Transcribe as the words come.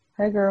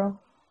Hey, girl.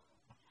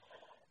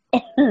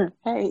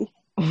 Hey.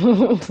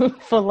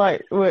 For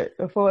like, what,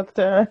 the fourth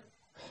time?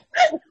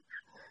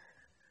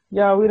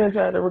 Y'all, we done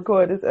tried to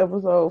record this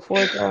episode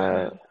 4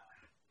 times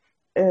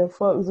and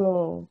fuck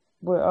Zoom,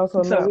 but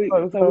also So not we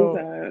fuck so we Zoom.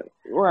 tired.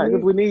 Right,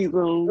 because We, we need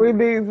some. we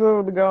need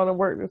Zoom to go on and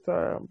work this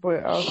time,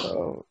 but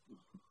also,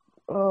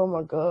 oh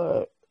my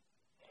God.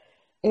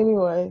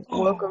 Anyway,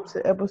 welcome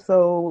to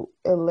episode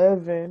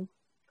 11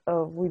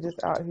 of We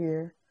Just Out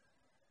Here.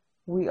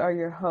 We are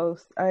your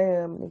hosts. I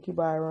am Nikki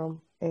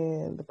Byram,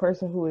 and the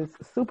person who is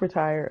super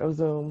tired of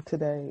Zoom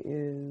today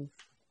is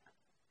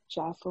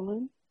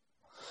Jocelyn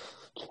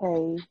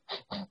K.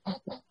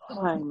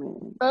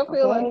 Hyman. I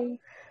feel like Okay?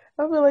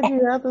 I feel like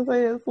you have to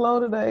say it slow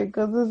today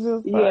because it's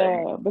just like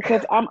Yeah,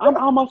 because I'm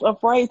almost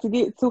afraid to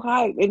get too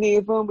hyped and then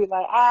it's gonna be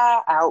like,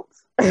 out.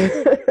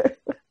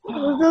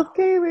 it's just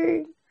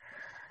kidding.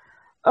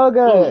 Oh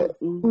God.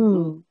 Mm, Mm.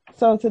 mm.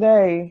 So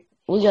today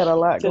we got a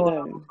lot going Today.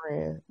 on,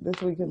 friend.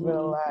 This week has been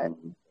a lot.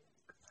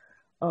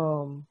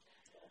 Mm.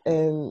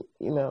 And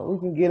we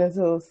can get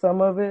into some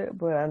of it,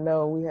 but I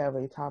know we have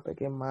a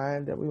topic in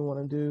mind that we want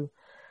to do.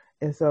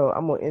 And so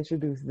I'm gonna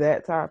introduce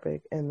that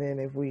topic, and then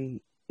if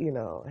we,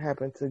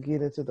 happen to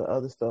get into the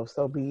other stuff,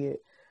 so be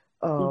it.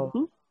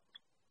 Mm-hmm.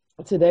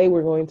 Today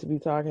we're going to be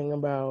talking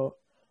about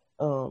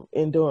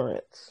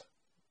endurance,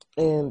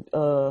 and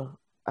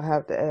I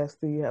have to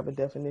ask, do you have a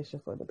definition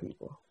for the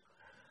people?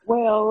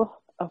 Well,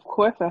 of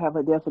course I have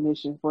a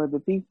definition for the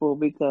people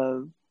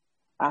because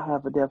I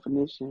have a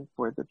definition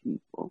for the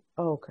people.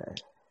 Okay,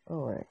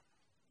 all right.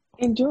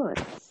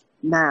 Endurance.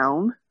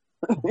 Noun,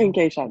 in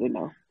case y'all didn't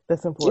know.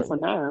 That's It's a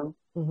important. noun.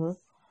 Mm-hmm.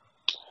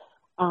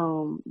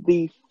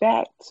 The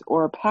fact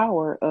or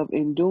power of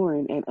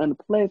enduring an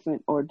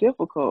unpleasant or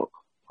difficult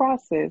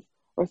process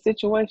or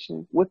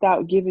situation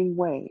without giving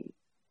way.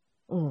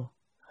 Mm.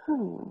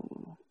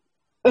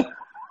 Hmm.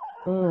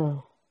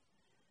 Mm.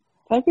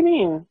 Take it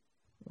in.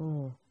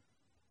 Mm.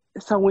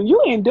 So when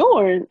you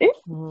enduring, it's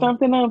Mm-hmm.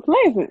 something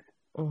unpleasant.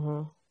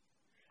 Mm-hmm.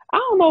 I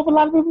don't know if a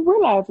lot of people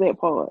realize that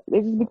part.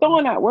 They just be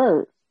throwing out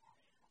words.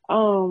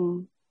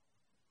 Friend,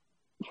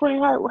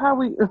 how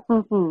we?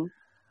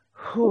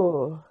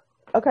 Whew.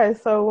 Okay,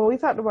 so when we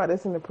talked about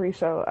this in the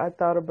pre-show, I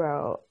thought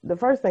about the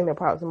first thing that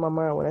pops in my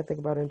mind when I think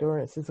about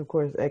endurance is, of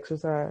course,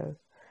 exercise.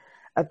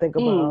 I think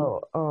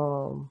about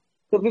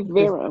Because it's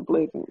very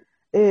unpleasant.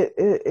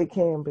 it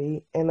can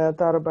be, and I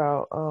thought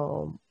about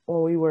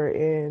when we were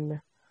in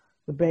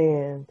the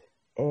band,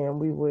 and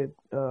we would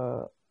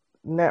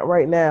not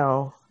right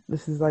now.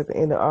 This is like the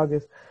end of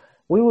August.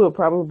 We would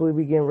probably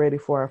be getting ready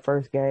for our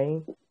first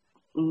game,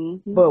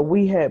 Mm-hmm. but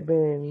we had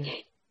been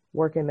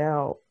working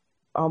out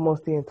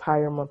almost the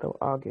entire month of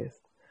August.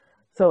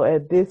 So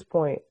at this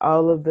point,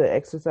 all of the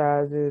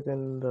exercises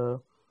and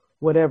the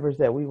whatevers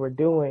that we were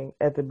doing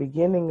at the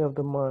beginning of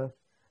the month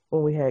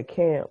when we had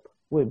camp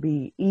would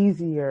be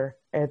easier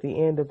at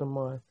the end of the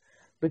month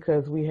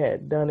because we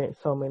had done it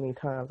so many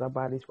times. Our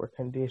bodies were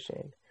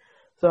conditioned.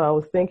 So I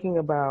was thinking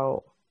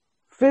about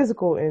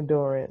physical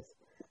endurance,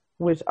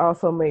 which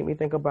also made me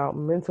think about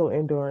mental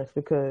endurance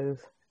because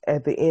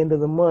at the end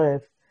of the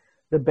month,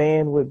 the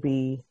band would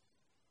be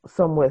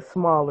somewhat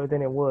smaller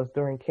than it was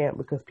during camp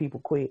because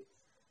people quit.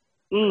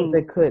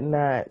 They could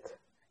not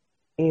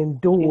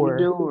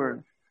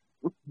endure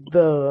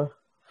the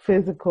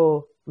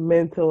physical,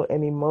 mental,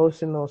 and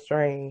emotional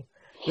strain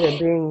that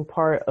being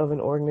part of an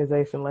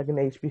organization like an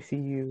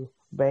HBCU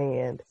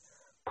band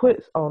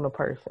puts on a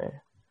person.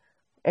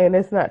 And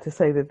it's not to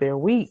say that they're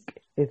weak,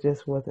 it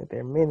just wasn't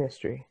their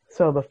ministry.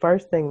 So the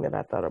first thing that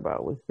I thought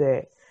about was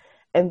that.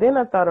 And then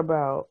I thought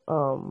about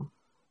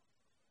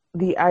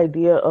the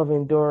idea of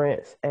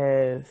endurance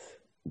as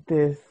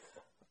this,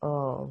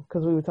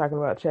 because we were talking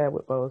about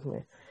Chadwick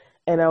Boseman,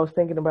 and I was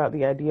thinking about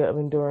the idea of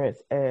endurance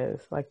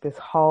as like this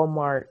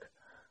hallmark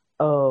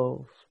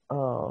of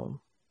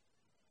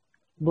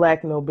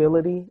Black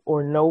nobility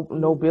or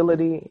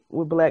nobility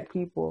with Black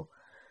people.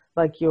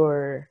 Like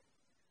and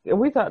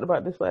we talked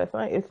about this last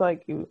night. It's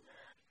like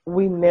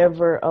we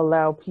never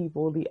allow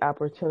people the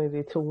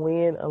opportunity to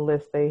win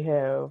unless they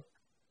have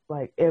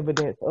like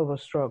evidence of a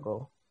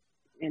struggle.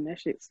 And that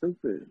shit's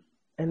stupid.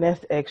 And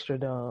that's extra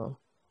dumb.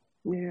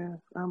 Yeah,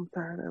 I'm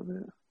tired of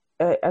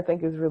it. I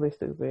think it's really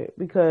stupid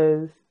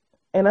because,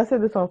 and I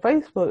said this on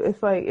Facebook,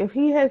 it's like if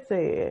he had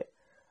said,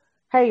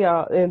 hey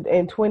y'all,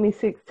 in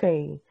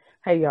 2016,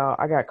 hey y'all,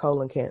 I got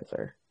colon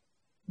cancer,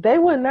 they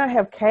would not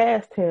have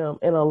cast him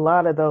in a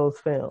lot of those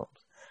films.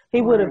 He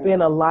would have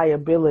been a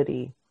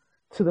liability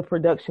to the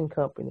production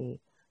company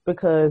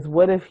because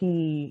what if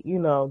he,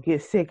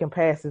 gets sick and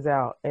passes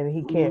out and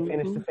he can't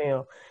finish the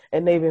film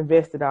and they've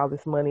invested all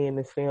this money in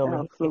this film.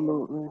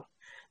 Absolutely.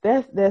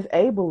 That's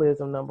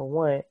ableism, number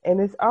one. And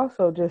it's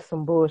also just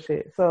some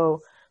bullshit.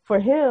 So for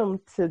him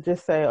to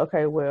just say,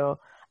 okay,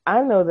 well,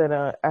 I know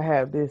that I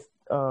have this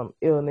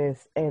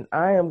illness and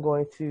I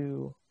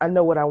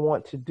know what I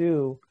want to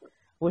do,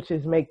 which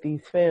is make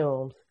these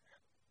films.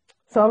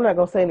 So I'm not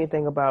going to say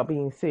anything about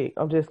being sick.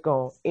 I'm just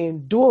going to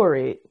endure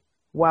it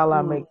while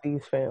I make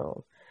these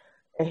films.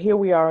 And here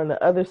we are on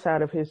the other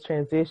side of his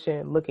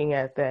transition looking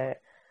at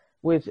that,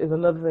 which is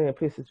another thing that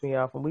pisses me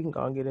off, and we can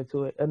go and get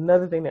into it.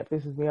 Another thing that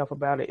pisses me off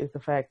about it is the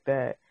fact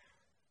that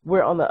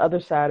we're on the other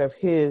side of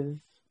the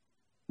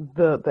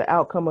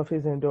outcome of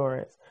his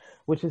endurance,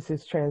 which is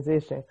his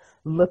transition,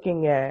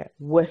 looking at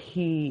what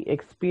he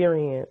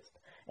experienced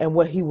and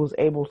what he was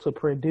able to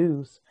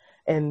produce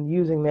and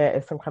using that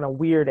as some kind of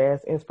weird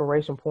ass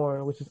inspiration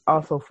porn, which is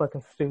also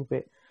fucking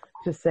stupid,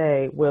 to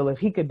say, well, if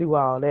he could do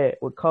all that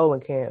with colon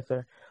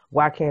cancer,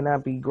 why can't I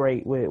be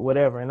great with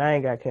whatever? And I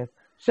ain't got cancer.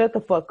 Shut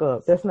the fuck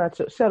up. That's not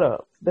shut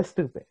up. That's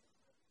stupid.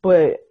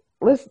 But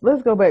let's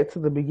go back to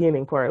the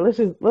beginning part.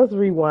 Let's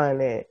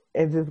rewind that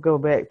and just go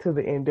back to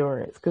the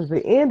endurance, because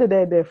the end of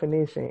that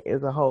definition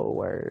is a whole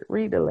word.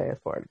 Read the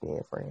last part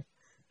again, friend.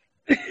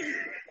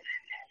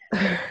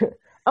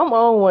 I'm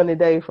on one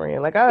today,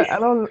 friend. Like I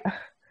don't.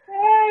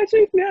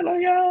 She's not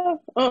on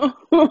y'all.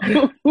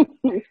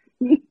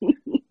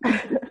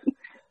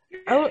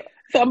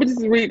 So I'm gonna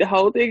just read the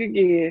whole thing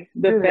again.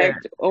 The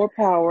fact or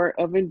power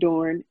of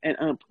enduring an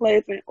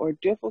unpleasant or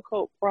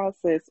difficult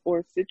process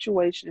or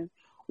situation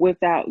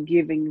without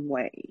giving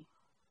way.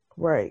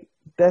 Right.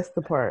 That's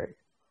the part.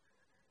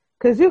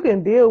 Because you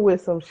can deal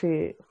with some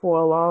shit for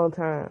a long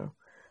time,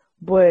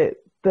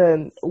 but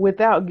the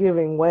without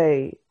giving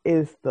way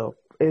is the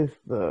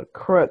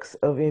crux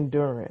of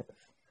endurance.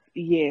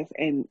 Yes,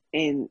 and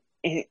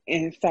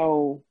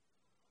so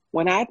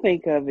when I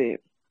think of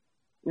it,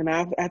 and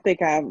I think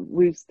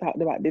we've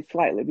talked about this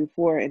slightly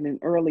before in an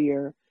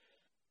earlier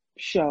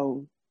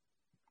show,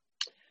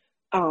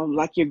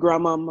 like your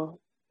grandmama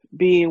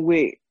being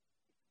with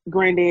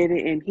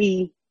granddaddy and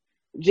he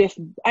just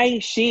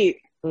ain't shit,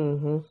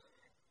 but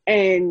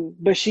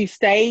she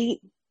stayed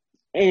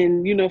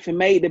and she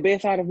made the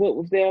best out of what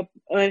was there.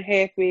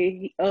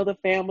 Unhappy other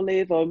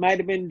families, or it might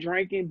have been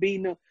drinking,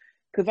 beating them.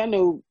 Because I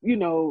know,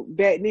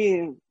 back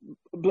then,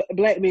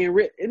 black men,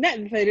 and not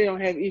to say they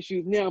don't have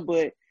issues now,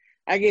 but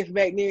I guess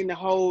back then the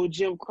whole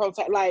Jim Crow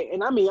type,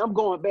 and I mean, I'm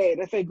going back.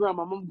 I say,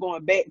 Grandma, I'm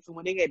going back to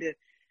when they had to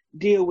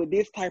deal with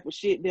this type of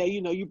shit there.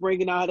 You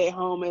bringing all that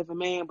home as a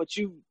man, but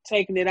you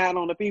taking it out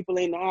on the people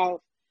in the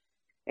house.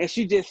 And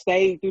she just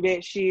stayed through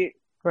that shit.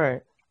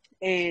 Right.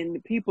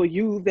 And people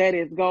use that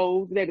as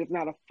gold. That is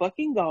not a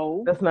fucking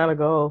goal. That's not a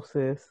goal,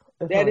 sis.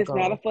 That is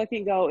not a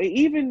fucking goal. And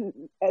even,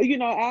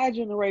 our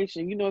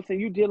generation, so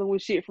you dealing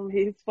with shit from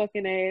his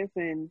fucking ass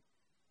and,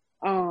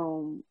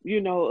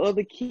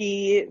 other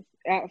kids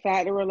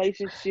outside the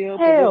relationship.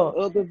 Hell,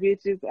 other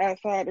bitches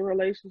outside the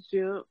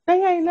relationship.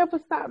 They ain't never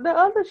stopped the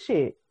other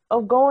shit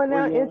of going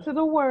out into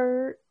the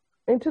world,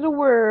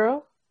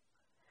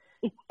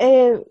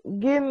 and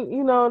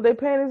getting, their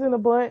panties in a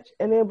bunch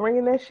and then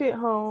bringing that shit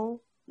home.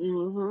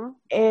 Mm-hmm.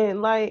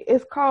 And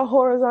it's called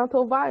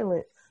horizontal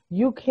violence.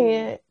 You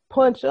can't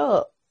punch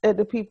up at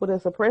the people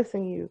that's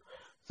oppressing you.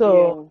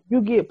 So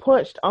you get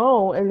punched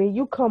on, and then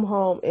you come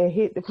home and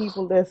hit the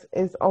people that's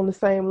is on the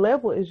same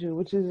level as you,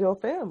 which is your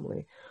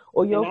family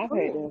or your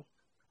friends.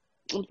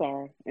 I'm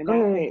sorry. And I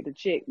had to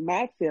check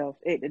myself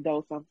at the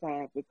door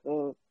sometimes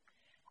because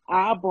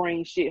I'll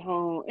bring shit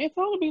home and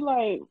so I'll be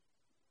like,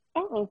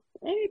 I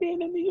ain't did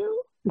nothing to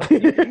you.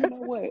 You know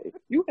what?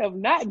 You have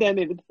not done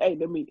anything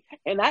to me.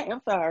 And I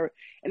am sorry.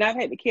 And I've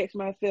had to catch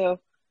myself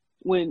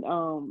when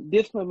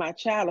discipline my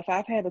child. If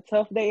I've had a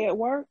tough day at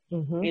work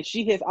and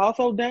she has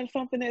also done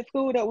something at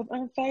school that was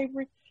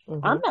unsavory,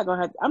 I'm not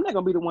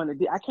gonna be the one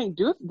I can't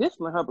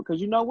discipline her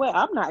because you know what?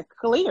 I'm not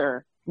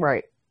clear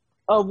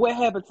of what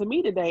happened to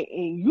me today,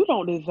 and you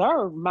don't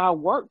deserve my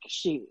work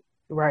shit.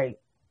 Right.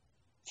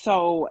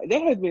 So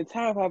there has been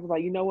times I was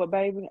like, you know what,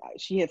 baby?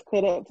 She has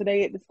cut up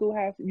today at the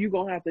schoolhouse. You're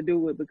going to have to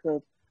do it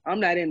because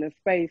I'm not in the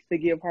space to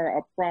give her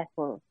a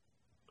proper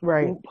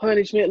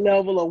punishment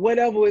level or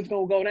whatever is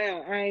going to go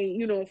down. I ain't,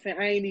 you know what I'm saying?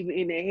 I ain't even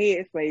in that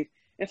headspace.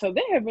 And so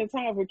there have been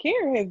times where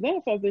Kara has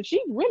done something.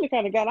 She really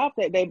kind of got off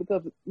that day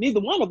because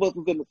neither one of us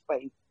was in the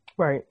space.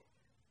 Right.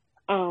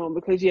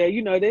 Because,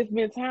 there's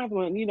been times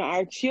when,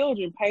 our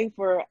children pay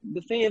for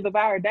the sins of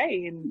our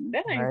day, and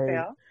that ain't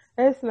fair.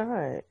 It's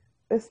not.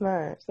 It's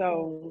not.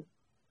 So,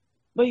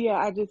 but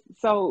yeah,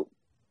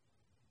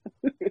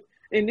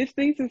 in this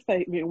thesis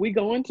statement, we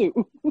going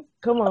to.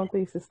 Come on,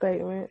 thesis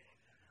statement.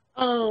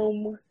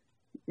 You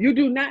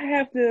do not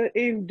have to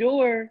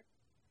endure.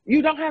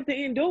 You don't have to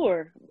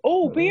endure.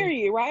 Oh,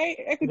 period, right?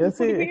 I could just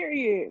put a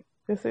period.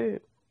 That's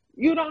it.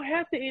 You don't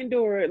have to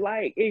endure it.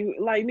 Like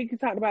Nikki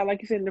talked about,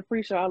 like you said in the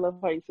pre-show. I love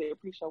how you said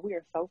pre-show. We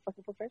are so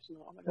fucking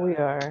professional. Oh my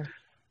God.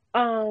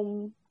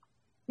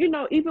 We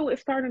are. Even with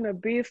starting a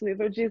business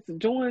or just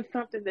doing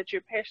something that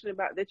you're passionate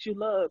about, that you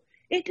love,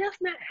 it does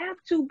not have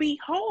to be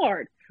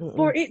hard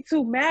for it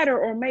to matter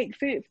or make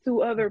sense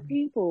to other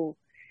people.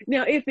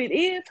 Now, if it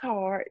is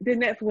hard, then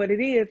that's what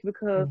it is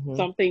because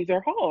some things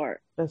are hard.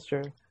 That's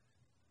true.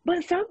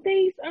 But some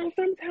things are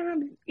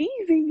sometimes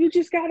easy. You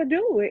just got to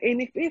do it.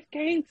 And if it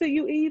came to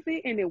you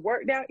easy and it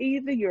worked out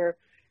easy, your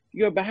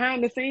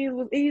behind the scenes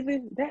was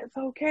easy, that's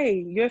okay.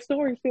 Your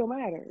story still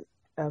matters.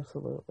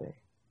 Absolutely.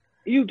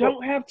 You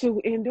don't have to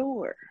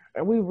endure.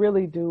 We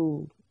really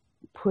do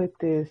put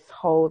this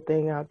whole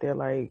thing out there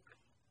like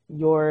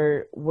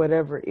your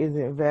whatever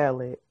isn't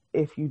valid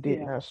if you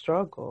did not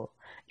struggle.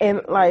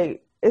 And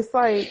like it's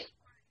like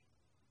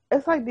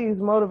these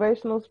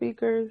motivational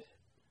speakers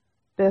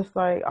that's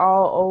like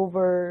all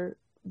over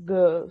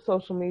the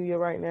social media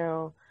right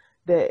now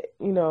that,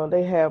 you know,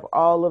 they have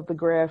all of the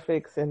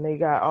graphics and they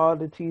got all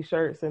the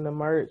t-shirts and the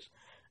merch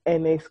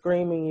and they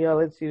scream and yell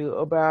at you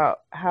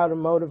about how to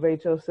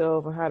motivate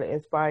yourself and how to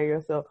inspire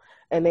yourself.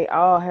 And they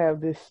all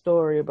have this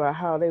story about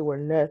how they were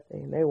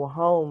nothing. They were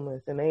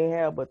homeless and they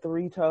had but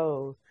 3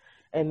 toes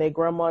and their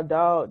grandma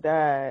dog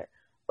died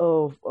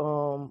of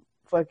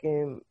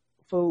fucking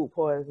food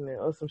poisoning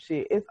or some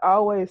shit. It's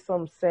always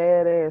some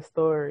sad ass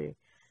story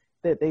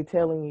that they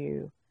telling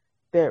you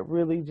that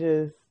really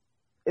just,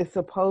 it's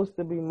supposed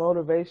to be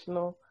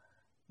motivational,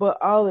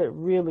 but all it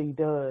really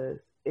does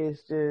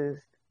is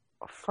just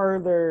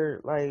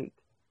further like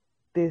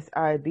this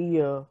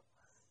idea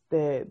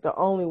that the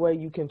only way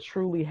you can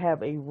truly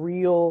have a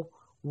real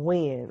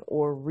win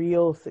or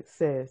real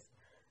success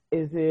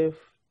is if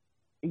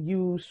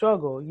you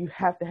struggle. You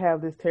have to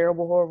have this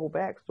terrible, horrible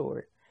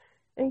backstory.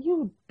 And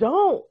you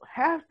don't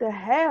have to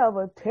have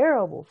a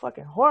terrible,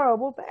 fucking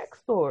horrible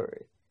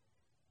backstory.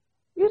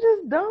 You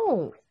just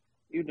don't.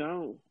 You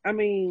don't. I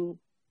mean,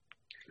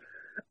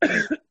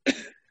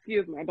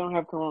 excuse me, I don't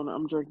have corona.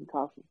 I'm drinking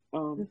coffee.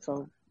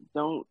 So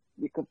don't,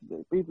 because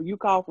the people you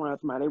cough around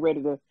somebody, they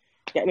ready to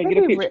get a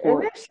pitchfork.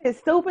 And that shit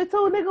stupid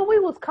too, nigga. We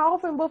was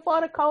coughing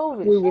before the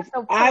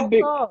COVID.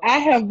 I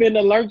have been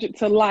allergic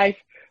to life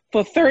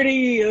for 30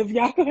 years.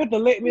 Y'all gonna have to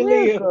let me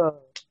live.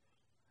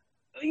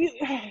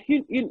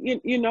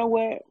 You know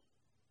what?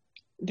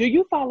 Do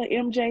you follow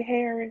MJ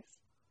Harris?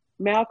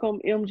 Malcolm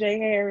MJ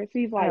Harris?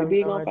 He's like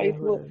big on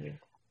Facebook.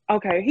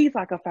 Okay, he's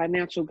like a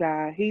financial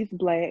guy. He's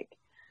black.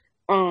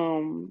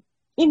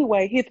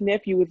 Anyway, his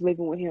nephew is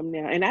living with him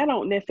now. And I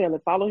don't necessarily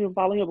follow him,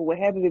 but what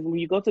happens is when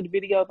you go to the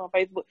videos on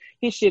Facebook,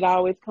 his shit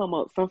always come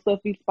up. Some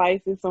stuff be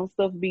spicy, some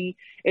stuff be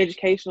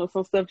educational,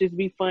 some stuff just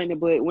be funny.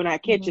 But when I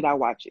catch it, I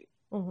watch it.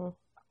 Mm-hmm.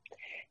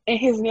 And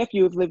his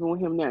nephew is living with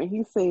him now. And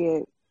he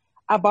said,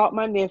 I bought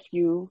my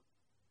nephew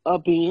a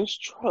Benz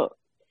truck.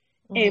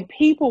 Mm-hmm. And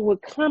people were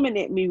coming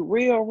at me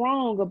real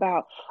wrong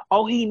about,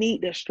 oh, he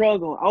need to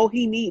struggle. Oh,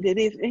 he need to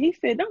this. And he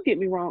said, don't get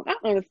me wrong. I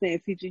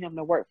understand teaching him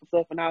to work for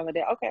stuff and all of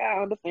that. Okay,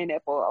 I understand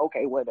that for,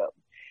 okay, whatever.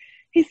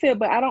 He said,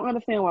 but I don't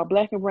understand why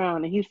black and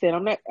brown. And he said,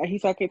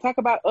 I can't talk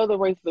about other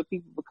races of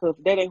people because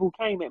that ain't who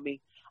came at me.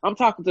 I'm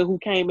talking to who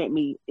came at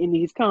me in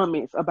these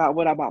comments about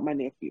what I bought my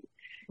nephew.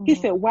 Mm-hmm. He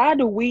said, why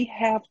do we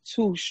have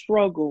to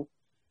struggle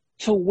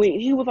to win?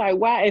 He was like,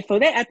 why? And so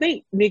that, I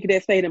think, Nikki,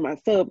 that stayed in my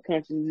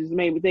subconscious, just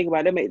made me think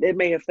about it. That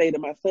may have stayed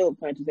in my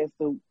subconscious as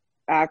to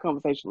our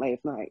conversation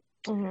last night.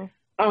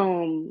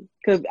 Mm-hmm.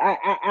 Because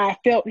I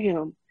felt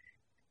him.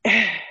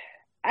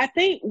 I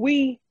think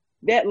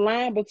that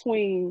line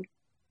between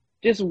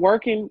just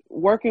working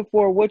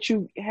for what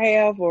you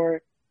have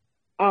or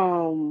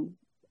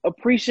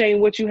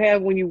appreciating what you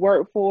have when you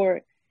work for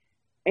it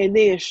and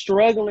then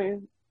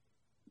struggling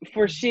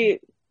for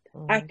shit.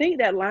 Mm-hmm. I think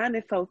that line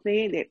is so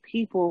thin that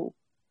people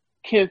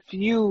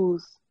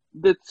confuse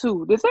the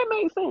two. Does that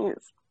make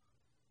sense?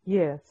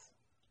 Yes.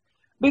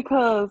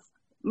 Because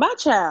my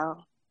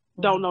child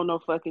don't know no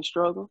fucking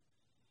struggle.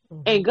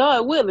 Mm-hmm. And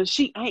God willing,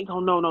 she ain't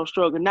gonna know no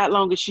struggle, not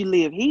long as she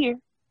live here.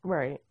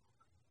 Right.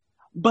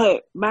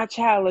 But my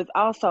child is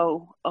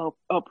also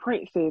a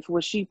princess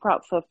where she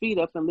props her feet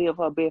up and live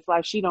her best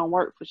life. She don't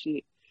work for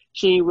shit.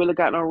 She ain't really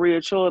got no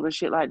real chores and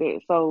shit like that.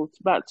 So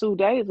about 2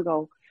 days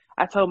ago,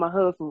 I told my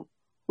husband,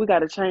 we got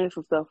to change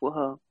some stuff with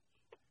her.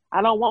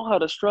 I don't want her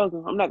to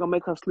struggle. I'm not going to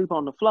make her sleep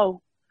on the floor.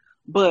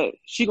 But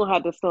she going to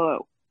have to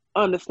start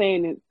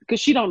understanding because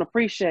she don't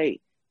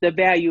appreciate the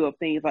value of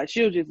things. Like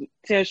she'll just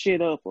tear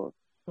shit up or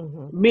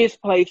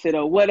misplace it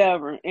or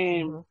whatever.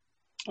 And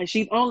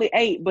she's only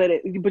 8,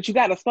 but you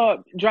got to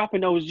start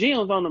dropping those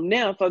gems on them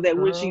now so that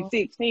when she's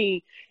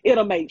 16,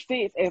 it'll make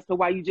sense as to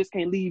why you just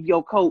can't leave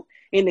your coat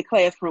in the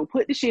classroom.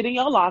 Put the shit in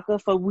your locker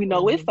so we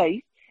know it's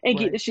safe. And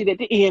get the shit at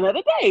the end of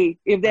the day,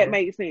 if that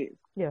makes sense.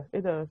 Yeah,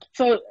 it does.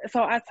 So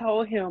I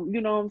told him,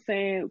 you know what I'm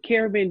saying?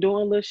 Carrie been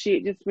doing little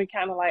shit, just been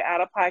kind of like out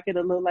of pocket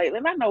a little lately.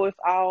 And I know it's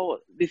all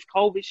this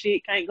COVID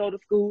shit, can't go to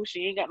school.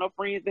 She ain't got no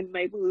friends in the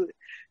neighborhood.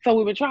 So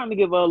we've been trying to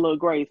give her a little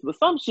grace. But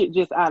some shit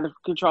just out of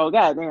control.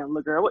 Goddamn,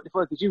 little girl, what the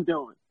fuck is you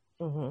doing?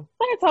 Mm-hmm. So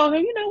I told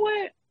him, you know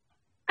what?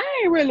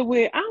 I ain't really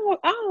with, I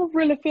don't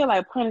really feel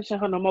like punishing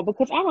her no more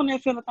because I don't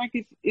necessarily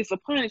think it's a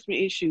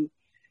punishment issue.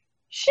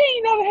 She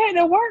ain't never had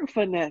to work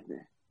for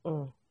nothing.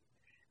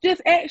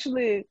 Just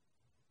actually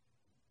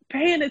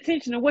paying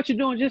attention to what you're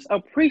doing, just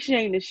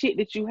appreciating the shit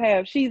that you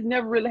have. She's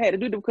never really had to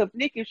do that because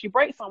Nick, if she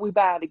breaks something, we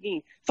buy it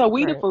again. So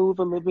we the fools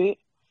a little bit.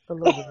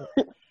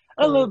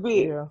 A little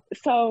bit. Yeah.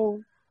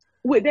 So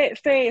with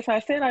that said, so I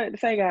said I had to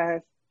say,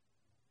 guys,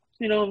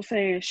 you know what I'm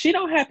saying? She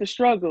don't have to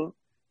struggle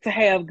to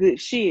have good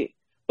shit,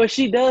 but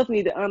she does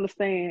need to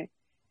understand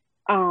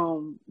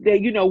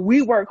that, you know,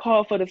 we work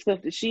hard for the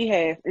stuff that she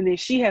has, and then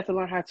she has to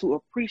learn how to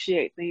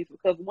appreciate things,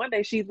 because one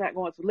day she's not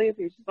going to live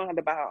here. She's going to have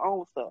to buy her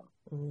own stuff.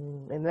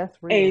 And that's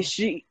And real.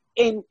 she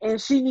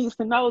needs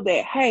to know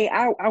that, hey,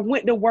 I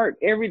went to work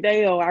every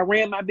day, or I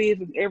ran my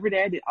business every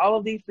day. I did all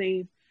of these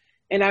things,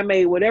 and I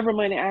made whatever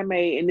money I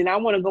made, and then I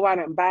want to go out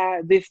and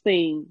buy this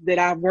thing that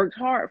I worked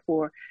hard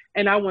for,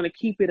 and I want to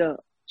keep it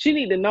up. She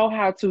need to know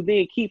how to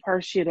then keep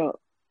her shit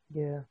up.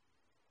 Yeah.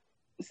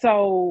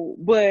 So,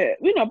 but,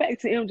 you know, back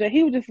to MJ,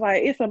 he was just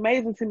like, it's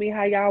amazing to me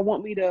how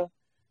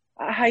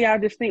y'all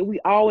just think we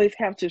always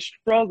have to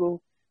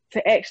struggle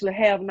to actually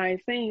have nice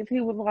things. He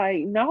was like,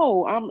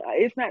 no,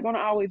 it's not going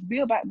to always be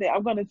about that.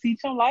 I'm going to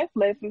teach him life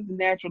lessons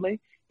naturally.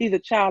 He's a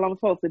child. I'm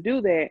supposed to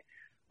do that.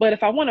 But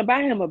if I want to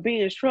buy him a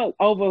Benz truck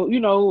over, you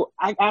know,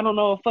 I don't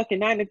know, a fucking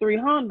 93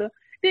 Honda,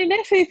 then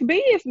that's his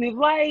business.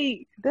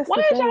 Like,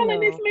 why is y'all in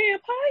this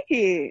man's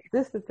pocket?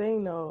 This the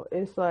thing, though.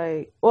 It's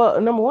like,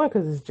 well, number one,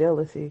 because it's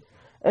jealousy.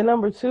 And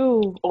number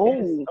two,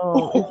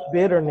 it's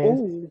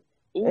bitterness.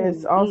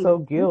 It's also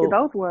guilt. Look at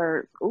those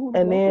words.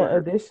 And then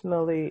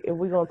additionally, if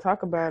we're going to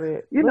talk about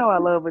it. You know I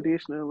love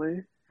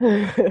additionally.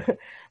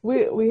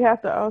 we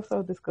have to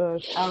also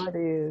discuss how it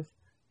is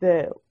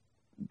that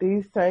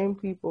these same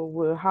people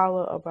will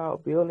holler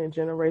about building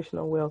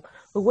generational wealth.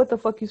 But what the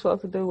fuck you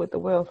supposed to do with the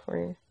wealth,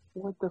 friend?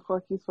 What the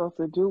fuck you supposed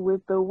to do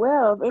with the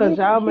wealth? Because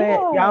y'all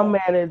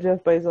mad at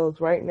Jeff Bezos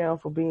right now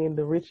for being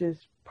the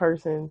richest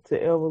person to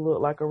ever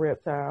look like a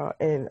reptile.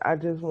 And I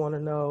just want to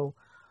know,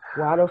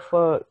 why the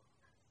fuck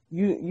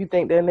you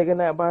think that nigga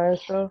not buying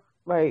stuff?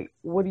 Like,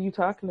 what are you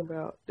talking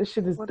about? This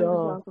shit is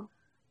dumb.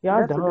 Y'all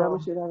dumb. That's the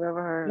dumbest shit I've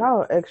ever heard.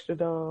 Y'all are extra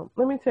dumb.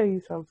 Let me tell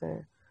you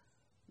something.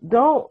 If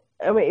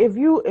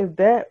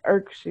that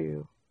irks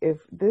you, if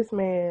this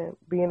man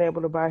being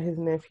able to buy his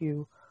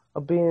nephew a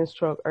Benz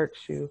truck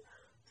irks you,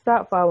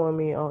 stop following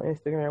me on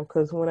Instagram,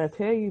 because when I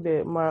tell you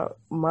that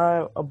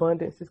my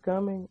abundance is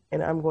coming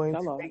and I'm going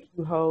to make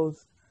you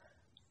hoes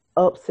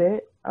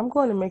upset, I'm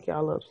going to make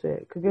y'all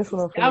upset. Because guess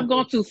what I'm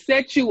going to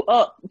set you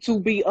up to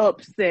be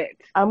upset.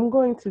 I'm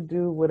going to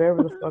do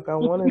whatever the fuck I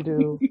want to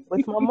do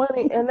with my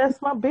money, and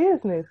that's my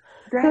business.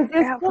 Because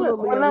guess what?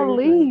 When I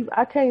leave,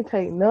 I can't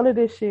take none of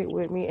this shit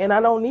with me, and I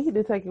don't need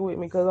to take it with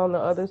me, because on the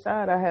other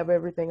side, I have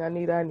everything I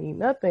need. I need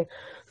nothing.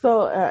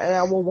 So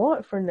I will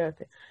want for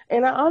nothing.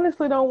 And I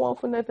honestly don't want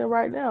for nothing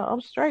right now.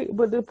 I'm straight.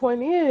 But the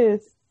point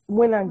is,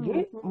 when I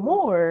get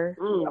more,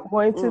 I'm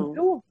going to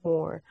do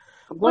more.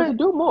 I'm going to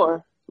do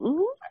more.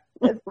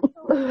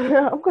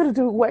 I'm going to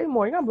do way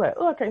more. You're like,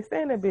 oh, I can't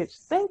stand that bitch.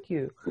 Thank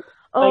you.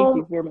 Thank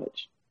you very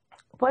much.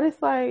 But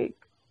it's like,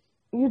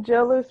 you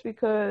jealous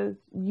because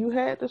you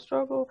had the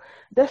struggle.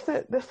 That's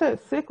that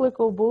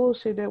cyclical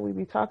bullshit that we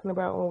be talking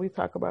about when we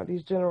talk about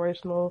these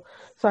generational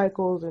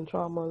cycles and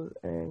traumas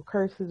and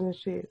curses and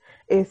shit.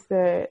 It's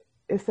that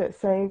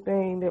same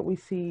thing that we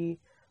see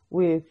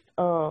with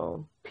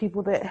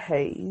people that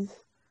haze,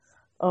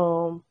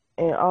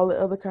 and all the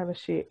other kind of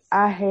shit.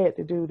 I had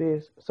to do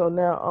this, so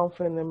now I'm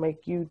finna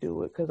make you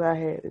do it because I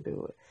had to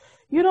do it.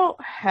 You don't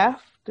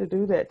have to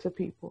do that to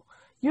people.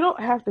 You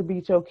don't have to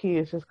beat your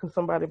kids just because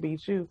somebody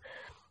beat you.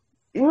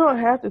 You don't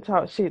have to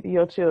talk shit to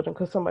your children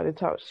because somebody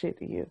talks shit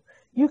to you.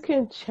 You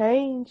can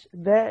change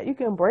that. You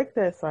can break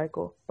that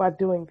cycle by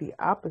doing the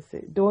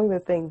opposite, doing the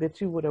thing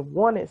that you would have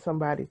wanted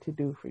somebody to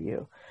do for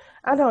you.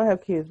 I don't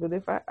have kids, but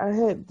if I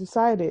had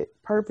decided,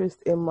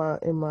 purposed in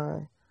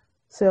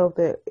myself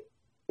that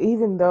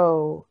even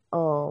though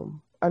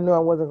I knew I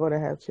wasn't going to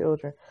have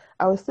children,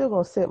 I was still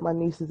going to set my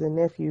nieces and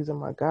nephews and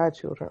my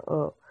godchildren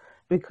up,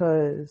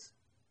 because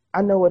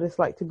I know what it's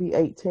like to be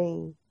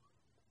 18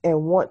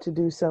 and want to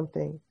do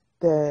something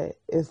that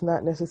is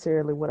not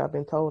necessarily what I've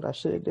been told I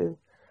should do.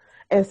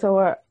 And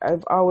so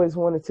I've always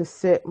wanted to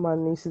set my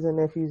nieces and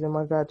nephews and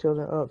my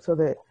godchildren up so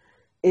that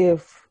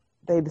if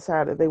they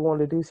decided they want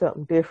to do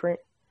something different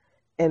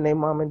and their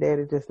mom and dad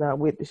are just not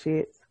with the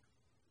shits,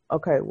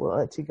 okay, well,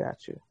 auntie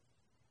got you.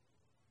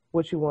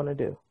 What you want to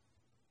do?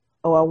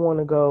 Oh, I want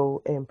to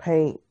go and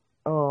paint,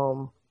 I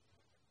don't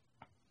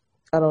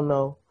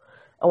know.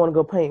 I want to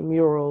go paint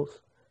murals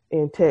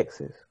in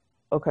Texas.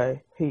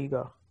 Okay, here you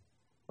go.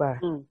 Bye.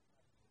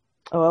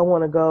 Oh, I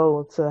want to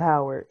go to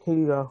Howard. Here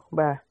you go.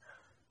 Bye.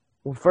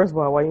 Well, first of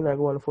all, why you not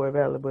going to Fort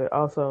Valley? But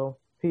also,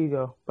 here you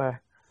go. Bye.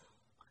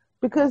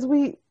 Because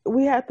we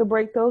have to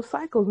break those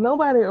cycles.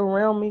 Nobody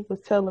around me was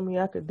telling me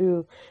I could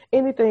do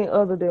anything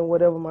other than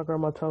whatever my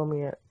grandma told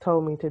me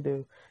to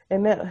do.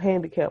 And that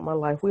handicapped my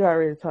life. We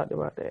already talked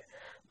about that.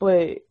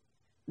 But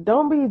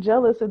don't be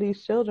jealous of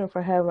these children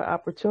for having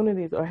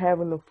opportunities or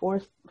having the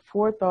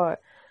forethought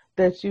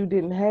that you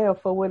didn't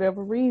have for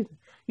whatever reason.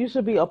 You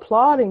should be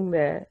applauding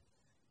that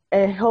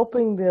and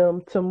helping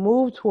them to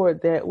move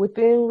toward that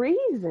within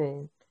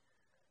reason.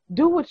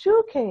 Do what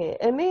you can.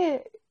 And then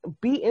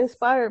be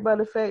inspired by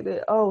the fact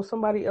that, oh,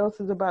 somebody else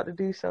is about to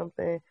do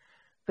something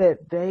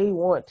that they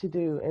want to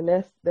do.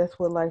 And that's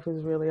what life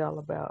is really all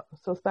about.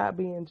 So stop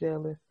being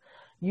jealous.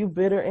 you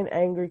bitter and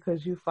angry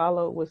because you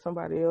followed what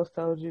somebody else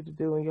told you to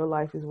do and your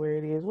life is where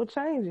it is. Well,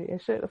 change it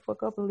and shut the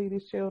fuck up and leave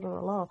these children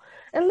alone.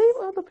 And leave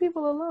other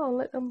people alone.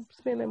 Let them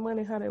spend their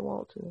money how they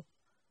want to.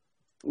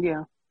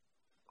 Yeah.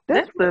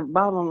 That's the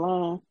bottom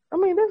line. I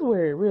mean, that's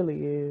where it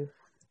really is.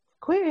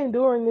 Quit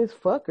enduring this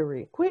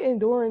fuckery. Quit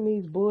enduring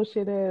these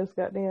bullshit ass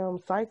goddamn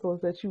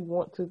cycles that you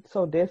want to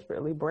so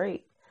desperately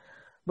break.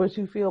 But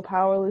you feel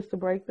powerless to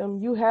break them.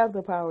 You have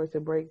the power to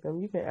break them.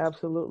 You can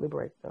absolutely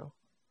break them.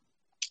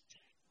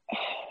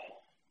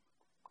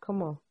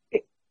 Come on.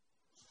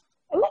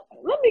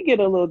 Let me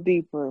get a little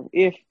deeper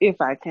if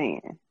I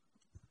can.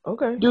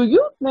 Okay. Do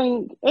you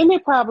think, and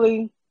it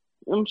probably,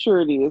 I'm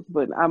sure it is,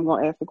 but I'm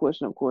going to ask the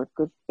question, of course,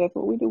 because that's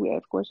what we do. We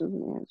ask questions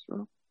and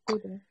answer.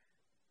 Okay.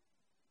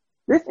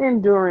 This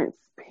endurance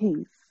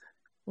piece,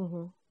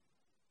 mm-hmm.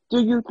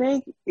 Do you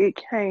think it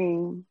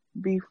came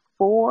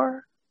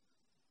before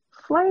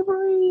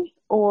slavery,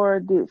 or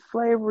did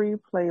slavery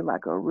play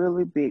like a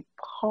really big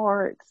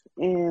part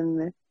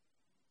in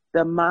the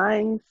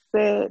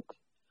mindset,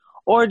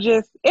 or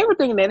just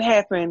everything that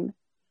happened?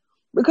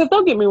 Because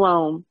don't get me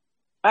wrong,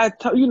 I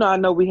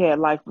know we had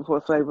life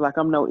before slavery. Like,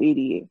 I'm no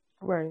idiot,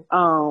 right?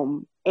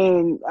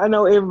 And I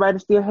know everybody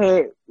still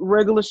had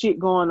regular shit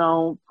going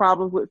on,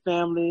 problems with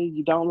family.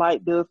 You don't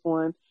like this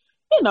one,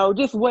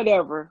 just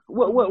whatever,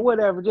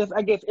 whatever. Just,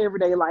 I guess,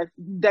 everyday life,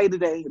 day to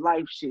day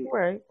life shit,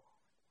 right?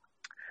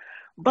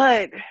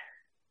 But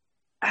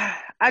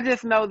I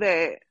just know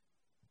that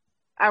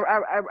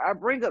I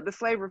bring up the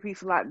slavery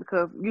piece a lot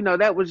because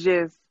it was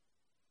just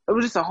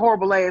a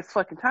horrible ass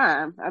fucking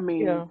time. I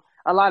mean, yeah.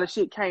 A lot of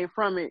shit came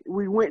from it.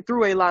 We went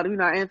through a lot of,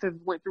 our ancestors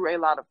went through a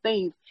lot of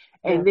things,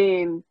 and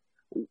then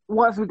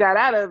once we got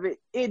out of it,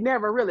 it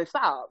never really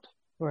stopped.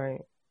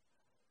 Right.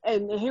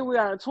 And here we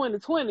are in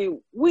 2020.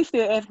 We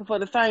still asking for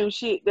the same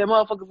shit that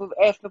motherfuckers was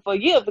asking for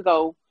years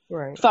ago.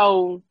 Right.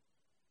 So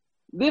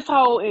this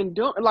whole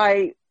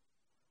endurance,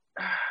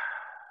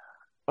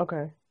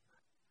 okay,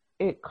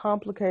 it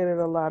complicated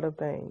a lot of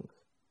things.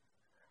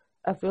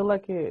 I feel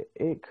like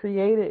it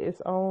created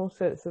its own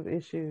sets of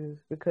issues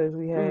because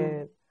we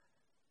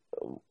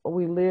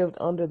lived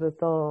under the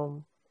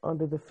thumb,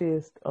 under the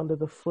fist, under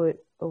the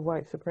foot of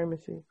white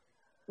supremacy.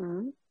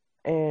 Mm-hmm.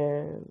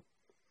 And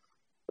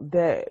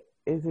that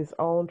is its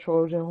own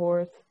Trojan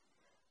horse.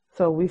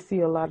 So we see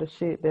a lot of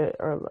shit that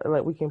are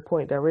like we can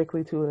point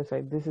directly to and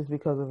say, this is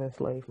because of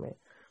enslavement.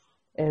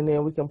 And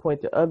then we can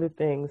point to other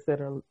things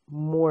that are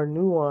more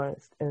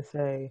nuanced and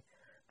say,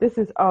 this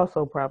is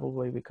also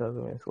probably because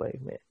of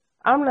enslavement.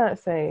 I'm not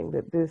saying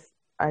that this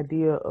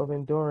idea of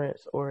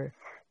endurance or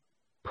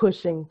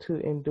pushing to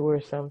endure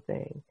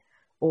something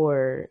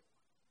or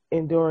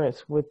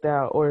endurance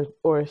without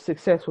or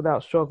success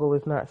without struggle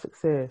is not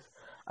success.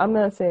 I'm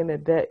not saying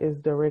that is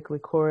directly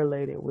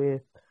correlated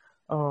with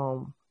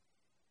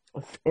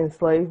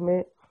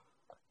enslavement,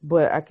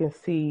 but I can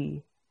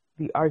see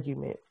the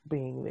argument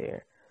being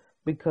there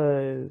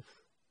because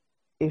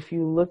if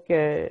you look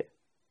at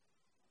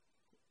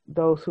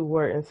those who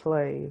were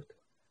enslaved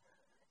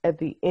at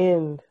the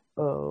end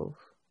of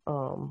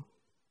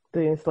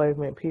the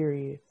enslavement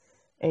period,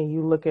 and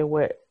you look at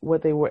what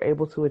they were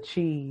able to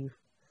achieve,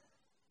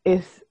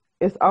 it's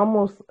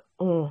almost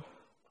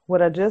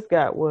what I just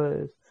got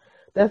was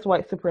that's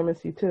white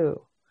supremacy too.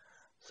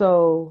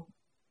 So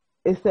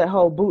it's that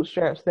whole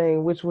bootstraps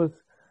thing, which was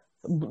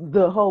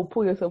the whole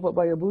pull yourself up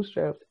by your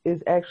bootstraps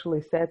is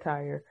actually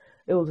satire.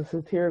 It was a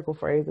satirical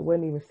phrase. It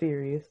wasn't even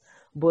serious,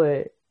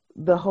 but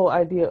the whole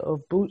idea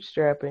of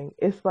bootstrapping,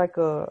 it's like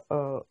a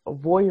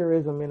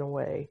voyeurism in a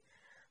way,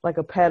 like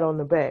a pat on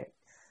the back.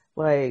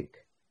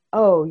 Like,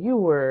 oh, you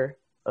were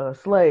a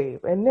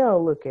slave, and now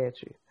look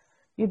at you.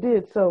 You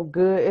did so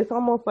good. It's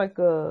almost like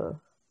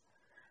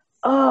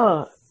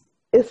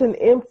it's an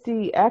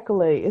empty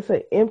accolade. It's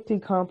an empty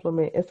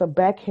compliment. It's a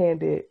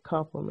backhanded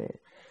compliment.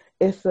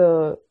 I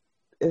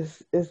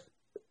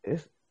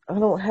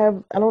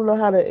don't know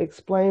how to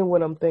explain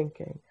what I'm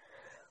thinking.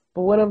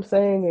 But what I'm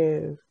saying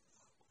is,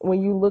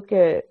 when you look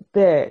at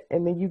that,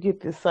 and then you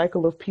get this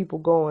cycle of people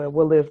going,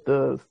 well, if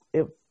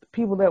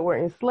people that were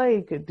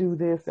enslaved could do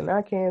this, and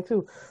I can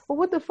too. Well,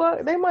 what the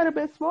fuck? They might have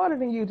been smarter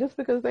than you just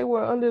because they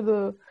were under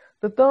the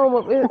thumb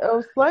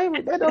of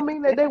slavery. That don't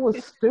mean that they were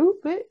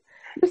stupid.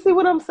 You see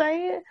what I'm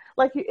saying?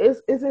 Like,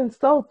 it's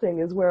insulting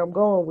is where I'm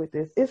going with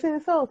this. It's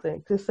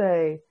insulting to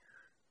say,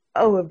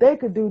 oh, if they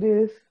could do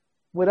this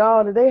with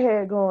all that they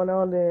had going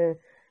on, then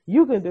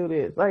you can do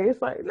this. Like,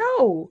 it's like,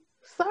 no,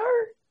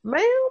 sir,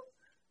 ma'am.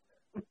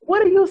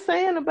 What are you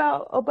saying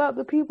about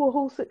the people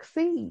who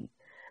succeed?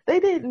 They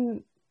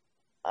didn't.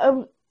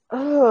 I'm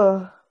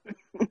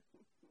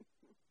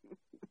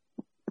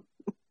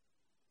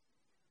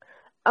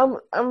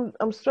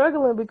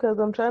struggling because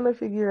I'm trying to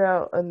figure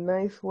out a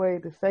nice way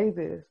to say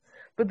this,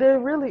 but there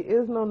really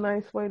is no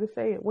nice way to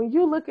say it. When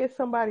you look at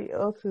somebody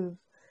else's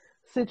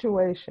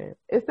situation,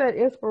 it's that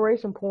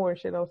inspiration porn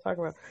shit I was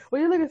talking about.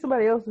 When you look at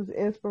somebody else's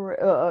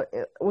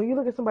when you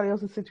look at somebody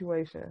else's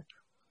situation,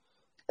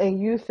 and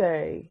you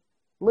say,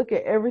 look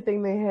at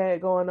everything they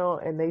had going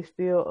on, and they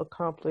still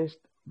accomplished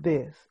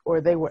this,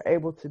 or they were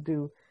able to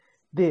do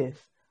this.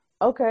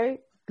 Okay,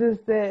 does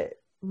that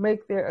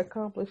make their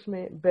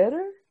accomplishment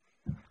better?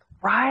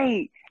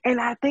 Right. And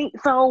I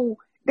think so.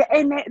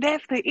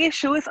 That's the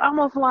issue. It's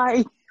almost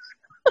like,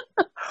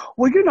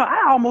 well,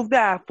 I almost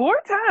died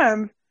 4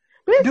 times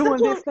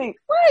doing this thing.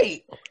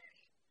 Right.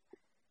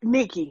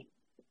 Nikki.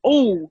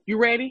 Oh, you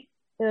ready?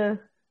 Yeah.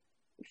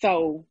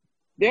 So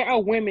there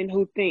are women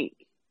who think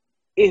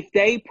if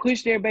they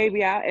push their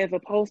baby out as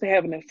opposed to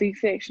having a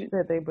C-section,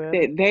 that they're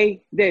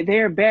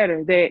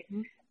better. That,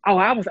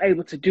 I was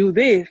able to do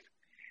this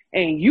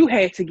and you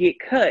had to get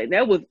cut.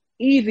 That was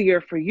easier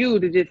for you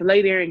to just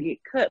lay there and get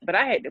cut. But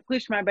I had to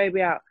push my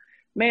baby out.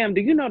 Ma'am,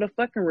 do you know the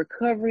fucking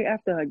recovery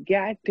after a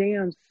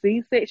goddamn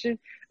C-section?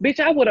 Bitch,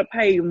 I would have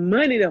paid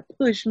money to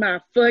push my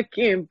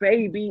fucking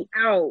baby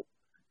out.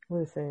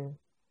 Listen.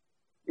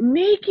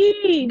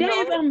 Nikki, that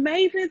is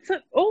amazing.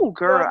 Oh,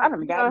 girl, I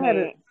done got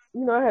mad.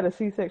 I had a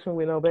C-section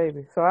with no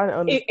baby, so I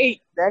understand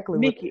exactly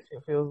Nikki,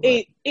 what it feels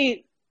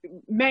like.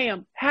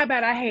 Ma'am, how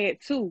about I had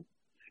 2?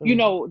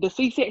 The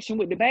C-section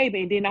with the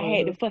baby, and then I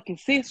had the fucking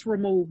cyst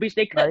removed. Bitch,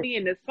 they cut me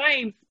in the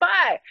same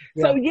spot.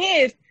 Yeah. So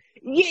yes,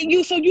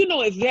 you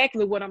know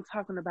exactly what I'm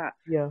talking about.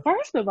 Yeah.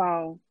 First of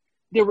all,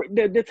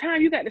 the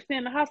time you got to stay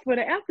in the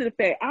hospital after the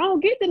fact, I don't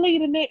get to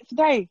leave the next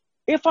day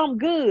if I'm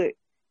good.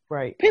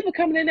 Right. People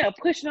coming in there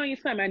pushing on your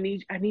stomach. I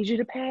need you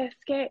to pass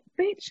scat.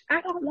 Bitch, I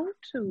don't want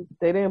to.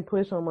 They didn't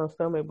push on my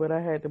stomach, but I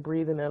had to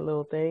breathe in that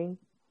little thing.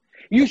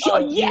 You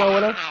sure? You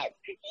know what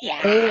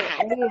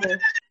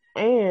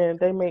and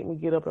they make me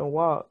get up and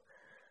walk.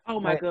 Oh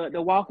my God,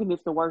 the walking is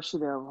the worst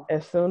shit ever.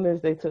 As soon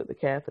as they took the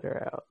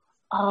catheter out.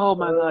 Oh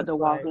my God, the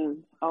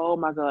walking. Oh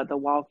my God, the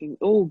walking.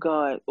 Oh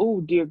God. Oh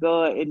dear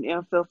God, and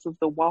ancestors,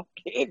 the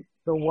walking.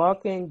 The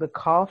walking, the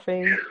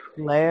coughing,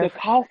 laughing. The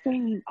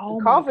coughing. Oh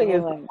the coughing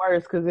is the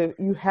worst because if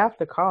you have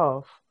to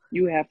cough.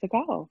 You have to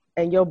cough.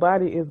 And your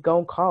body is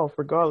gonna cough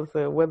regardless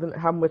of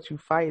how much you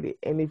fight it.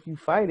 And if you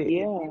fight it, it's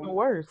even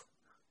worse.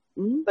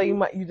 Mm-hmm. So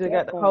you just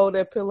got to hold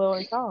that pillow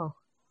and cough.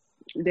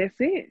 That's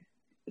it.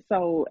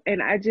 So,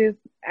 and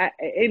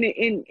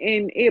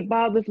it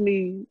bothers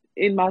me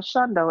in my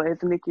shundo,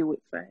 as Nikki would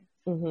say.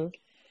 Mm-hmm.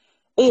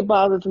 It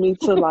bothers me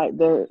to like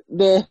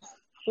the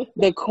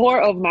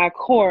core of my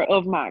core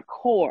of my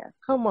core.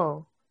 Come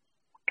on.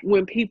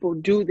 When people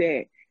do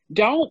that,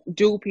 don't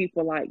do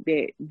people like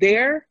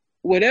that.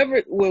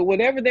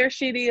 Whatever their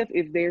shit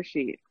is their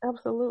shit.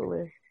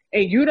 Absolutely.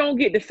 And you don't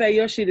get to say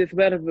your shit is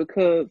better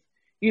because,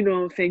 you know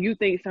what I'm saying, you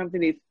think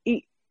something is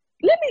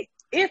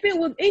if it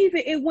was easy,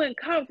 it wouldn't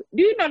cost.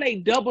 Do you know they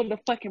double the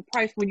fucking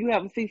price when you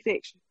have a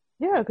C-section?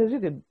 Yeah, because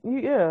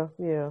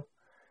yeah.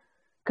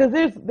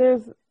 Because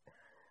there's,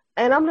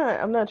 and I'm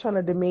not trying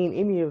to demean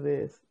any of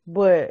this,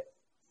 but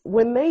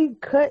when they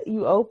cut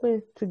you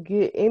open to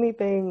get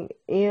anything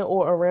in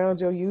or around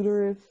your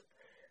uterus,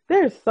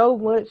 there's so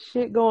much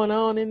shit going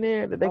on in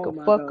there that they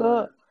could fuck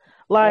up.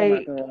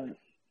 Like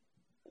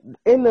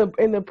in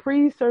the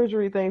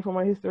pre-surgery thing for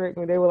my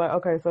hysterectomy, they were like,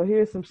 okay, so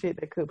here's some shit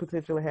that could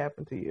potentially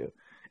happen to you.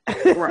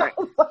 Right.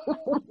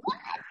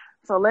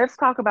 So let's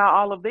talk about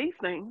all of these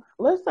things.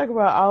 Let's talk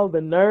about all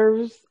the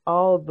nerves,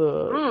 all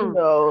the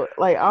all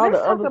let's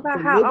the talk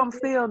about how I'm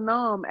still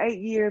numb 8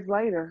 years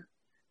later.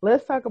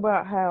 Let's talk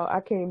about how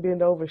I can't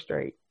bend over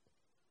straight.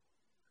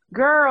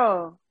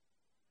 Girl.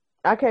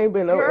 I can't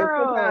bend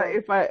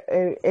over.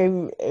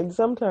 And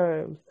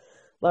sometimes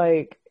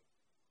like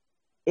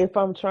if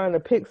I'm trying to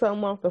pick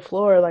something off the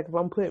floor, like if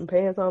I'm putting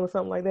pants on or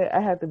something like that,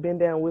 I have to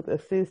bend down with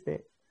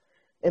assistance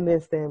and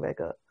then stand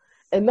back up.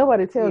 And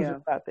nobody tells you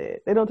about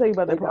that. They don't tell you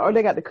about that. Or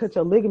they got to cut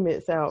your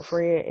ligaments out,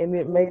 friend, and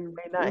it may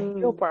not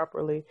heal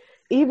properly.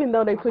 Even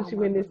though they put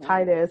you in this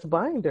tight-ass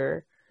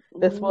binder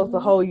that's supposed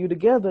to hold you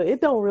together, it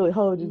don't really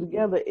hold you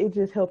together. It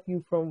just helps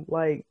you from,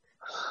 like,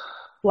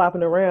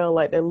 flopping around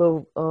like the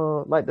little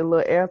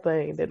air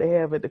thing that they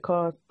have at the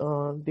car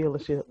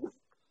dealership.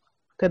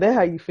 Because that's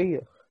how you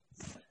feel.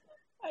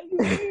 How you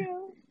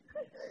feel?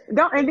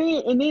 and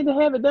then to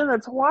have it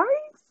done twice?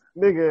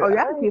 Nigga,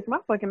 y'all kiss my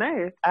fucking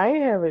ass. I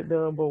ain't have it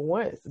done but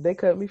once. They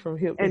cut me from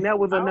hip. And that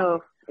was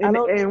enough. And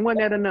wasn't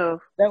that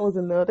enough? That was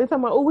enough. They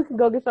talking about, we can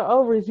go get your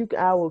ovaries.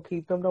 I will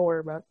keep them. Don't worry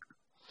about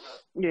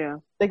it. Yeah.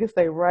 They can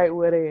stay right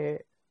where they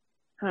at.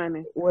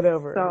 Honey.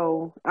 Whatever.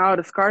 So, all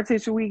the scar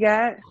tissue we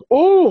got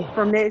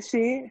from that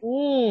shit.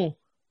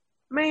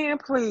 Man,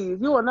 please.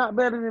 You are not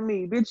better than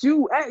me. Bitch,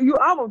 you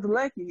almost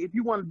lucky if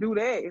you want to do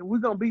that. And we're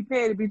going to be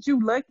petty, bitch,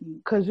 you lucky.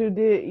 Because you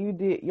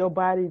did. Your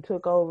body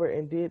took over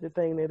and did the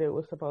thing that it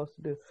was supposed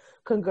to do.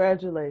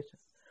 Congratulations.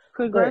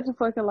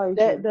 Congratulations.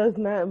 That does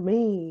not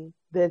mean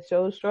that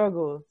your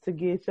struggle to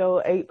get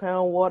your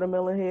 8-pound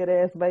watermelon head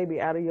ass baby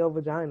out of your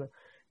vagina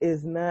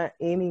is not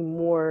any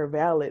more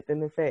valid than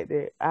the fact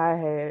that I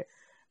had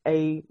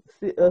a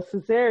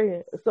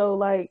cesarean. So,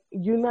 like,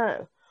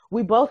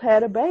 we both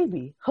had a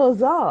baby.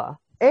 Huzzah.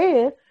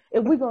 And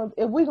if we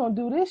gonna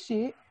do this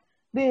shit,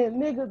 then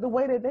nigga, the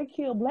way that they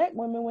kill black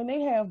women when they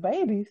have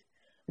babies,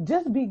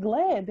 just be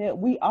glad that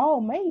we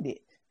all made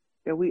it.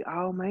 That we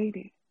all made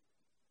it.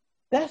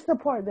 That's the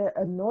part that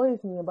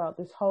annoys me about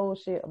this whole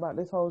shit, about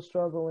this whole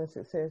struggle and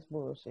success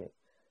bullshit.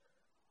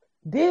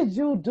 Did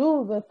you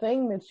do the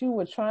thing that you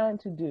were trying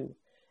to do?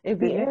 If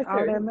the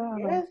answer is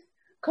yes,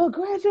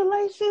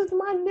 congratulations,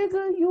 my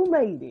nigga, you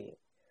made it.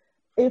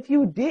 If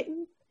you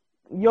didn't,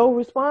 your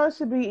response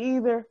should be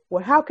either,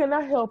 well, how can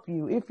I help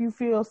you if you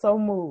feel so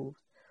moved?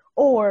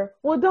 Or,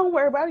 well, don't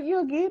worry about it,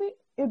 you'll get it.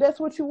 If that's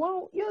what you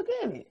want, you'll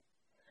get it.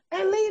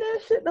 And leave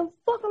that shit the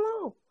fuck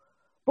alone.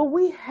 But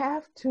we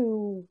have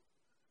to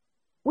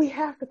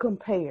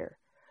compare.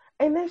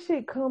 And that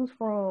shit comes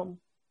from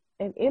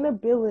an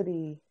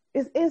inability.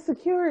 It's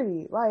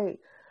insecurity. Like,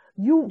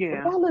 you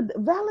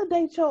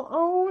validate your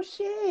own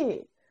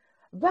shit.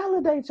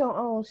 Validate your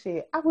own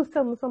shit. I was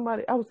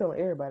telling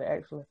everybody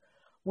actually,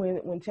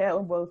 when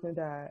Chadwick Boseman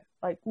died,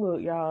 like,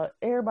 look, y'all,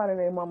 everybody and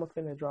their mama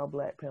finna draw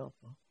Black Panther.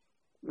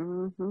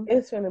 Mm-hmm.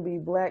 It's finna be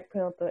Black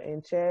Panther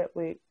and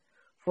Chadwick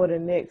for the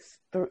next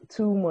 3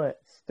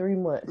 months.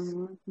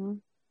 Mm-hmm.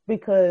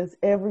 Because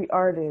every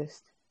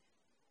artist,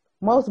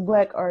 most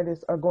Black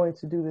artists are going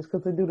to do this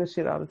because they do this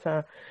shit all the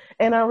time.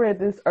 And I read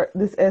this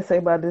essay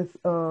by this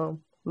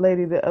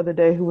lady the other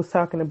day who was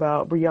talking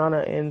about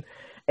Brianna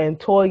and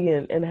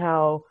Toyin, and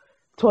how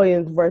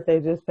Toyin's birthday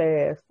just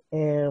passed,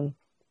 and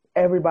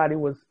everybody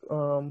was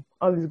all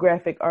these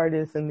graphic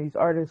artists, and these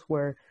artists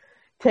were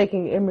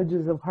taking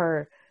images of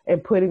her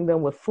and putting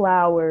them with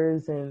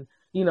flowers and,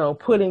 you know,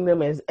 putting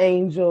them as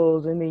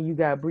angels. And then you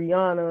got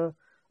Brianna,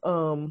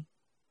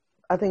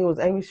 I think it was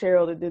Amy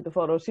Sherrill that did the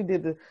photo. She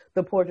did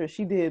the portrait.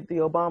 She did the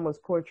Obama's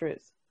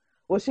portraits.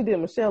 Well, she did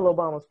Michelle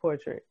Obama's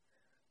portrait.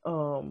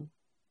 You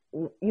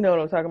know what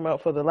I'm talking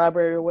about, for the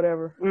library or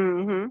whatever.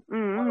 Mm-hmm.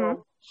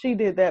 Mm-hmm. She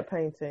did that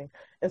painting,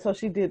 and so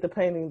she did the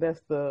painting that's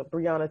the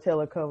Breonna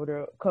Taylor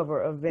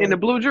cover of Vanity. In the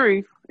blue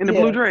dress.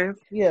 Blue dress.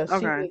 Yeah, she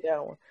did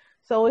that one.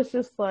 So it's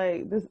just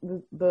like this.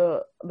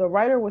 The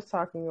writer was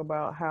talking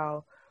about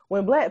how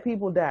when Black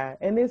people die,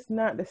 and it's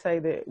not to say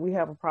that we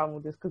have a problem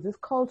with this because it's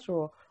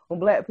cultural. When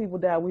Black people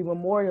die, we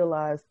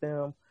memorialize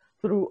them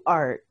through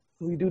art.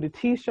 We do the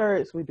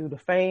T-shirts, we do the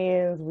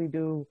fans, we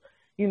do,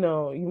 you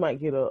know, you might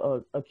get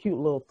a cute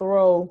little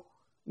throw,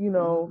 you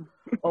know,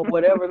 or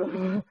whatever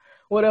the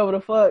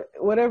fuck,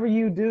 whatever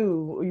you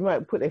do. You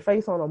might put a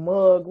face on a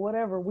mug,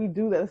 whatever. We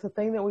do that. It's a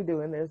thing that we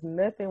do, and there's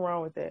nothing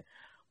wrong with that.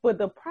 But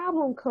the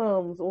problem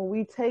comes when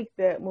we take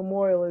that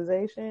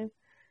memorialization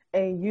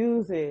and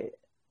use it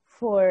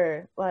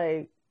for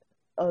like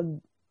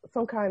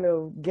some kind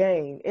of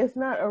gain. It's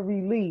not a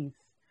release.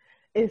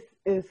 It's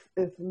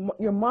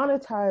you're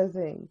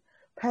monetizing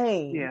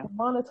pain. Yeah. You're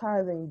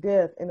monetizing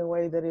death in a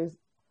way that is,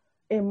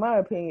 in my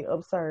opinion,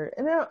 absurd.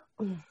 And now,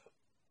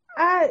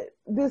 I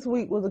this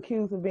week was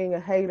accused of being a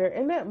hater,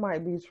 and that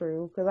might be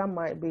true because I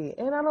might be,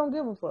 and I don't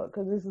give a fuck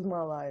because this is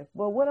my life.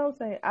 But what I'm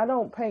saying, I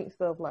don't paint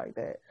stuff like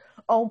that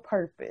on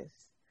purpose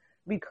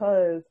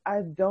because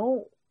I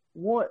don't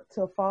want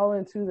to fall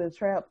into the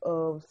trap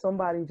of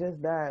somebody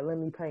just died, let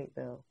me paint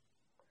them.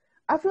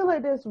 I feel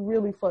like that's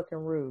really fucking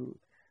rude.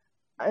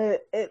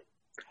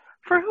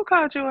 For who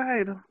called you a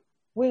hater?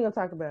 We ain't gonna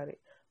talk about it,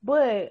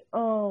 but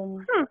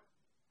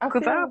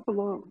because I'll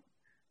pull up.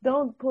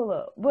 Don't pull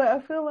up, but I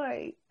feel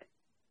like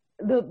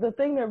the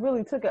thing that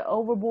really took it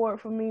overboard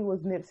for me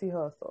was Nipsey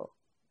Hussle,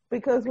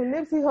 because when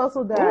Nipsey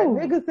Hussle died,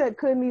 niggas that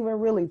couldn't even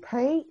really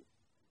paint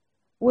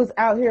was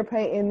out here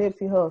painting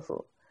Nipsey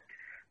Hussle.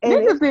 And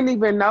niggas didn't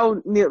even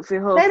know Nipsey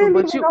Hussle,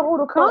 but you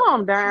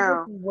calm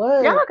down.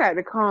 Y'all got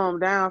to calm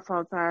down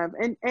sometimes.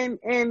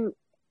 And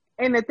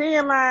the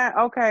thin line,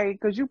 okay,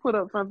 because you put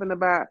up something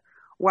about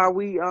why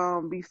we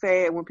be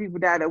sad when people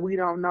die that we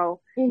don't know.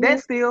 Mm-hmm.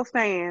 That still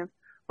stands.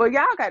 But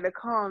y'all got to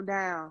calm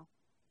down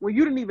when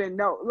you didn't even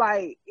know.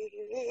 Like,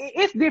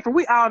 it's different.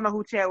 We all know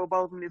who Chadwick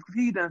Boseman is because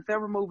he's done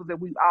several movies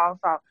that we all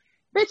saw.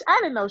 Bitch, I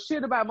didn't know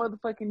shit about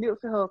motherfucking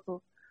Nipsey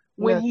Hussle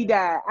when he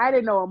died. I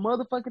didn't know a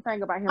motherfucking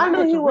thing about him. I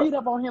had to read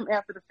up on him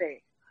after the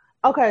fact.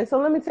 Okay, so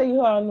let me tell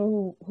you how I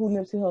knew who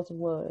Nipsey Hussle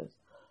was.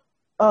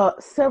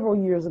 Several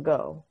years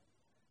ago,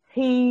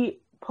 he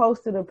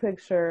posted a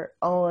picture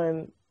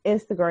on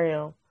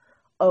Instagram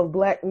of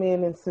Black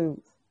men in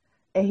suits.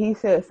 And he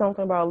said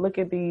something about look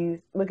at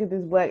this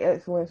Black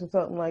excellence or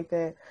something like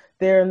that.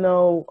 There are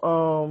no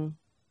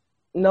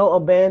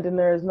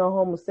abandoners, no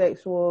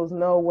homosexuals,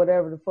 no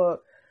whatever the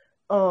fuck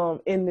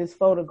in this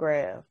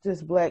photograph,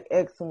 just Black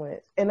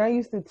excellence. And I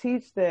used to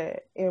teach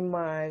that in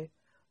my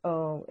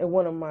in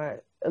one of my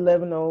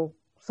 11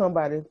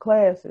 somebody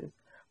classes,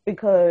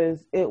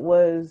 because it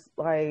was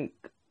like,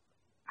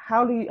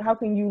 how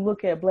can you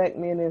look at Black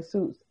men in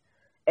suits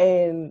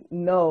and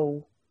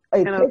know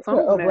a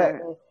picture of Black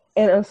men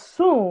and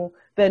assume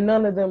that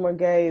none of them are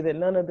gay, that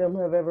none of them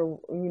have ever,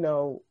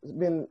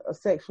 been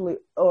sexually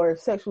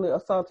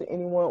assaulted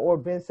anyone or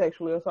been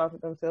sexually assaulted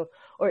themselves,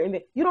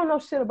 you don't know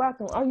shit about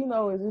them. All you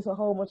know is it's a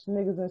whole bunch of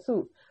niggas in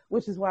suits,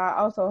 which is why I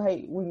also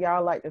hate when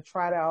y'all like to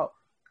trot out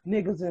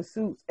niggas in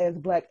suits as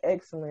Black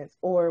excellence,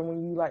 or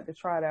when you like to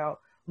trot out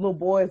little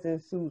boys in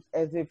suits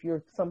as if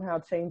you're somehow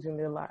changing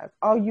their lives.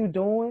 All you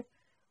doing,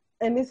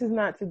 and this is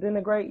not to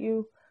denigrate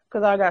you,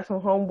 because I got some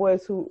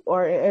homeboys who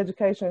are in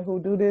education who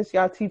do this.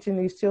 Y'all teaching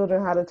these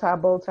children how to tie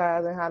bow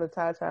ties and how to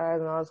tie ties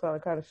and all this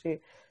kind of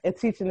shit, and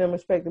teaching them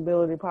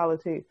respectability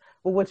politics.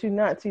 But what you're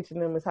not teaching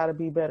them is how to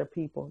be better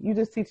people. You're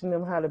just teaching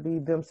them how to be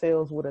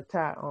themselves with a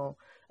tie on.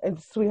 And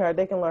sweetheart,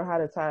 they can learn how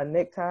to tie a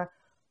necktie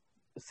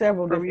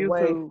several From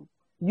different YouTube.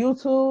 ways.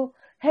 YouTube.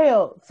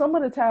 Hell, some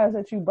of the ties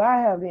that you buy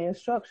have the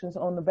instructions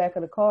on the back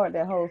of the card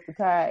that holds the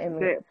tie in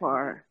that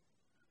part.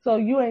 So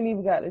you ain't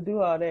even got to do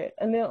all that.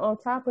 And then on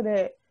top of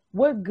that,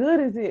 what good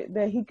is it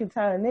that he can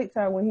tie a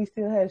necktie when he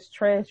still has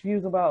trash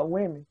views about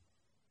women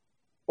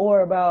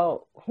or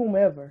about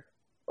whomever?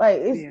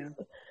 Like,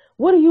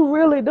 what are you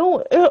really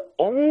doing?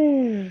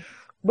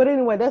 But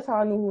anyway, that's how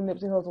I knew who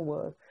Nipsey Hussle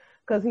was.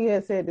 Because he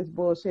had said this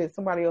bullshit.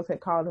 Somebody else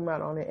had called him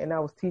out on it, and I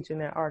was teaching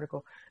that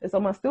article. And so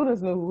my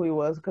students knew who he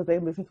was because they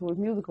listened to his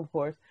music, of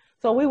course.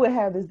 So we would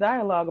have this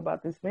dialogue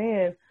about this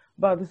man,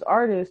 about this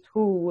artist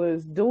who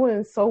was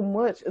doing so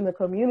much in the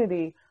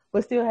community,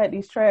 but still had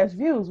these trash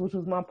views, which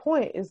was my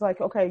point. It's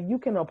like, okay, you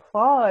can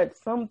applaud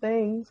some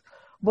things,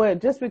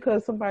 but just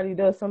because somebody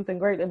does something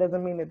great, that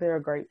doesn't mean that they're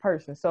a great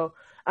person. So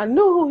I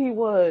knew who he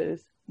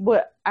was,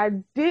 but I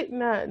did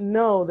not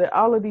know that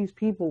all of these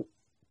people,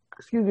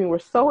 were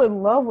so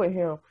in love with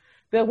him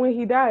that when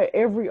he died,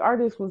 every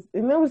artist was,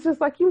 and it was just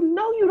like, you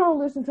don't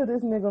listen to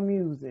this nigga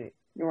music.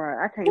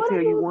 Right, I can't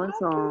tell you one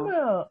song.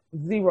 About?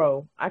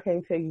 Zero. I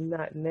can't tell you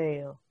not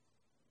now.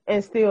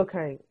 And still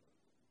can't.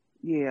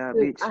 Yeah,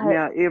 bitch.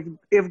 Now,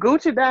 if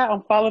Gucci died,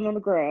 I'm falling on the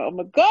ground. Oh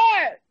my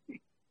God!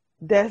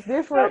 That's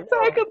different.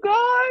 Don't take him,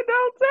 God.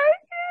 Don't take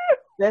him.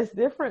 That's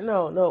different.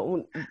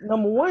 No.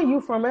 Number one, you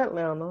from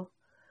Atlanta.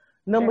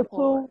 Number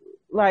two,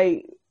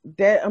 like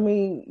that. I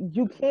mean,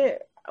 you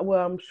can't.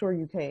 Well, I'm sure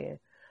you can,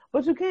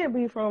 but you can't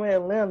be from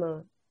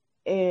Atlanta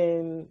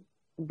and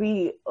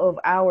be of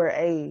our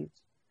age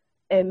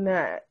and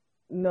not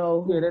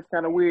know. Yeah, that's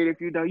kind of weird. If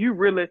you don't, you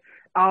really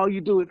all you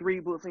do is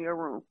read books in your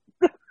room.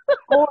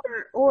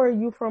 or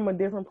you from a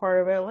different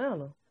part of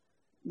Atlanta.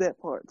 That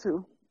part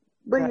too.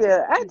 But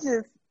yeah, I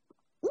just,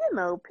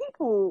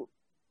 people.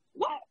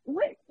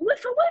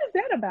 So what is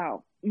that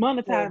about?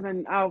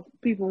 Monetizing off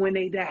people when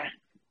they die?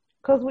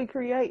 Cause we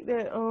create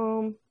that.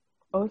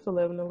 It's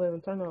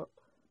 11:11. Turn up.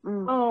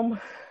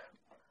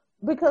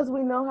 Because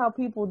we know how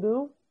people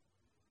do.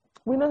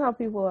 We know how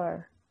people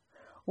are.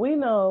 We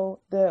know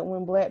that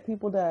when Black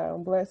people die,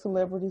 when Black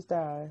celebrities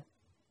die,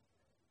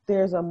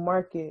 there's a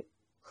market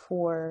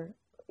for,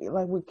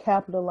 like, we're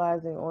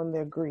capitalizing on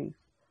their grief.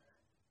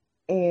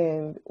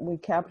 And we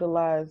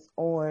capitalize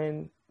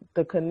on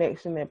the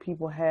connection that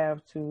people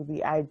have to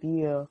the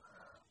idea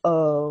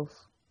of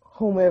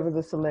whomever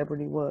the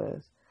celebrity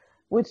was,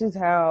 which is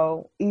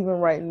how, even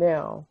right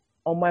now,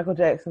 on Michael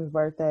Jackson's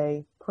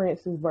birthday,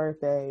 Prince's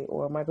birthday,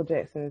 or Michael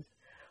Jackson's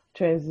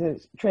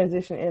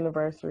transition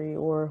anniversary,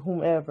 or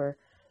whomever,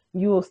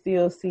 you will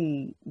still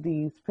see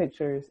these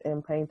pictures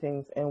and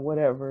paintings and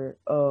whatever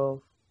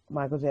of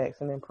Michael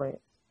Jackson and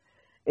Prince.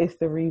 It's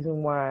the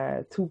reason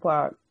why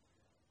Tupac,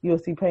 you'll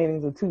see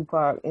paintings of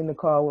Tupac in the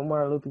car with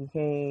Martin Luther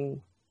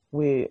King,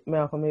 with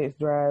Malcolm X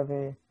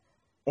driving,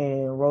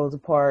 and Rosa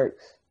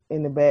Parks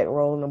in the back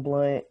rolling a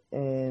blunt,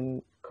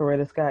 and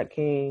Coretta Scott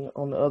King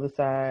on the other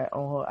side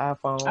on her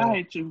iPhone. I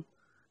hate you.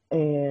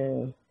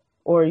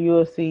 Or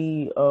you'll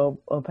see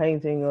a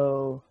painting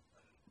of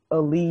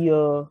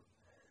Aaliyah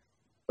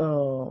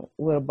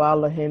with a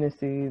bottle of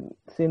Hennessy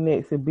sitting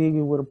next to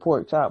Biggie with a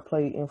pork chop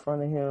plate in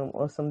front of him,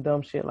 or some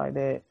dumb shit like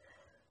that.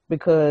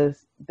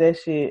 Because that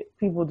shit,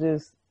 people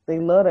just, they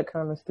love that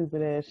kind of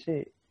stupid ass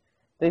shit.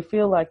 They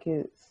feel like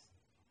it's,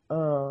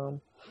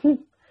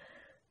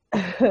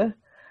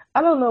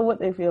 I don't know what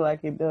they feel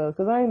like it does,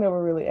 because I ain't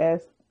never really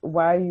asked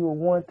why you would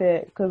want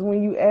that. Because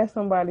when you ask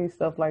somebody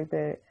stuff like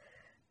that,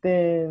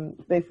 then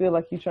they feel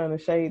like you're trying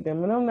to shade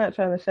them. And I'm not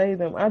trying to shade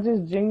them. I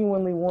just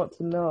genuinely want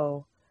to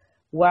know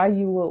why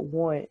you would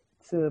want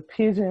to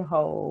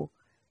pigeonhole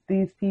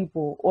these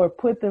people or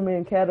put them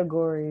in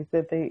categories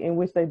in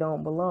which they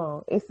don't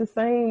belong. It's the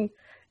same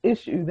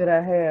issue that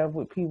I have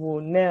with people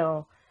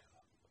now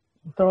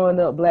throwing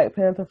up Black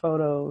Panther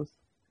photos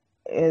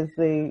as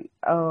they,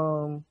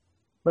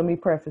 let me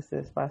preface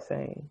this by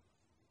saying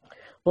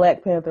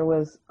Black Panther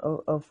was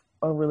a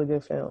really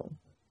good film.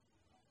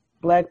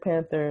 Black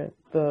Panther,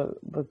 the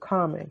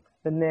comic,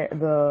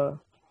 the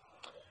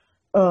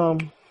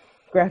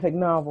graphic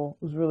novel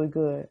was really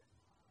good.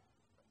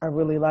 I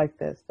really like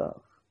that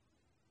stuff.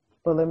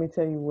 But let me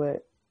tell you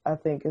what I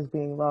think is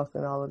being lost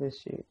in all of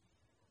this shit.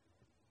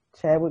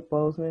 Chadwick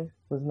Boseman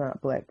was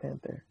not Black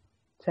Panther.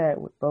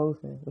 Chadwick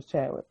Boseman was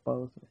Chadwick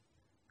Boseman.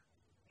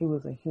 He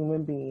was a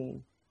human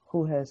being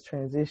who has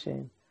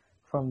transitioned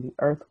from the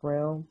earth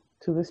realm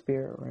to the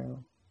spirit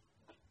realm.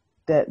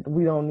 That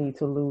we don't need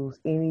to lose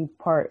any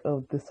part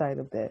of the sight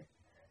of that.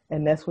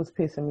 And that's what's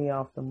pissing me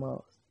off the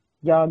most.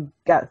 Y'all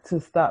got to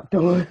stop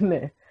doing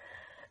that.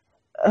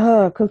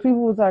 Because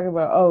people were talking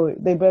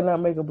about, they better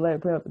not make a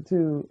Black Panther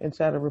 2 and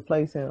try to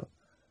replace him.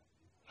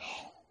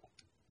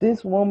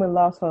 This woman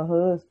lost her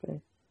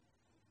husband.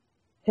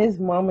 His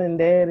mom and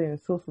dad and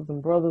sisters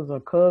and brothers or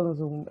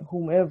cousins or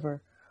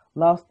whomever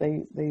lost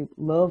they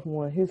loved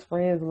one. His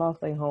friends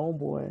lost their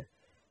homeboy.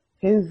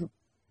 His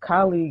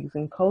colleagues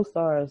and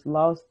co-stars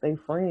lost their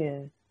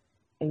friend.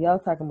 And y'all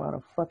talking about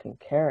a fucking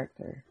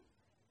character.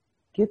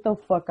 Get the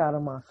fuck out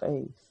of my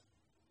face.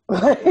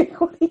 Like,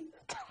 what are you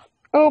talking?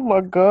 Oh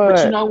my God.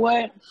 But you know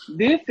what?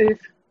 This is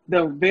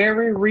the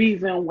very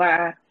reason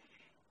why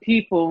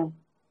people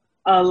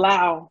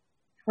allow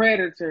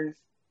predators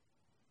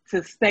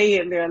to stay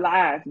in their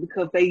lives,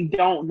 because they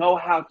don't know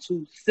how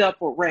to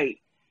separate.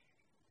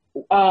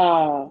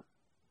 Dr.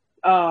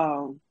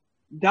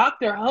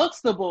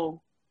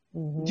 Huxtable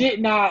did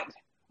not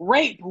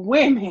rape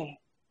women,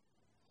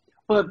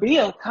 but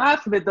Bill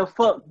Cosby the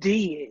fuck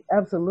did.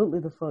 Absolutely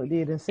the fuck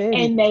did. And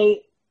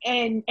they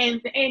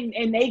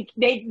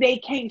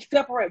can't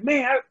separate.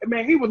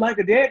 Man, he was like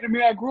a dad to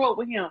me. I grew up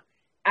with him.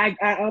 I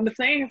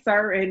understand,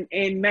 sir,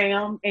 and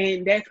ma'am,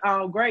 and that's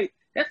all great.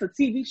 That's a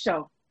TV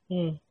show.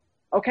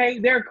 Okay,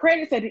 there are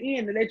credits at the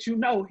end to let you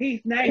know his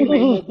name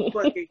ain't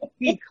motherfucking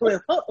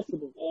Heathcliff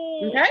Huxtable.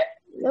 Okay,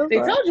 they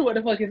told you what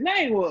the fuck his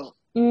name was.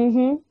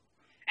 And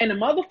the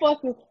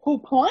motherfucker who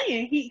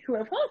playing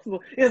Heathcliff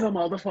Huxtable is a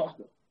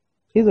motherfucker.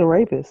 He's a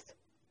rapist.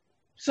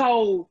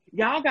 So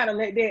y'all gotta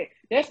let that.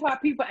 That's how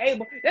people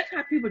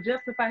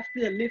justify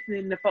still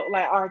listening to folk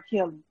like R.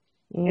 Kelly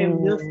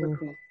and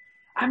Mystical.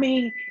 I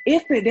mean,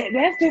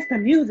 that's just the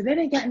music. That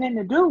ain't got nothing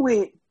to do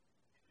with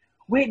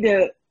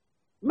the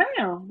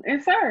ma'am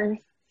and sirs.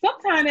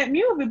 Sometimes that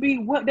music be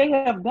what they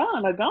have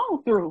done or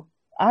gone through.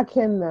 I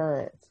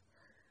cannot.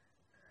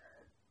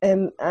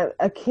 And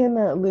I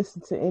cannot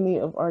listen to any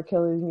of R.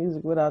 Kelly's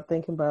music without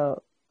thinking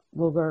about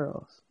little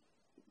girls.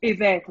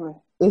 Exactly.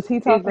 Is he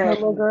talking to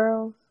little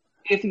girls?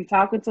 Is he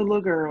talking to little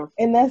girls?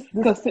 And that's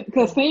because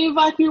Seems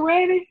Like You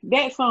Ready,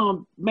 that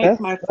song makes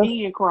my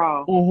skin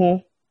crawl.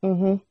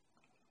 That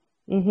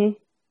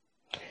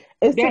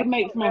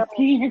makes my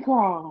skin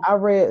crawl. I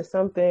read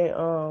something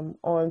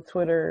on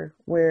Twitter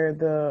where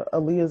the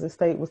Aaliyah's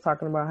estate was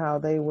talking about how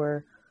they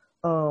were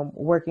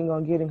working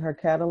on getting her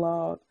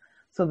catalog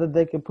so that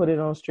they could put it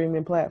on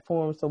streaming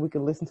platforms so we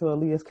could listen to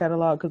Aaliyah's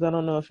catalog. Because I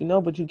don't know if you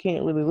know, but you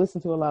can't really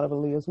listen to a lot of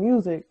Aaliyah's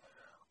music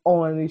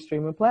on these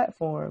streaming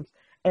platforms.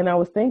 And I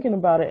was thinking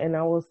about it, and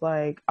I was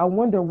like, I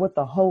wonder what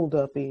the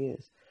holdup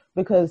is,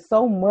 because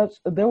so much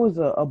there was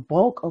a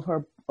bulk of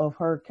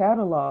her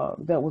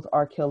catalog that was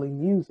R. Kelly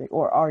music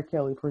or R.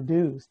 Kelly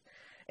produced,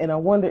 and I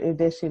wonder if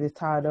that shit is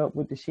tied up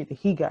with the shit that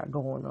he got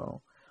going on,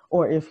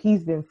 or if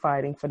he's been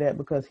fighting for that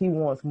because he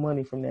wants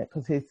money from that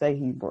because he say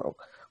he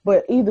broke.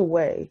 But either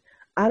way,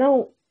 I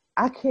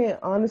can't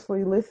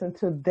honestly listen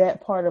to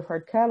that part of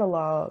her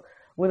catalog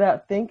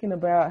without thinking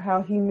about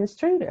how he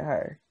mistreated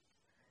her.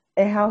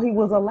 And how he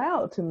was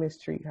allowed to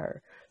mistreat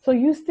her. So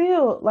you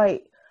still,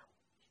 like,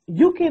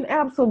 you can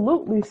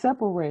absolutely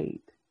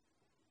separate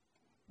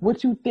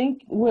what you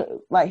think,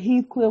 like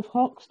Heathcliff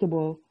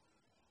Huxtable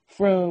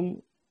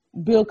from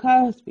Bill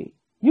Cosby.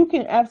 You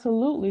can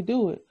absolutely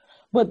do it.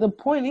 But the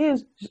point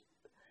is,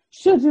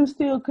 should you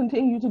still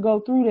continue to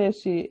go through that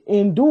shit,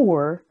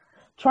 endure,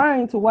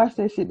 trying to watch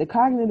that shit, the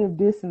cognitive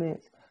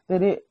dissonance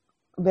that it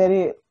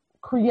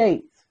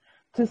creates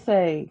to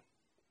say,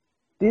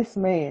 this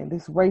man,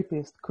 this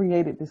rapist,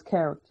 created this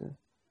character.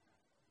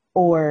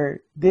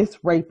 Or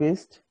this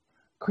rapist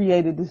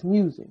created this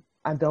music.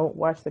 I don't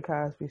watch The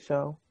Cosby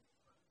Show.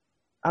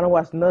 I don't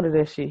watch none of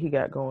that shit he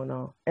got going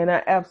on. And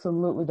I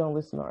absolutely don't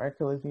listen to R.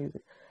 Kelly's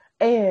music.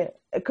 And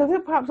because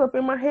it pops up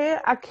in my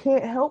head, I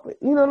can't help it.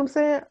 You know what I'm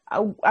saying?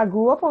 I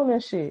grew up on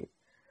that shit.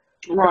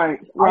 Right.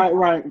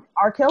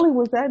 R. Kelly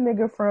was that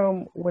nigga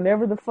from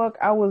whenever the fuck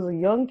I was a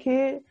young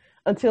kid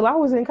until I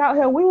was in college.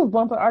 Hell, we was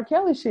bumping R.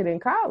 Kelly shit in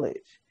college.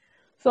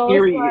 So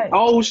period. It's like,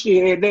 oh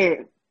shit,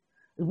 there.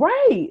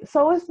 Right.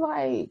 So it's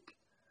like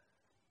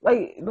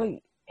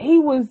he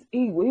was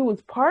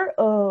part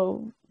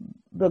of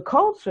the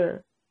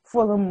culture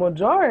for the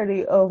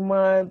majority of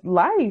my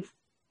life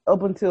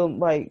up until,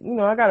 like, you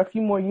know, I got a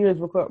few more years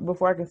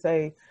before I can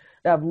say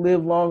that I've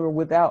lived longer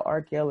without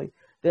R. Kelly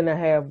than I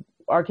have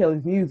R.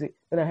 Kelly's music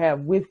than I have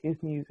with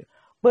his music.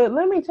 But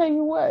let me tell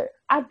you what,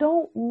 I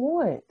don't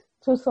want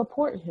to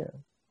support him.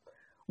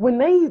 When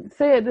they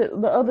said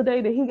that the other day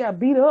that he got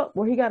beat up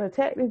or he got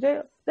attacked in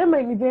jail, that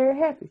made me very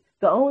happy.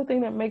 The only thing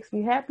that makes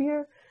me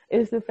happier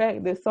is the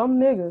fact that some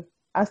nigga,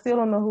 I still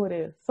don't know who it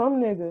is, some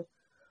nigga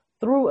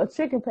threw a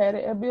chicken patty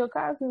at Bill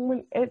Cosby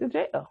when at the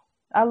jail.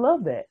 I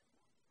love that.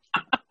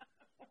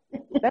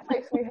 That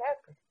makes me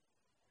happy.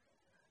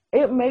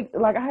 It makes,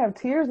 like, I have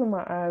tears in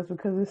my eyes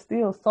because it's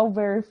still so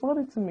very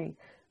funny to me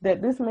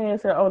that this man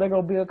said, oh, there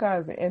go Bill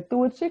Cosby, and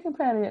threw a chicken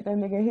patty at that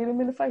nigga and hit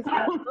him in the face.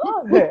 I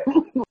love that.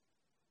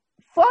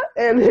 Fuck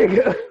that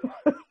nigga.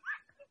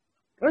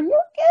 Are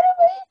you kidding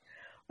me?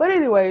 But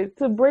anyway,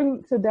 to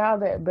dial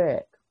that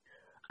back,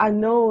 I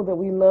know that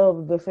we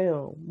love the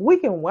film. We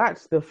can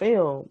watch the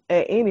film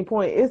at any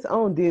point. It's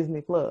on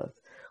Disney Plus.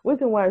 We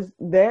can watch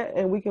that,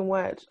 and we can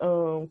watch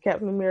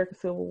Captain America: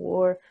 Civil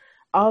War,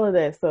 all of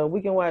that stuff.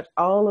 We can watch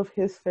all of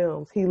his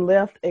films. He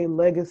left a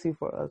legacy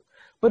for us.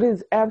 But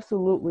it's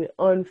absolutely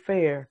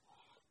unfair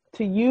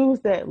to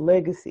use that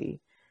legacy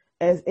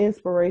as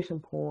inspiration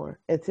porn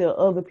and tell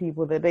other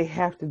people that they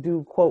have to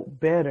do, quote,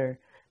 better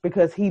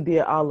because he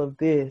did all of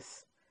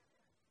this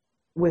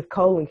with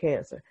colon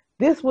cancer.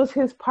 This was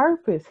his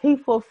purpose. He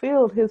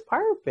fulfilled his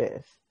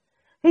purpose.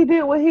 He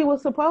did what he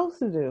was supposed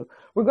to do.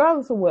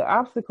 Regardless of what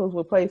obstacles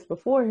were placed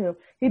before him,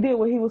 he did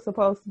what he was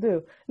supposed to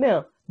do.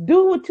 Now,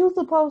 do what you're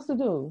supposed to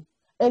do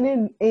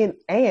and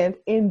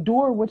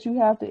endure what you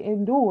have to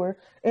endure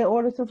in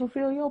order to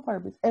fulfill your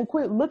purpose. And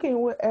quit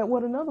looking at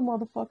what another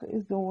motherfucker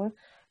is doing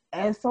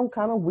as some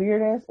kind of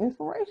weird-ass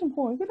inspiration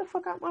point. Get the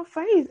fuck out my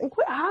face and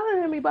quit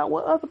hollering at me about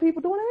what other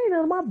people doing. That ain't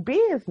none of my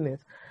business.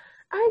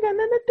 I ain't got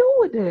nothing to do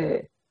with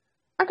that.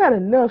 I got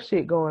enough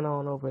shit going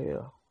on over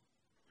here.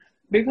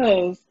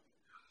 Because,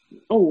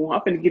 I'm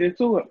finna get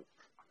into it.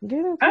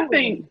 I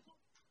think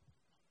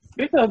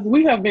because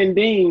we have been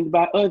deemed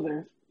by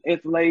others as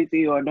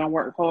lazy or don't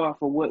work hard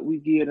for what we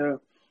get,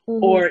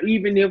 or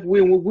even if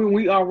when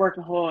we are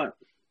working hard,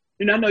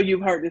 and I know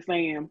you've heard the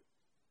saying,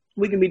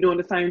 we can be doing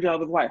the same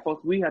job as white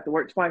folks. We have to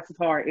work twice as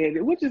hard at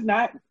it, which is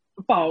not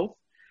false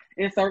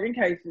in certain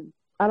cases.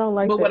 I don't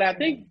like but that. What I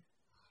think,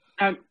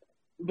 let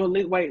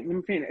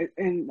me finish,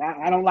 and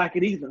I don't like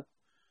it either.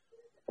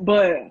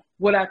 But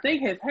what I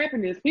think has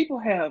happened is people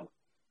have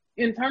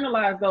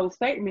internalized those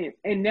statements,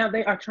 and now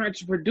they are trying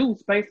to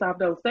produce based off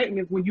those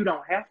statements when you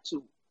don't have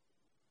to.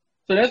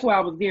 So that's why I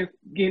was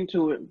getting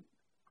to it.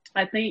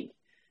 I think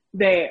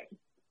that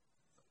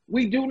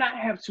we do not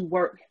have to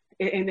work,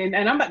 and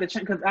I'm about to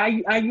change, because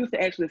I used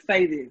to actually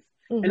say this,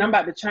 and I'm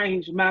about to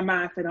change my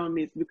mindset on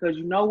this, because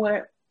you know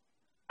what?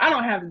 I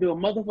don't have to do a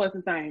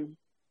motherfucking thing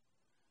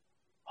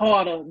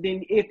harder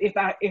than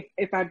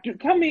if I do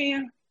come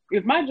in.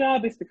 If my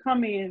job is to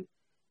come in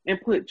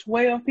and put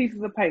 12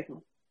 pieces of paper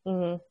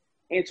and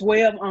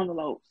 12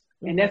 envelopes,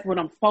 and that's what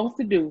I'm supposed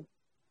to do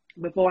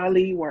before I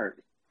leave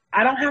work,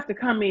 I don't have to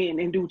come in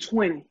and do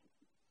 20.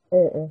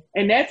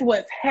 And that's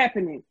what's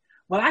happening.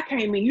 Well, I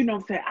came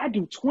in, I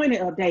do 20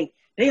 a day.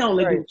 They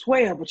only do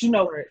 12, but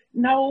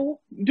no,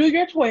 do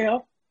your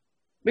 12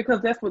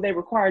 because that's what they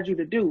required you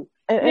to do.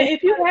 And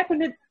if you happen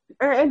to...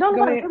 And don't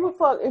nobody give a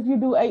fuck if you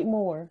do 8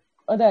 more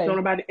a day.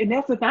 And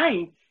that's the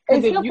thing.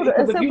 Except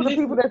for the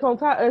people that's on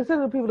top, except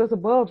for the people that's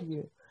above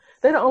you.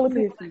 They're the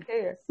only people that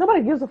care.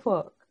 Nobody gives a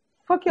fuck.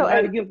 Fuck your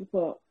Nobody gives a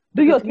fuck.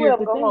 Do your 12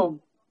 and go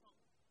home.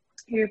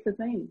 Here's the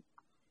thing.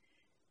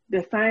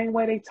 The same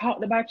way they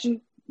talked about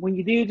you when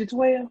you did your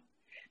 12,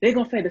 they're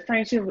going to say the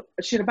same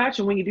shit about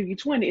you when you do your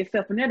 20,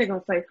 except for now they're going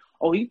to say,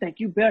 oh, you think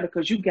you better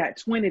because you got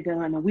 20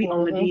 done and we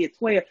only did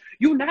 12.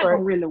 You're not going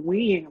to really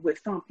win with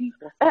some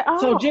people.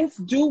 So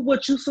just do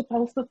what you're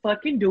supposed to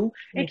fucking do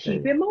and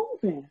keep it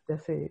moving.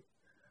 That's it.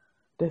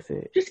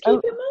 Just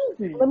keep it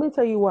moving. Let me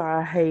tell you why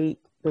I hate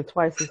the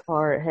twice as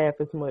hard, half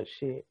as much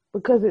shit.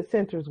 Because it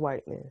centers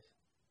whiteness.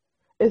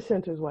 It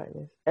centers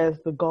whiteness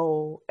as the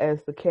goal,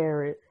 as the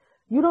carrot.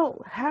 You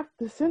don't have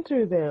to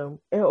center them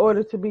in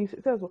order to be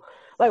successful.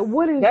 Like,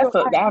 what is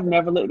I've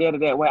never looked at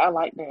it that way. I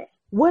like that.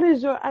 What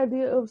is your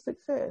idea of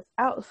success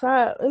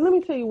outside? And let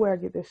me tell you where I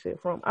get this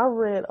shit from. I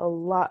read a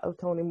lot of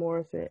Toni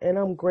Morrison, and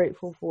I'm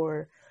grateful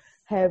for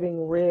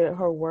having read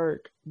her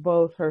work,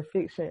 both her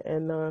fiction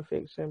and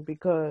nonfiction,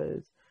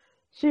 because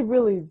she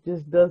really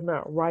just does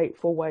not write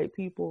for white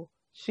people.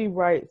 She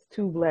writes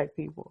to black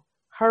people.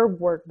 Her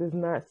work does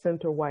not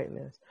center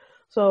whiteness.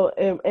 So,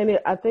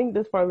 I think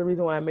that's part of the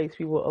reason why it makes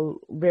people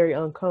very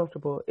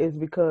uncomfortable is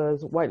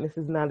because whiteness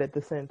is not at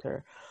the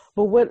center.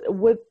 But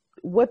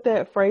what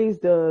that phrase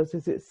does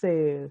is it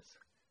says,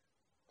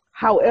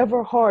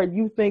 however hard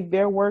you think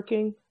they're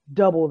working,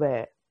 double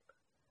that.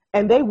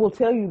 And they will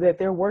tell you that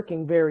they're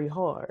working very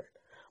hard.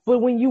 But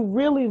when you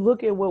really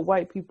look at what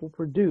white people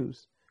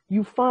produce,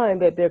 you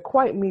find that they're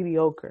quite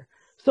mediocre.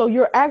 So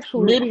you're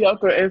actually...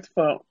 mediocre as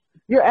fuck.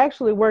 You're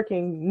actually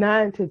working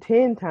 9 to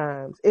 10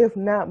 times, if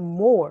not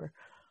more,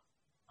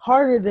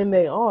 harder than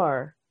they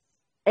are.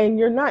 And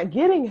you're not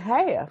getting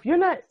half. You're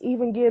not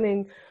even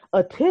getting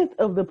a tenth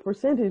of the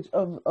percentage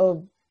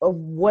of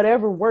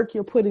whatever work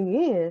you're putting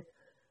in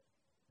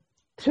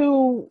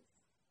in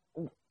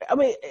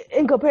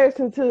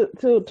comparison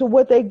to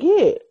what they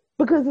get.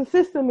 Because the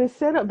system is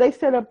set up. They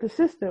set up the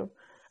system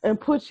and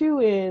put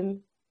you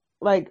in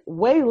like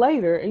way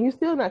later and you're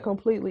still not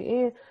completely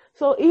in.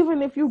 So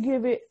even if you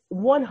give it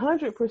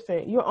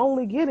 100%, you're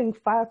only getting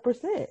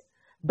 5%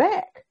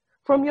 back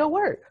from your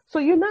work. So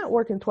you're not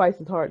working twice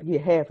as hard to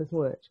get half as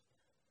much.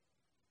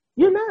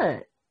 You're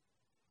not.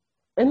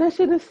 And that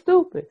shit is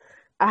stupid.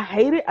 I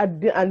hate it.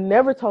 I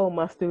never told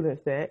my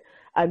students that.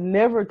 I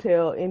never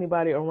tell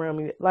anybody around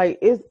me. Like,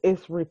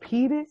 it's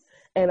repeated,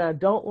 and I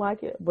don't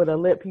like it, but I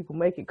let people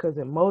make it because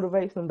it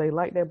motivates them. They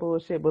like that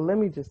bullshit. But let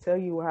me just tell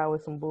you how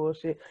it's some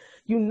bullshit.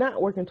 You're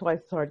not working twice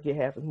as hard to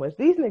get half as much.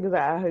 These niggas are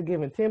out here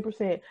giving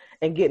 10%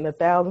 and getting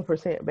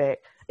 1,000% back,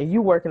 and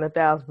you working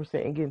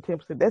 1,000% and getting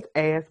 10%. That's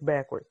ass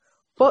backwards.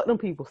 Fuck them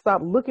people.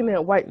 Stop looking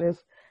at whiteness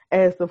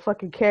as the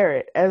fucking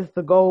carrot, as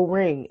the gold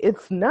ring.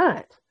 It's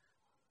not.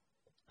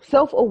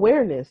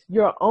 Self-awareness,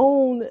 your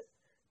own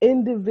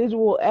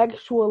individual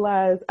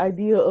actualized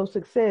idea of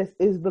success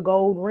is the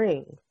gold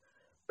ring.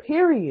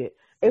 Period.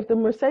 If the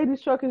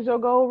Mercedes truck is your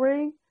gold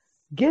ring,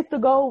 get the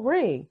gold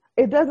ring.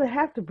 It doesn't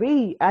have to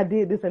be, I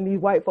did this and these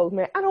white folks,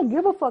 man. I don't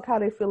give a fuck how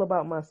they feel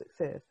about my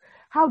success.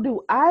 How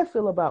do I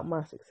feel about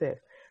my success?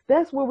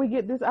 That's where we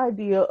get this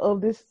idea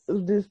of this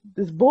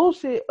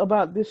bullshit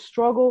about this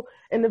struggle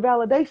and the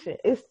validation.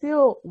 It's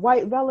still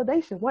white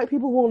validation. White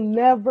people will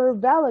never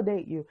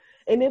validate you.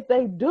 And if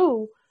they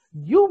do,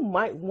 you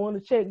might want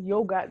to check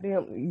your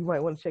you might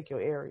want to check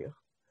your area.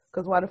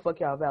 Because why the fuck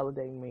y'all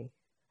validating me?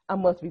 I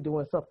must be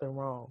doing something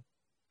wrong.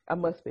 I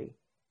must be.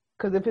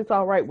 Because if it's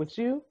all right with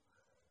you,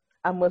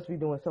 I must be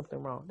doing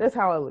something wrong. That's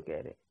how I look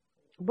at it.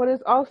 But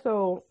it's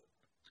also,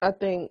 I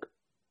think,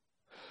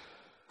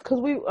 because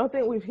I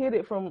think we've hit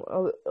it from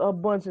a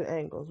bunch of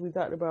angles. We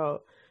talked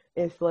about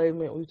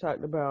enslavement. We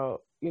talked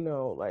about,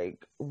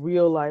 like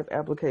real life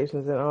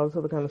applications and all this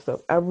other kind of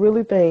stuff. I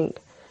really think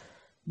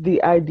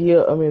the idea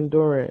of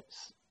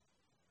endurance,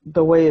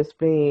 the way it's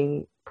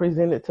being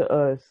presented to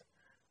us,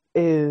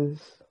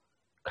 is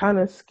kind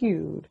of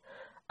skewed.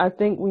 I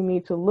think we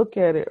need to look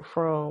at it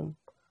from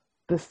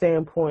the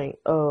standpoint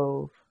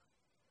of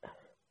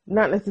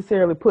not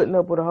necessarily putting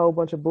up with a whole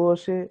bunch of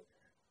bullshit,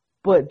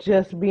 but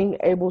just being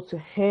able to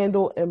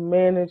handle and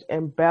manage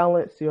and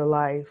balance your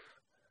life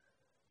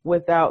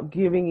without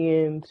giving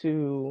in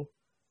to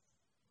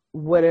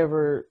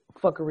whatever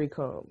fuckery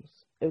comes,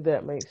 if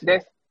that makes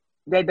sense.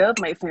 That does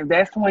make sense.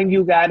 That's when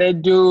you gotta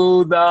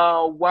do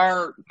the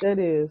work. It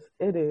is.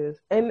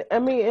 And I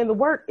mean, and the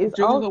work is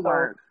also, the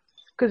work.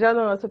 Because y'all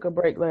know I took a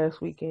break last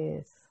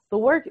weekend. The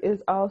work is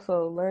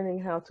also learning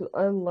how to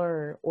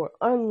unlearn or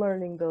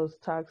unlearning those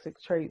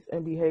toxic traits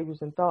and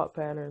behaviors and thought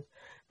patterns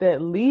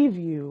that leave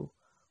you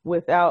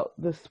without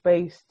the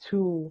space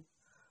to,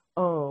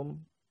 number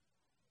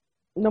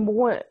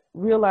one,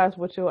 realize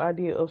what your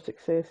idea of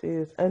success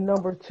is. And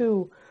number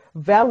two,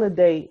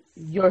 validate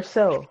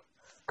yourself.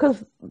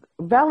 Because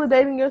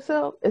validating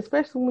yourself,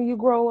 especially when you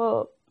grow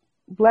up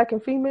Black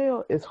and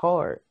female, is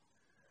hard.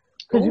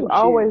 Because you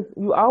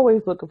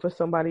always looking for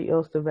somebody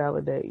else to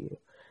validate you.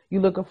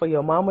 You're looking for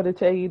your mama to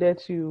tell you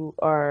that you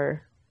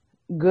are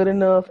good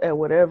enough at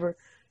whatever.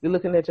 You're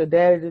looking at your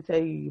daddy to tell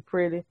you you're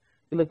pretty.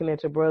 You're looking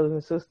at your brothers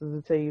and sisters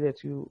to tell you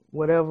that you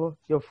whatever.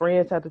 Your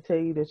friends have to tell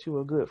you that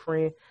you're a good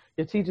friend.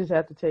 Your teachers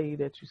have to tell you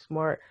that you're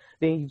smart.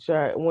 Then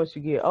once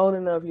you get old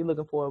enough, you're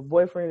looking for a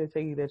boyfriend to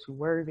tell you that you're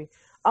worthy.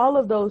 All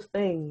of those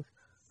things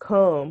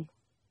come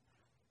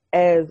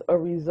as a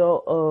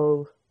result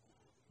of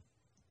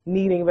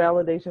needing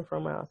validation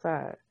from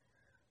outside.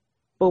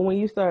 But when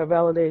you start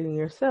validating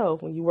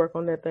yourself, when you work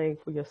on that thing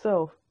for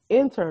yourself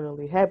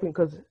internally, happy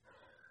because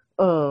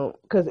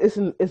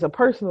it's a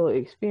personal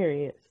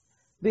experience,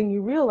 then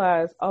you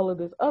realize all of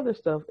this other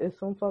stuff is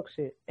some fuck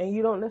shit, and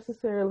you don't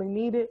necessarily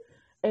need it.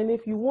 And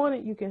if you want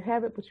it, you can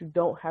have it, but you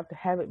don't have to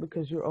have it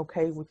because you're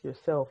okay with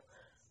yourself.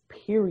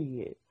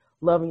 Period.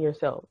 Loving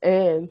yourself.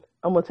 And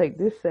I'm gonna take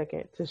this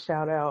second to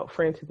shout out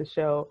friend to the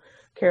show,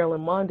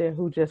 Carolyn Mondin,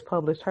 who just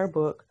published her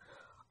book.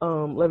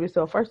 Love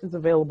Yourself First is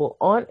available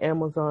on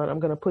Amazon. I'm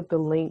gonna put the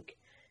link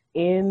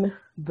in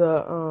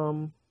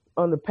the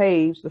on the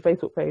page, the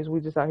Facebook page. We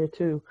just out here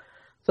too,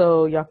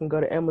 so y'all can go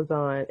to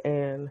Amazon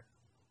and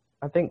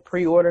I think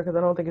pre-order, because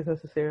I don't think it's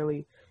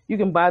necessarily, you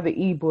can buy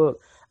the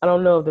ebook. I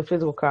don't know if the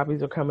physical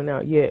copies are coming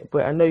out yet,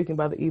 but I know you can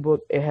buy the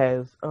ebook. It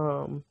has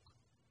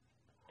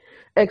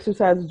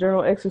exercises,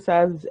 journal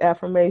exercises,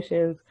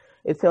 affirmations.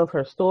 It tells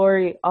her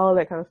story, all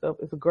that kind of stuff.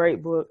 It's a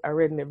great book. I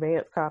read an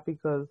advanced copy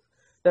because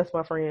that's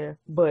my friend,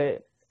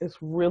 but it's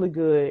really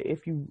good.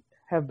 If you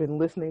have been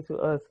listening to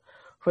us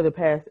for the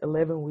past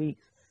 11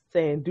 weeks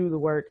saying do the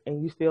work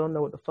and you still don't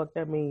know what the fuck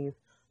that means,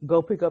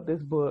 go pick up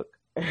this book.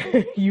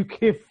 You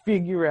can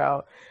figure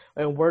out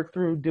and work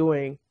through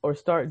doing or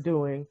start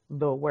doing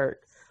the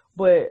work.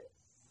 But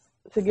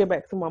to get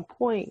back to my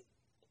point,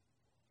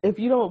 if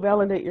you don't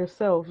validate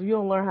yourself, you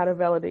don't learn how to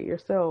validate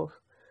yourself,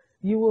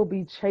 you will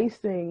be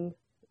chasing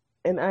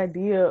an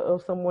idea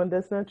of someone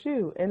that's not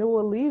you, and it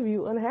will leave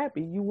you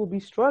unhappy. You will be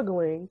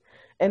struggling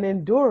and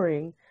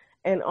enduring,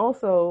 and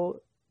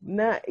also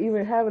not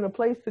even having a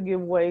place to give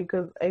way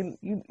because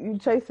you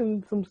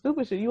chasing some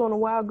stupid shit. You on a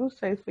wild goose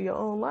chase for your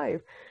own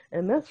life,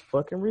 and that's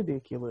fucking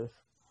ridiculous.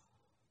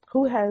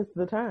 Who has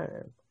the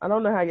time? I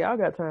don't know how y'all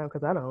got time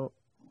because I don't.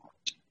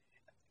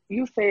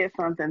 You said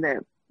something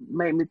that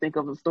made me think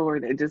of a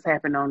story that just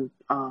happened on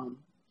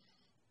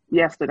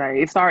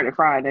yesterday. It started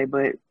Friday,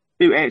 but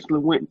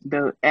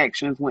the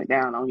actions went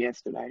down on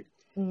yesterday.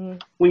 Mm-hmm.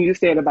 When you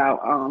said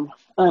about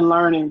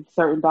unlearning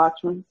certain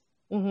doctrines.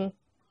 Mm-hmm.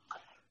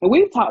 And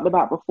we've talked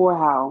about before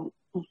how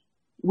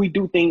we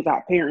do things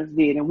our parents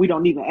did and we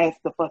don't even ask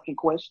the fucking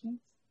questions.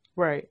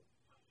 Right.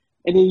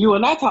 And then you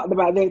and I talked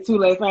about that too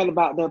last night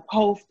about the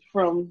post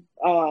from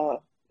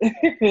Facebook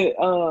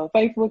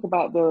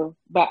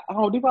about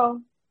Home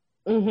Depot.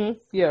 Mm-hmm.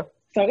 Yeah.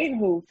 So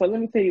anywho, let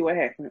me tell you what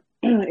happened.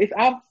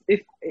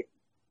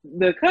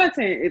 The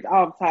content is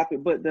off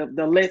topic, but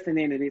the lesson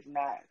in it is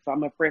not. So I'm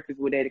gonna preface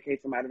with that in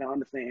case somebody don't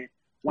understand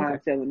why I'm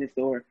telling this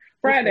story.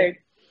 Friday,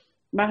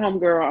 my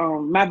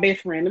homegirl, my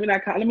best friend.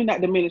 Let me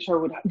not diminish her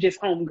with just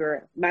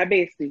homegirl. My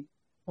bestie.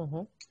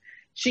 Mm-hmm.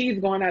 she's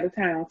going out of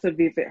town to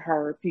visit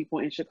her people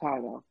in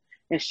Chicago.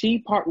 And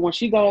when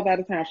she goes out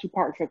of town, she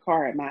parks her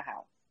car at my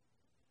house.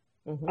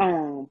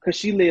 Because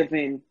she lives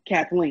in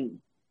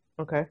Kathleen.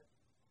 Okay.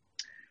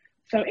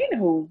 So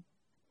anywho,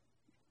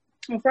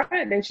 on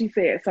Friday she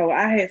said, so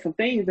I had some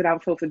things that I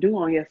was supposed to do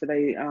on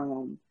yesterday.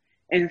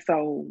 And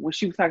so when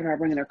she was talking about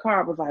bringing her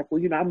car, I was like,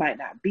 well, I might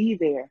not be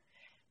there.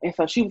 And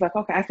so she was like,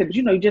 okay. I said, but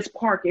you just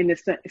park in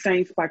the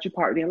same spot you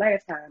parked in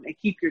last time and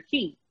keep your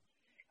key.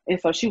 And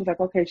so she was like,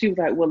 okay. She was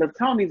like, well, if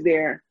Tony's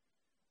there,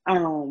 I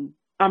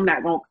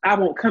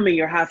won't come in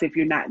your house if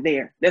you're not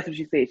there. That's what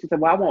she said. She said,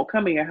 well, I won't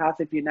come in your house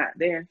if you're not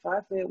there. And so I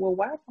said, well,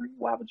 why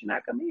would you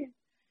not come in?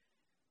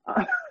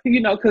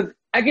 Because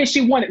I guess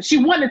she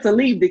wanted to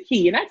leave the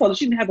key. And I told her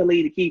she didn't have to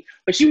leave the key,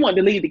 but she wanted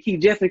to leave the key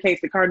just in case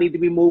the car needed to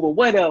be moved or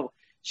whatever.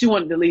 She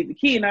wanted to leave the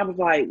key. And I was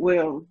like,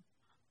 well,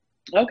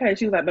 okay.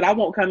 She was like, but I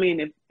won't come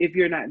in if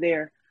you're not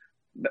there.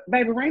 But,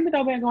 baby, ring the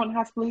doorbell and go in the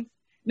house, please.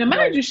 Now,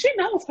 mind you, she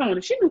knows Tony.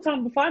 She knew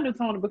Tony before I knew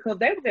Tony because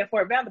they was at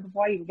Fort Valley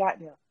before I even got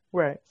there.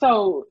 Right.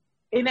 So,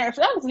 in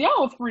actuality,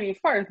 y'all was friends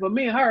first, but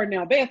me and her are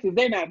now besties.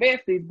 They're not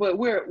besties, but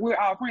we're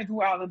all friends.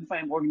 We're all in the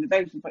same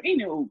organization. So,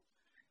 anywho,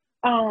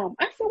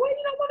 I said, well,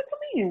 you don't want to come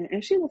in.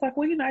 And she was like,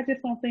 well, I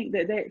just don't think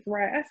that that's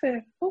right. I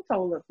said, who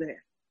told us that?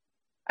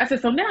 I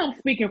said, so now I'm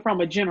speaking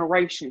from a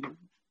generation,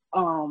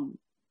 from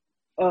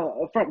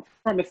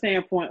a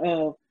standpoint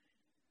of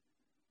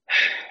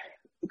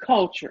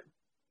culture.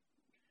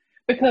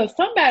 Because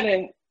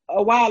somebody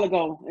a while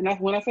ago, and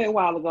that's when I say a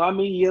while ago, I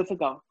mean years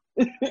ago,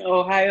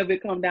 or however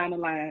it come down the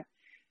line,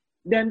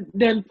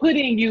 then put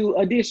in you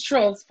a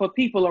distrust for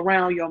people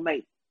around your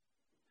mate.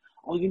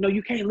 Oh,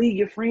 you can't leave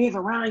your friends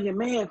around your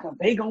man because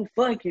they gonna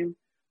fuck him.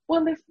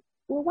 Well,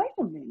 wait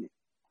a minute.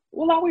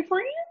 Well, are we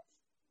friends?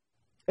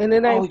 And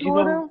it ain't two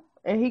of them?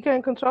 And he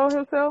can't control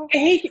himself?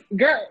 And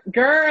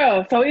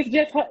girl, so it's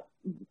just her.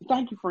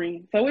 Thank you,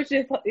 friend. So it's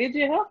just her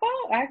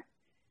fault.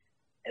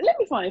 Let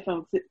me find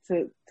something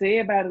to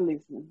everybody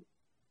listening.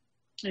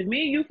 If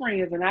me and you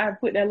friends and I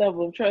put that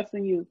level of trust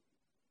in you,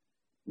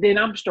 then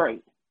I'm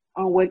straight.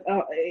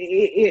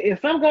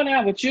 If I'm going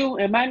out with you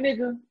and my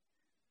nigga,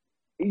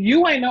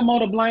 you ain't no more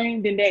to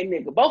blame than that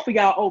nigga. Both of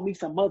y'all owe me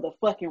some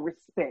motherfucking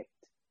respect.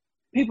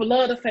 People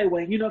love to say,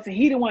 well, so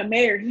he the one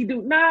married. He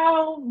do.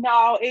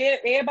 No.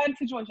 Everybody's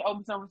situation owe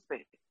me some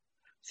respect.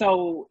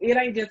 So it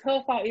ain't just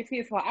her fault. It's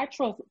his fault. I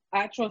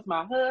trust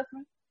my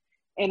husband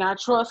and I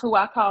trust who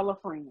I call a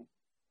friend.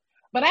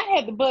 But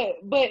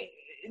but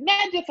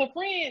not just a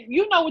friend.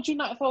 You know what you're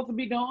not supposed to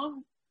be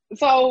doing.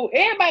 So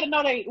everybody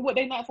know what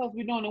they're not supposed to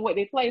be doing and what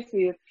their place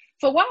is.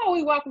 So why are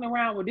we walking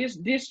around with this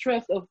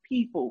distrust of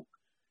people?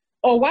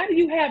 Or why do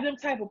you have them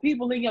type of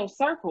people in your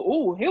circle?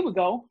 Oh, here we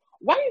go.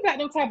 Why you got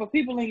them type of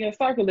people in your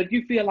circle if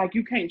you feel like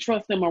you can't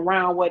trust them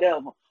around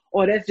whatever?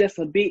 Or that's just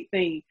a big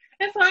thing.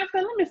 And so I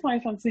said, let me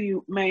explain something to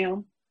you,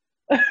 ma'am.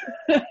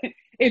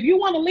 If you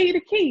want to leave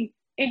the key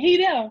and he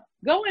there,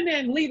 go in there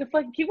and leave the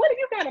fucking key. What if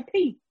you got to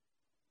pee?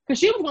 Because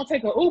she was going to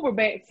take an Uber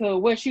back to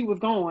where she was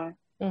going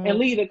and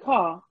leave the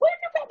car. What if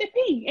you got to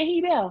pee and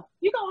he there?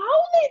 You going to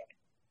hold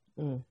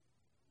it?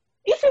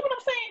 You see what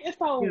I'm saying? And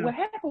so what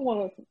happened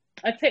was,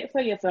 I texted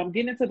her yesterday. I'm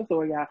getting into the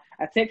story, y'all.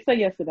 I texted her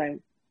yesterday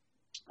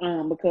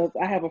because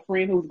I have a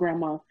friend whose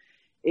grandma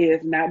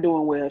is not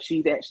doing well.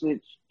 She's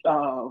actually,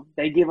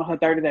 they giving her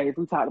 30 days.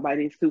 We talked about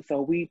this too.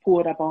 So we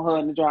pulled up on her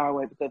in the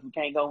driveway because we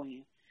can't go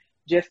in.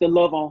 Just to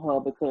love on her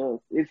because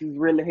this is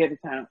really heavy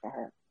time for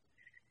her.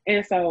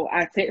 And so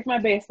I texted my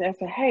bestie. I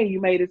said, hey, you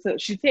made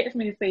it. She texted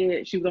me and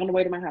said she was on the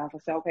way to my house. I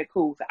said, okay,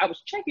 cool. So I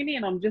was checking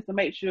in on just to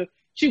make sure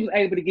she was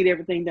able to get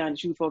everything done that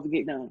she was supposed to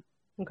get done.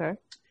 Okay.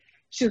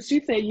 She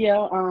said, yeah,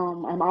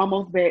 I'm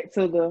almost back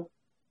to the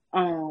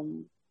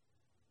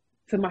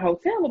to my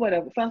hotel or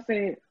whatever. So I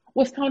said,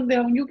 what's Tony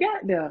there when you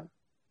got there?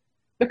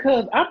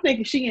 Because I'm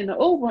thinking she in the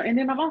Uber, and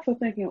then I'm also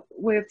thinking,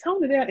 well, if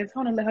Tony there and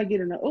Tony let her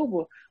get in the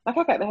Uber, like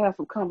I got to have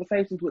some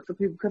conversations with some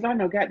people because I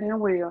know goddamn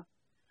well.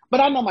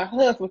 But I know my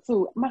husband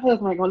too. My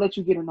husband ain't gonna let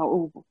you get in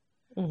no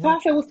Uber. So I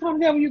said, was Tony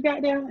there when you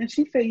got there? And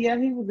she said, yeah,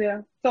 he was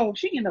there. So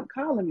she ended up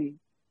calling me.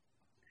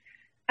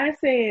 I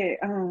said,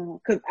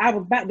 because I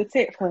was about to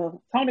text her,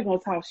 Tony gonna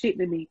talk shit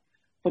to me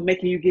for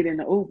making you get in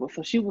the Uber.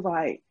 So she was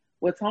like,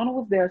 well, Tony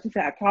was there. She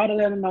said, I called to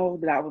let her know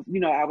that I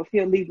was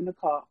here leaving the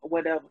car or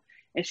whatever.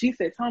 And she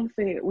said, Tony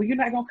said, well, you're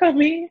not gonna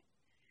come in?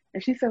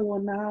 And she said, well,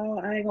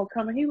 no, I ain't gonna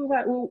come in. He was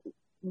like, well,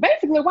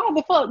 basically, why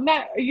the fuck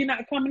are you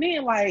not coming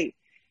in? Like,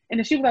 and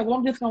then she was like, well,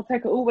 I'm just gonna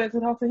take an Uber to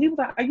the hotel. He was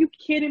like, are you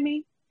kidding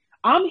me?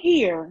 I'm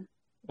here.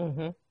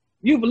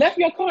 You've left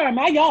your car in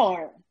my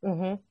yard.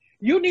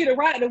 You need a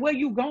ride to where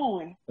you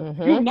going.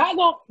 You're not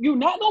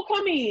gonna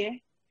come in,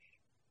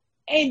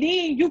 and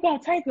then you gonna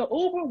take an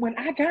Uber when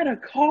I got a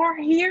car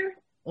here.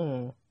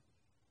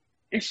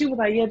 And she was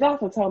like, yeah,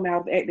 Johnson told me I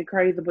was acting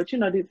crazy, but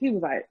he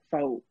was like,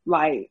 so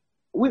like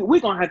we're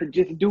gonna have to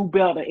just do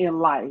better in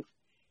life.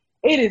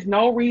 It is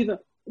no reason.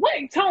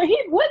 Wait, Tony,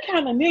 what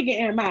kind of nigga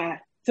am I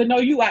to know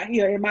you out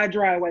here in my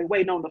driveway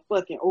waiting on the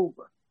fucking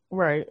Uber?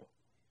 Right.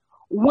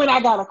 When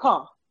I got a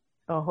car.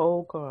 A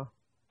whole car.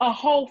 A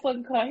whole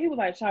fucking car. He was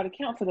like, try to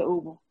cancel the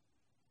Uber.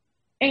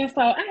 And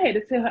so I had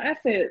to tell her, I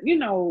said,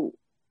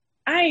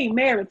 I ain't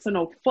married to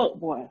no fuck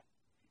boy.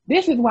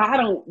 This is why I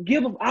don't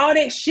give up all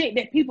that shit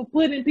that people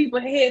put in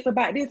people's heads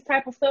about this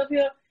type of stuff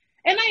here.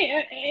 And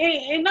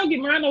don't get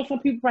me wrong, I know some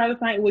people probably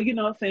think, well,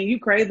 what I'm saying, you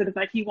crazy to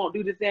think he won't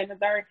do this, that, and the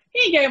third.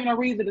 He ain't gave him no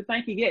reason to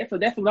think he get, so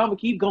that's what I'm going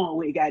to keep going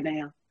with,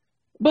 goddamn.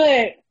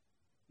 But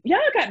y'all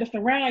got to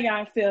surround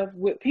yourself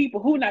with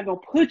people who not going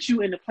to put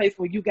you in the place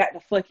where you got to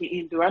fucking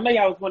endure. I know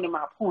y'all was one of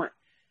my points.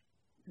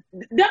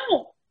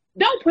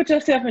 Don't put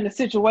yourself in a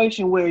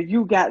situation where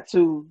you got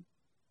to,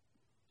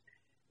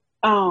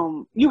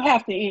 you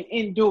have to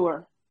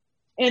endure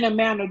in a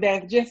manner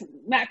that's just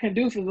not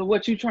conducive to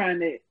what you're trying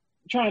to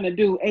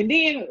do. And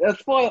then as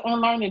far as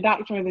unlearning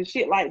doctrines and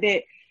shit like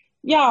that,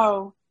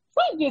 y'all,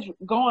 stop just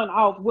going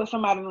off what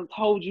somebody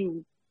told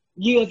you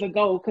years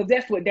ago, because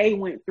that's what they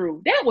went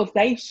through. That was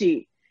they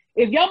shit.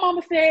 If your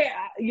mama said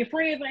your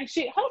friends ain't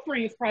shit, her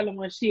friends probably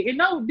want shit. And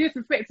no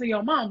disrespect to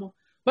your mama,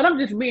 but I'm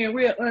just being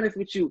real honest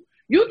with you.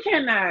 You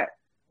cannot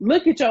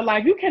look at your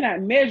life. You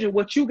cannot measure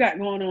what you got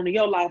going on in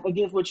your life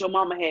against what your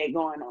mama had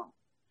going on.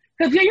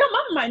 Because your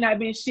mama might not have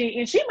been shit,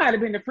 and she might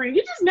have been the friend.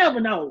 You just never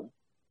know,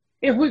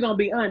 if we're going to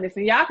be honest.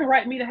 And y'all can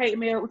write me the hate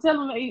mail. Tell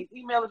them the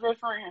email address,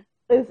 friend.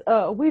 It's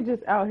we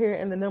just out here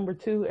in the number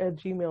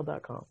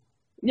 2@gmail.com.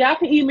 Y'all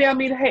can email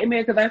me the hate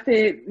mail, because I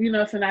said,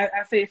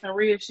 I said some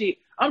real shit.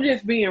 I'm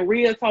just being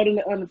real,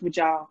 totally honest with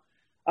y'all.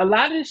 A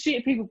lot of the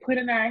shit people put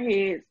in our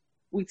heads,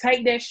 we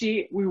take that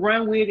shit, we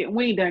run with it.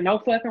 We ain't done no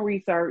fucking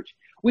research.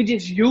 We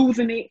just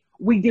using it.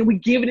 We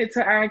giving it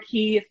to our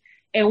kids,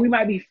 and we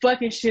might be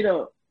fucking shit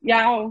up.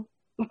 Y'all,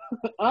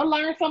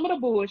 unlearn some of the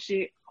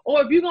bullshit.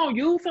 Or if you're going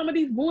to use some of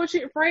these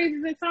bullshit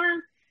phrases and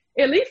terms,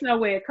 at least know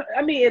where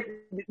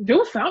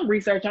do some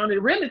research on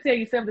it. Really tell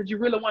yourself that you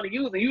really want to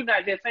use it. You're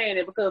not just saying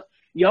it because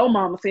your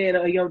mama said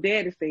it or your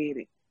daddy said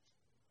it.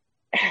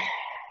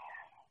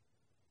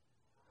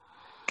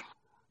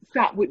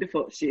 Stop with the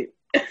fuck shit.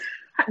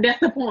 That's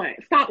the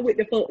point. Stop with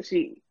the fuck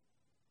shit.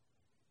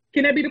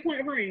 Can that be the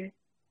point, friend?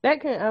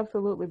 That can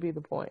absolutely be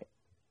the point.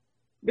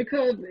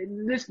 Because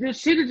this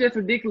shit is just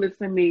ridiculous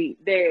to me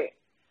that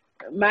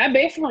my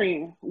best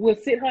friend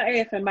would sit her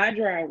ass in my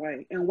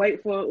driveway and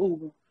wait for an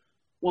Uber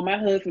when my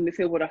husband is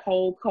here with a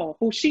whole car,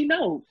 who she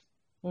knows.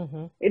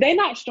 Mm-hmm. They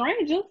not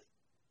strangers.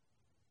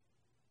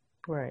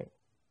 Right.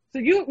 So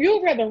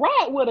you'd rather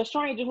ride with a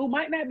stranger who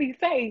might not be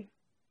safe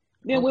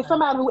than with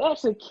somebody who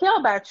actually care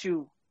about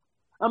you.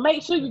 And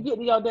make sure you get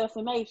to your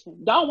destination.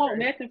 Don't want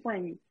nothing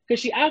from you.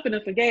 Because she offered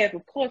him for gas.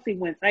 Of course he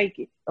wouldn't take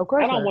it. Of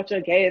course I don't want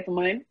your gas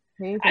money.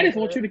 I just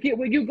want you to get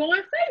where you're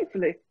going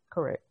safely.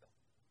 Correct.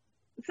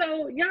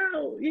 So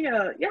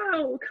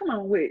y'all, come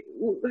on with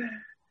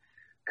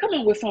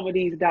some of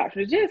these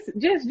doctrines. Just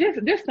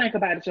think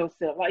about it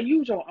yourself. Like,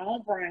 use your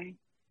own brain.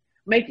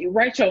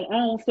 Write your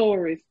own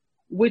stories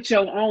with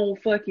your own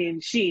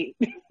fucking shit.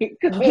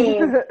 Because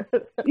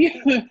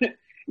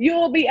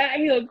you'll be out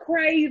here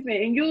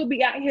crazy, and you'll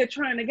be out here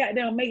trying to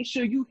goddamn make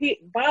sure you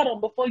hit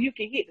bottom before you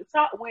can hit the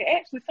top, when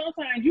actually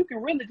sometimes you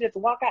can really just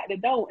walk out the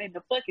door and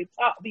the fucking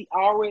top be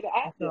already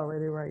out there. It's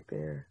already right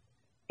there.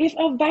 It's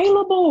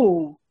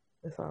available.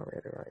 It's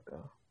already right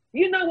there.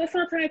 You know what?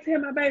 Sometimes I tell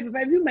my baby,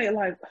 you make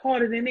life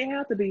harder than it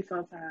has to be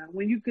sometimes,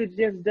 when you could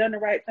just done the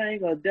right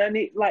thing or done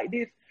it like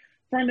this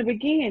from the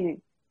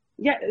beginning.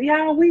 Yeah,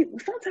 y'all,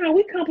 sometimes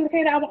we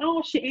complicate our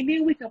own shit, and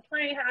then we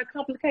complain how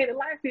complicated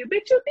life is.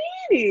 Bitch, you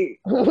did it.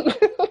 You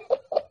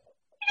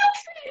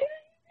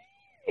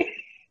said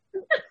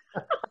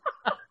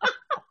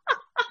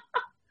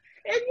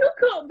if you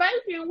cook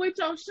bacon with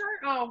your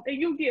shirt off and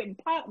you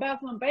get popped by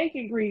some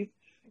bacon grease,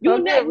 you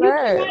cannot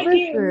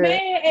get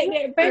mad at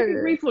that bacon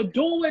grease for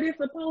doing what it's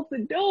supposed to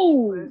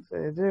do.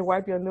 Listen, just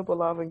wipe your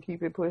nipple off and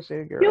keep it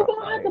pushing, girl. You're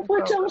going to have to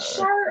put your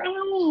shirt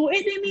on.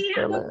 It didn't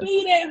even have to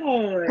be that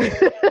hard.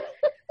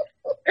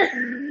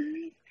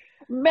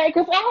 Man,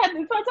 because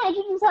sometimes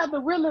you just have to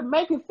really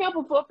make it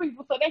simple for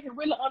people so they can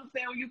really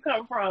understand where you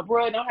come from,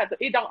 bro.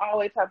 It don't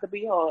always have to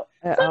be hard.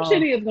 Some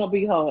shit is going to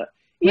be hard.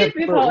 Yes,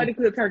 it's hard to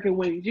cook turkey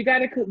wings. You got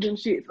to cook them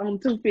shits on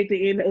 $250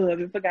 in the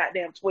oven for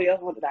goddamn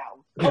 $1,200.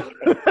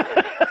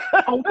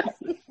 Okay.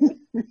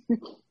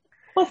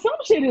 But some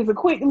shit is a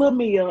quick little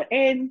meal,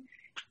 and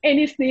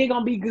it's still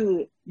gonna be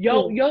good.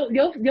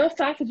 Your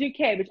sausage and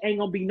cabbage ain't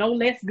gonna be no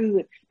less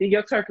good than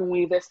your turkey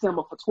wings that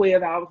simmer for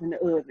 12 hours in the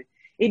oven.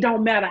 It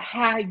don't matter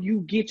how you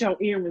get your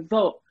end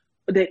result,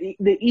 the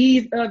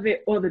ease of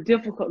it or the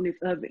difficultness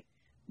of it.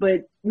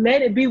 But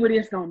let it be what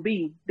it's gonna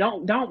be.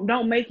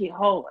 Don't make it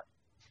hard.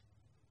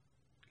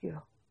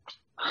 Yeah.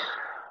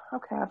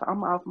 Okay,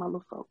 I'm off my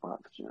little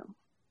soapbox, Jim.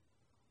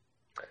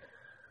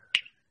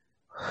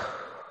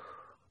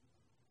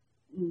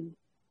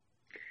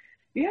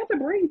 You have to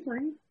breathe,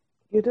 friend.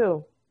 You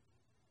do.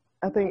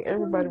 I think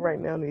everybody right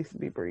now needs to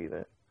be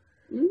breathing.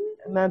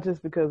 Mm-hmm. Not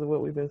just because of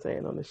what we've been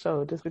saying on the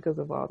show, just because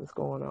of all that's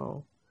going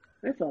on.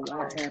 There's a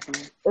lot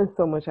happening. There's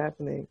so much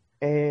happening.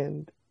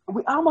 And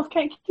we almost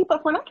can't keep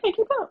up, friend. I can't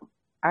keep up.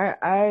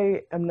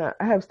 I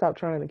have stopped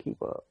trying to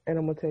keep up. And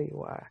I'm going to tell you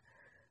why.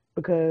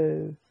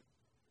 Because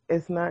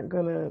it's not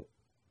gonna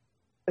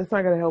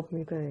help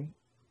anything.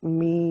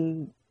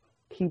 me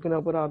keeping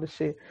up with all the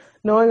shit.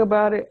 Knowing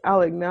about it,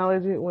 I'll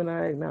acknowledge it when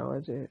I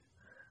acknowledge it.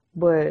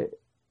 But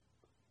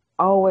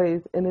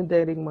always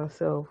inundating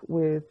myself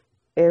with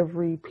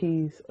every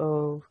piece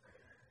of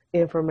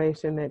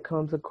information that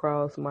comes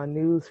across my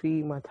news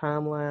feed, my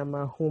timeline,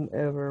 my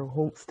whomever,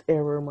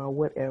 my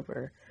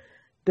whatever,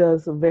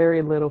 does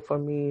very little for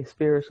me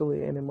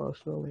spiritually and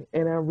emotionally.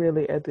 And I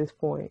really, at this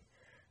point,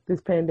 this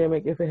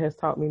pandemic, if it has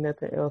taught me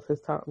nothing else, has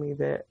taught me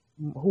that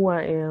who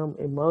I am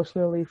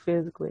emotionally,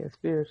 physically, and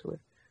spiritually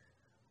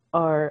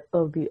are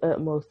of the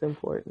utmost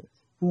importance.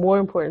 More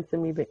important to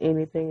me than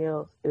anything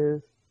else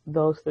is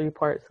those three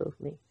parts of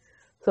me.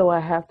 So I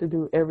have to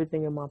do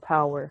everything in my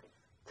power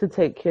to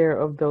take care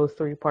of those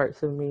three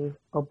parts of me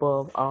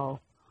above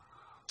all.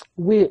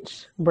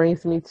 Which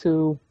brings me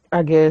to,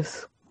 I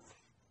guess,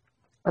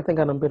 I think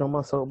I done been on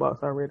my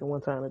soapbox already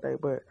one time today,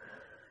 but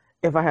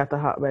if I have to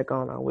hop back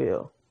on, I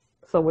will.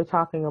 So we're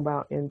talking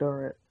about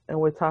endurance, and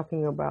we're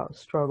talking about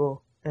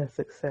struggle and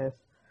success.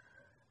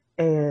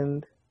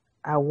 And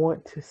I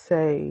want to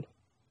say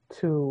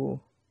to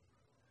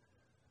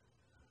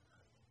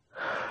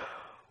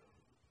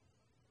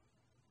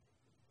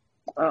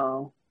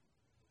Oh,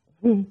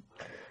 don't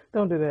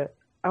do that.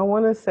 I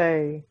want to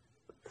say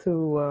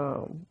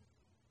to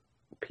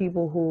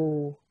people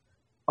who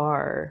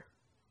are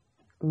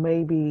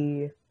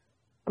maybe,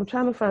 I'm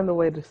trying to find a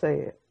way to say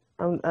it.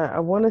 I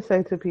want to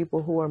say to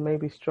people who are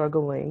maybe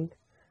struggling,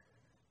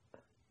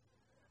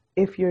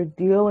 if you're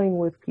dealing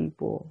with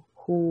people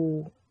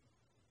who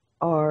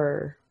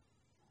are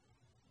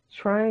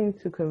trying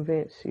to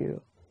convince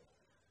you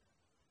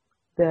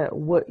that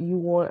what you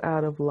want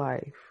out of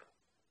life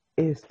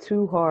is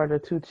too hard or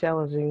too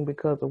challenging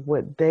because of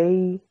what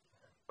they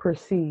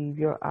perceive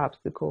your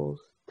obstacles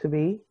to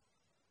be,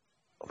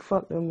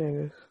 fuck them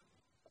niggas.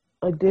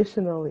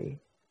 Additionally,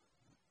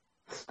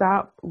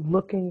 stop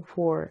looking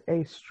for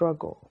a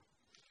struggle.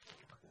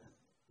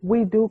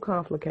 We do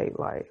complicate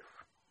life.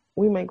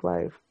 We make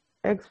life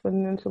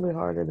exponentially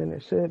harder than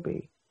it should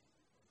be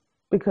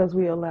because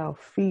we allow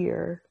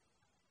fear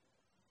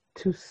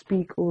to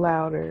speak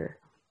louder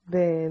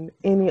than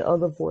any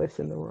other voice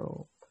in the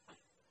room.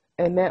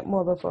 And that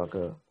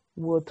motherfucker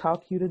will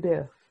talk you to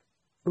death.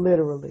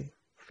 Literally.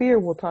 Fear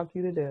will talk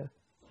you to death.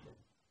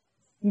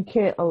 You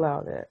can't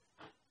allow that.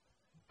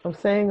 I'm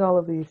saying all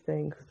of these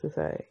things to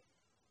say,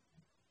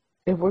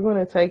 if we're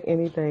going to take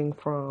anything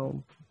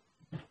from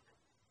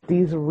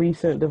these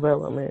recent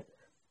developments,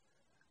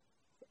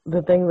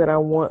 the thing that I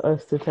want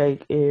us to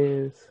take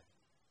is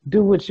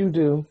do what you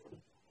do.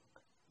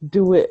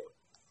 Do it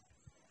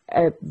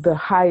at the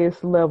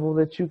highest level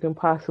that you can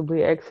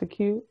possibly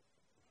execute,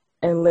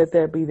 and let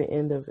that be the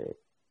end of it.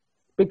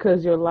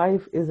 Because your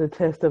life is a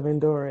test of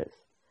endurance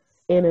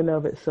in and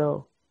of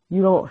itself.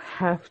 You don't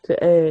have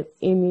to add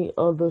any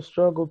other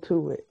struggle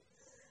to it.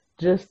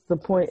 Just the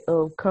point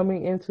of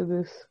coming into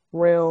this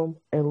realm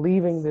and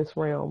leaving this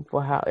realm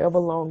for however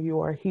long you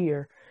are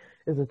here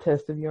is a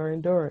test of your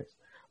endurance.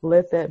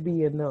 Let that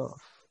be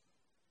enough.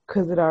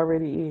 Because it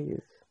already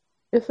is.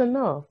 It's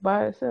enough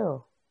by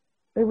itself.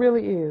 It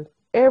really is.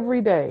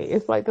 Every day,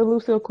 it's like the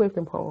Lucille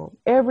Clifton poem.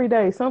 Every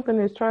day, something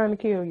is trying to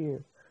kill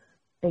you.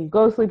 And you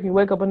go to sleep, you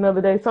wake up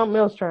another day, something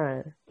else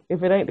trying.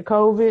 If it ain't the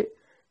COVID,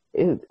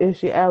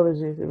 it's your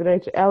allergies. If it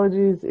ain't your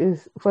allergies,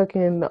 it's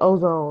fucking the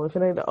ozone. If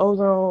it ain't the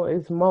ozone,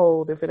 it's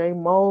mold. If it ain't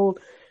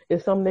mold,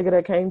 it's some nigga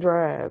that can't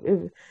drive.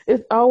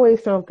 It's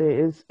always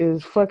something.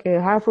 It's fucking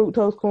high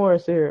fructose corn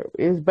syrup.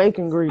 It's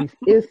bacon grease.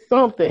 It's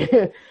something.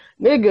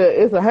 Nigga,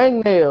 it's a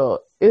hangnail.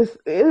 It's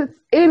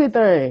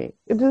anything.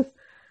 It just...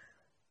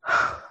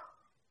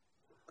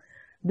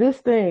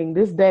 This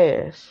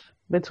dash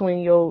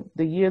between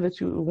the year that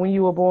when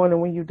you were born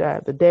and when you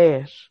died, the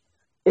dash,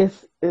 it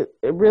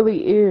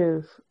really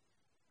is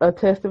a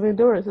test of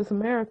endurance. It's a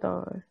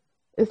marathon.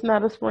 It's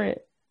not a sprint.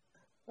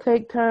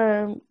 Take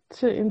time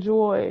to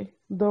enjoy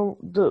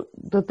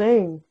the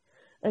thing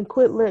and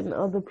quit letting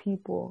other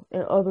people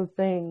and other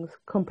things.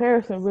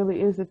 Comparison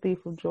really is the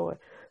thief of joy.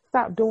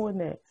 Stop doing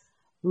that.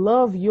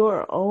 Love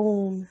your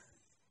own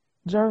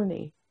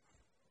journey.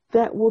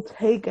 That will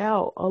take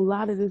out a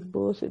lot of this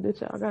bullshit that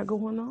y'all got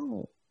going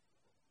on.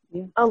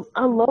 Yeah.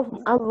 I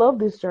love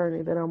this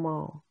journey that I'm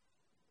on,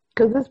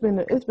 cause it's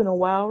been a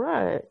wild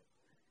ride.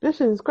 This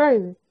shit is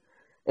crazy.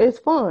 It's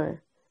fun.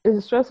 Is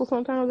it stressful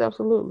sometimes?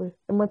 Absolutely.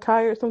 Am I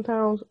tired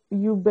sometimes?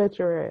 You bet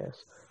your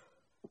ass.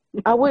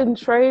 I wouldn't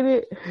trade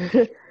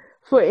it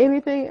for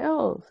anything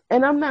else.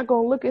 And I'm not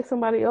gonna look at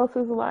somebody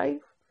else's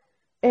life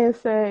and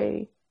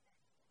say,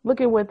 "Look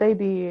at what they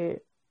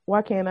did.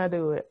 Why can't I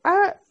do it?"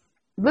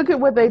 Look at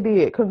what they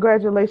did.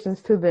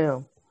 Congratulations to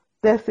them.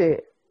 That's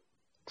it.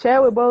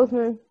 Chadwick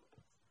Boseman,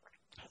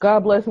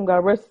 God bless him,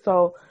 God rest his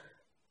soul,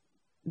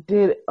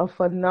 did a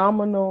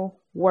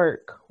phenomenal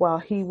work while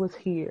he was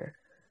here.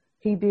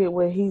 He did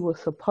what he was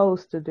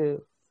supposed to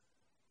do.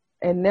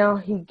 And now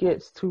he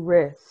gets to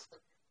rest.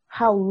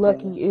 How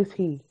lucky is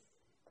he?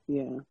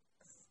 Yeah.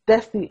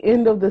 That's the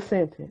end of the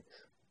sentence.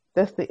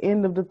 That's the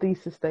end of the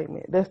thesis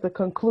statement. That's the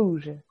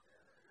conclusion.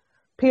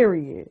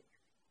 Period.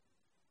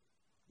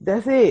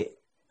 That's it.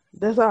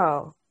 That's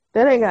all.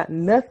 That ain't got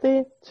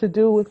nothing to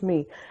do with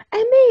me.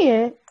 And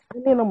then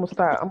I'm gonna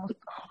start. I'm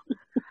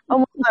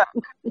gonna stop.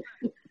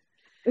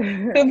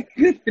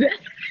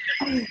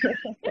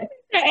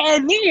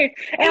 And then,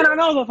 and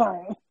another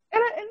thing.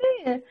 And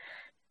then,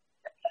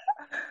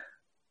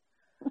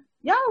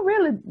 y'all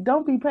really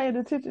don't be paying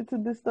attention to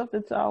this stuff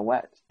that y'all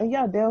watch. And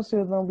y'all damn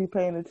sure don't be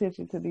paying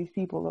attention to these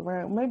people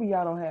around. Maybe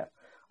y'all don't have.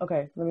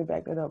 Okay, let me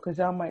back that up. Because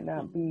y'all might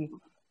not be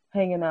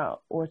hanging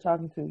out or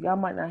talking to. Y'all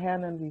might not have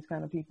none of these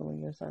kind of people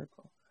in your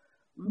circle.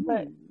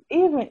 But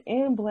even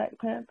in Black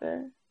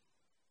Panther,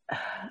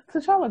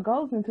 T'Challa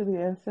goes into the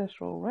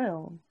ancestral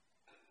realm.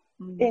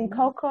 In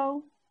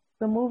Coco,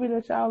 the movie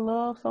that y'all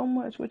love so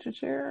much with your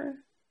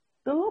children,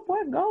 the little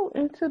boy go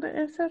into the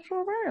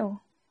ancestral realm.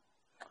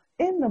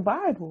 In the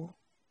Bible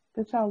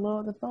that y'all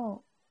love the song.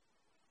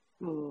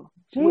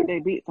 What they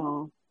beat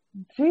on.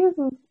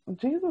 Jesus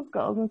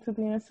goes into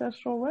the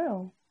ancestral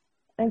realm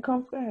and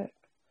comes back.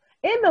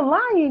 In the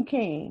Lion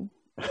King.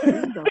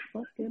 In the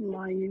fucking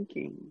Lion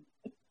King.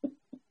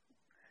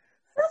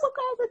 Sizzle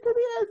goes into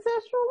the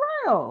ancestral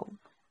realm.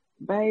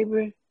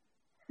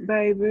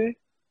 Baby.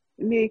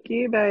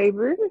 Nikki,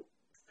 baby.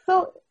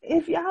 So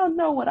if y'all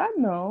know what I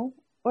know,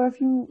 or if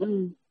you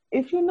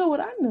know what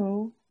I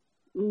know,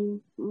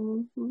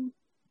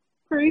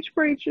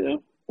 Preacher.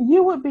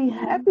 You would be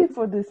happy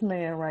for this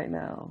man right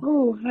now.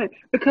 Oh,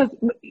 because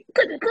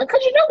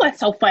you know what's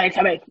so funny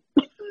to me?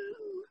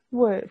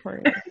 What,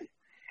 friend?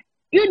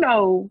 You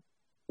know,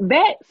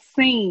 that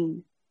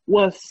scene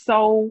was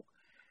so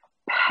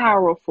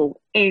powerful,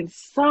 and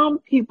some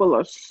people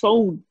are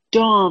so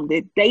dumb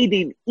that they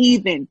didn't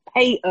even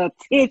pay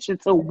attention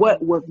to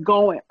what was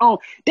going on.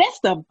 That's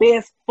the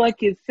best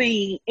fucking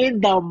scene in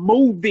the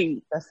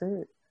movie. That's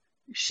it.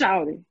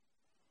 Shout it.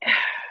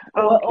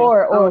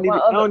 Or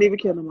I don't even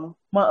kill them all.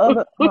 My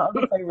other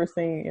favorite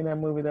scene in that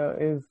movie though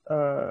is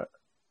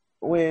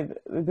when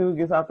the dude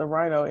gets off the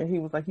rhino and he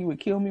was like, "You would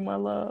kill me, my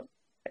love."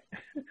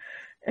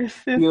 It's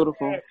just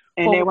beautiful.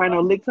 And that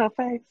rhino licked her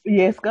face.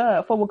 Yes,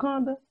 God, for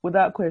Wakanda,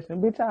 without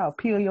question, bitch. I'll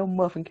peel your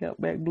muffin cap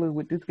back blue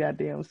with this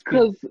goddamn spit.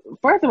 Because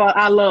first of all,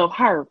 I love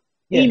her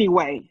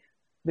anyway.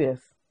 Yes.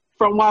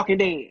 From Walking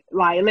Dead,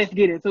 like, let's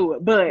get into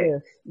it.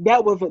 But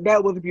that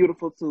was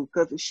beautiful too,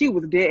 because she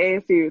was dead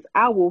ass serious.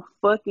 I will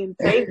fucking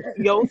take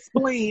your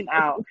spleen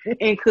out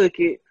and cook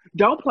it.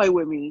 Don't play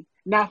with me.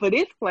 Now for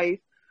this place,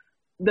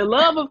 the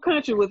love of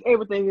country was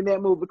everything in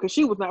that movie because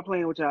she was not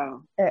playing with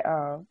y'all at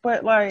all.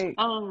 But like,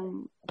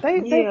 they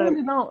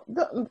really don't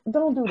do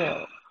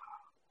that.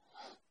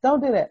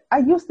 Don't do that. I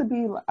used to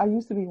be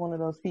one of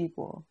those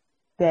people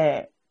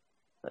that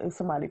if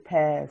somebody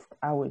passed,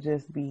 I would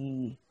just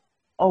be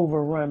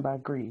overrun by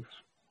grief.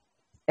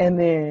 And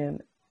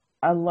then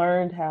I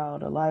learned how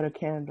to light a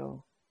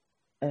candle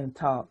and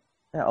talk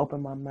and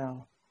open my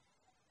mouth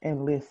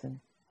and listen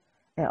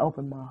and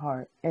open my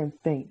heart and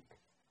think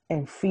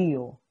and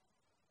feel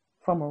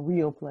from a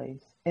real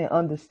place and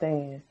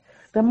understand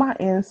that my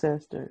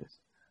ancestors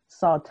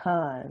saw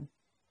time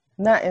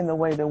not in the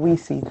way that we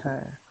see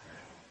time.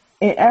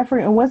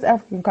 In West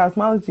African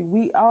cosmology,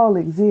 we all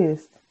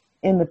exist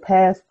in the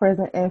past,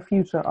 present, and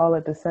future all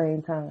at the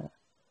same time.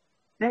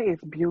 That is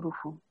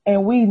beautiful.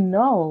 And we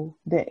know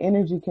that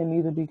energy can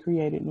neither be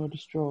created nor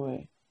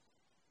destroyed.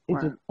 It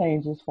just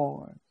changes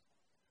form.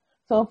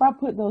 So if I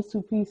put those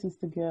two pieces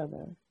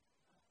together,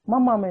 my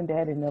mom and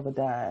daddy never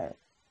died.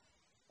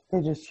 They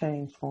just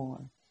changed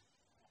form.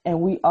 And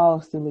we all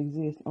still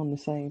exist on the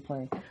same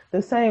plane.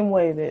 The same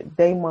way that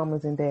they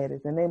mamas and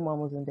daddies and they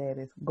mamas and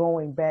daddies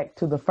going back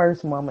to the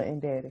first mama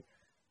and daddy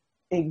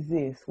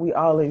exist. We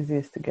all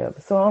exist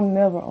together. So I'm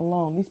never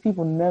alone. These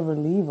people never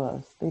leave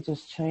us. They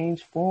just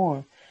change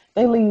form.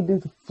 They leave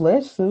this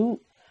flesh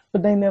suit,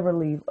 but they never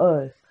leave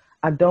us.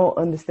 I don't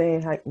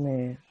understand how,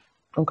 man.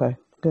 Okay.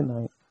 Good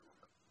night.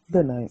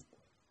 Good night.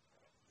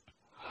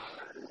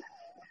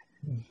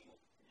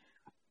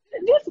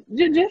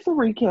 Just a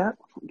recap,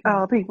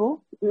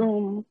 people.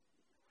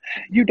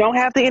 You don't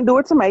have to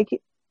endure to make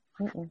it.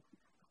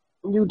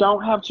 You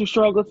don't have to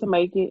struggle to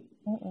make it.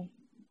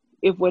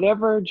 If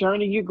whatever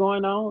journey you're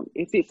going on,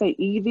 if it's an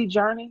easy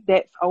journey,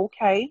 that's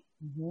okay.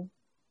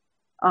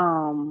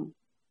 Unlearn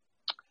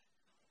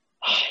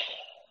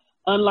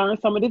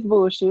some of this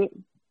bullshit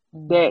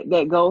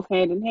that goes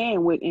hand in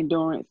hand with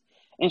endurance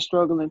and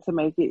struggling to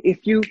make it.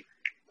 If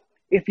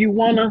you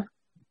wanna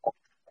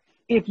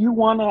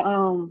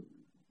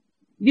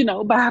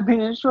buy a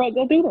binge truck,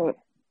 go do that.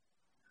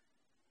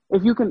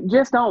 If you can,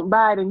 just don't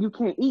buy it and you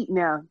can't eat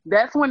now.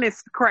 That's when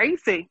it's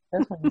crazy.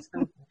 That's when it's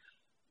stupid.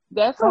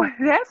 That's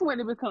when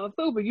it becomes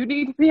stupid. You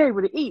need to be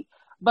able to eat.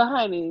 But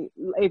honey,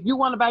 if you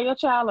want to buy your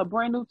child a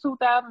brand new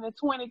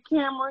 2020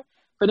 Camry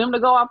for them to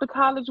go off to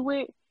college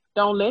with,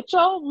 don't let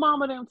your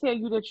mama them tell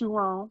you that you're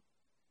wrong.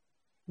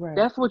 Right.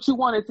 That's what you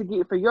wanted to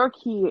get for your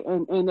kid,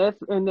 and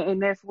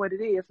that's what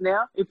it is.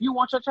 Now, if you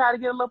want your child to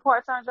get a little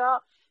part-time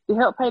job to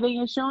help pay their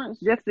insurance,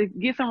 just to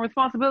get some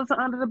responsibility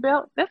under the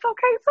belt, that's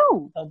okay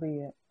too. So be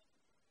it.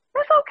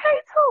 That's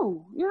okay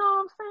too. You know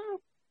what I'm saying?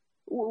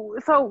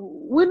 so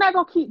we're not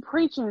gonna keep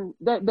preaching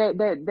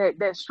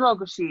that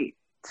struggle shit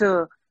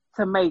to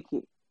make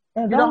it.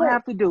 And you don't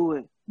have to do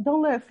it.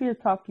 Don't let fear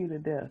talk you to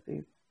death,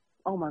 either.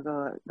 Oh my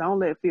God! Don't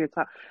let fear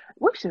talk.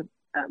 We should.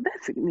 That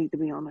needs to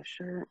be on the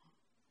shirt.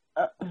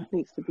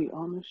 Needs to be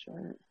on the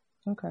shirt.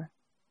 Okay.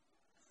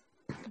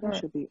 That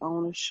should be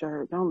on the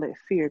shirt. Don't let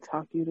fear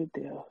talk you to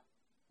death.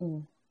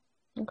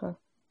 Okay.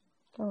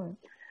 All right.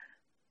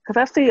 Because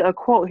I see a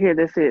quote here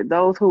that said,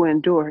 "Those who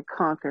endure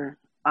conquer."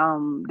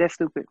 That's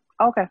stupid.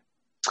 Okay.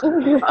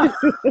 Because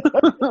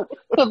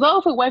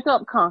those who wake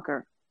up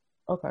conquer.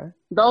 Okay.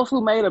 Those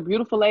who made a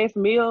beautiful ass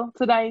meal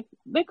today,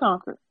 they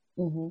conquered.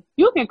 Mm-hmm.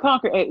 You can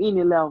conquer at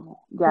any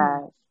level,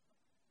 guys.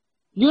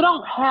 You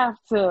don't have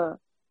to,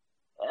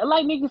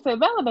 like Nikki said,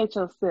 validate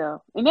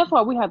yourself. And that's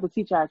why we have to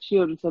teach our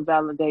children to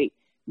validate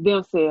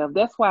themselves.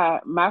 That's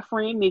why my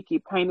friend Nikki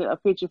painted a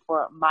picture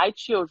for my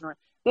children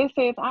that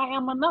says, "I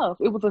am enough."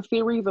 It was a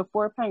series of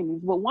 4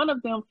 paintings, but one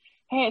of them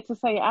had to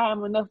say, "I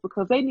am enough,"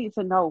 because they need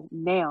to know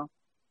now.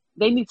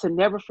 They need to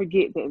never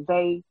forget that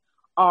they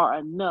are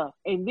enough.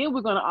 And then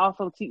we're going to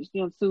also teach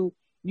them to,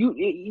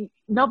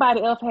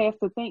 nobody else has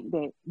to think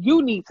that.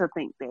 You need to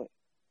think that.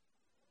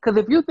 Because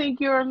if you think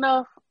you're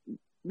enough,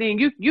 then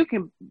you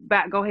can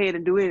go ahead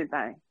and do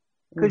anything.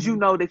 Because you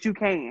know that you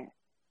can.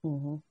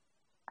 Mm-hmm.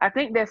 I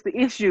think that's the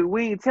issue.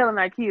 We ain't telling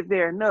our kids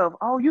they're enough.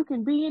 Oh, you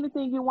can be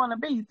anything you want to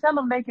be. Tell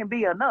them they can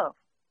be enough.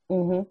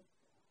 Mm-hmm.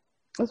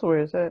 That's where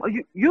it's at. Oh,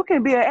 you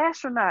can be an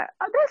astronaut.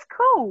 Oh, that's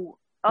cool.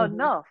 Mm-hmm.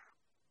 Enough.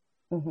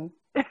 Mm-hmm.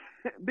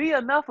 Be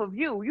enough of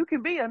you. You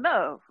can be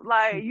enough.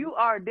 Like, you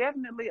are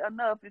definitely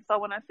enough. And so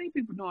when I see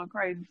people doing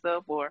crazy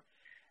stuff or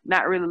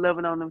not really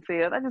loving on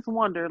themselves, I just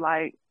wonder,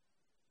 like,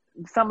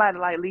 somebody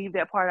like leave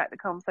that part out the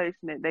conversation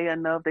that they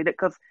enough.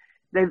 Because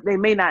they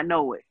may not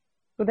know it.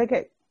 But they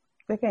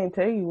can't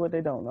tell you what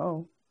they don't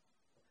know.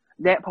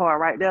 That part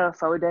right there.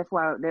 So that's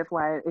why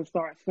it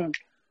starts from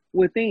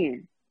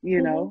within,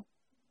 you know.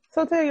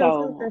 So tell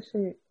yourself that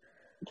shit.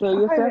 Tell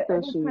yourself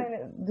that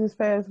shit. This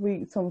past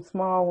week, some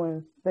small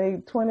ones.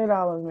 They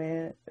 $20,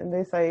 man, and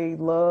they say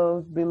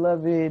 "Love,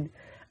 beloved,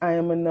 I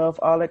am enough,"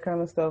 all that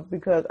kind of stuff.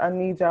 Because I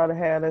need y'all to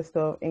have that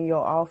stuff in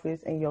your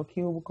office, in your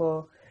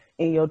cubicle,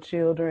 in your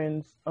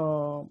children's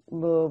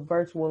little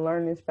virtual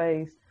learning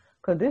space.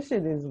 Because this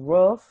shit is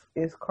rough.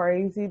 It's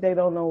crazy. They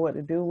don't know what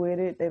to do with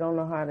it. They don't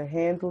know how to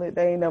handle it.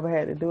 They ain't never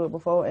had to do it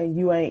before, and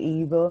you ain't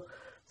either.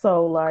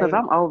 So, like, because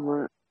I'm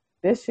over it.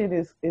 This shit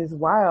is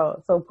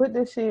wild. So put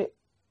this shit.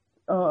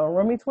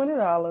 Run me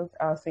 $20.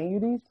 I'll send you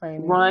these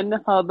paintings. Run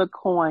her the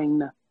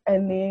coin.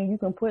 And then you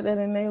can put that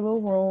in their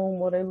little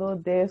room or their little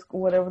desk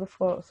or whatever the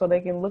fuck, so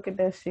they can look at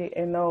that shit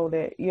and know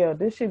that, yeah,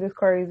 this shit is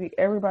crazy.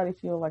 Everybody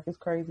feel like it's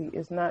crazy.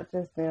 It's not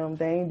just them.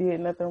 They ain't did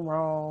nothing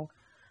wrong,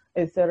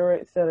 etc.,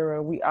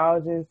 etc. We all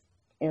just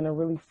in a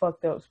really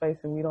fucked up space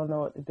and we don't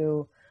know what to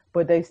do.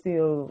 But we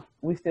still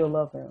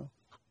love them.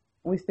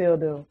 We still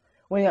do.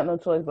 We ain't got no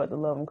choice but to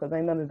love them, because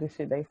ain't none of this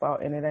shit they fault,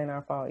 and it ain't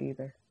our fault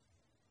either.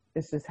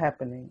 It's just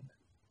happening.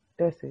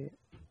 That's it.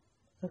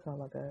 That's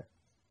all I got.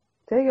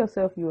 Tell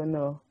yourself you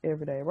enough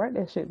every day. Write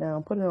that shit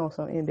down. Put it on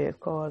some index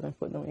cards and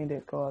put them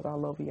index cards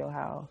all over your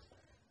house.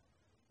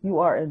 You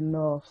are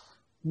enough.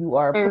 You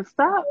are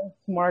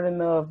smart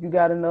enough. You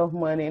got enough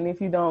money. And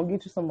if you don't,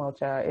 get you some more,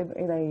 child. It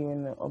ain't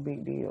even a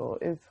big deal.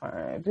 It's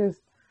fine. Just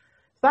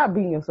stop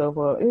beating yourself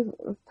up.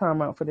 It's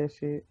time out for that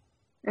shit.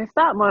 And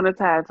stop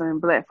monetizing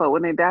black folk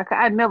when they die.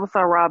 I never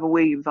saw Robin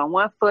Williams on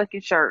one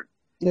fucking shirt.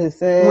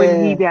 Listen.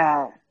 When he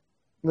died.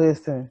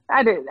 Listen.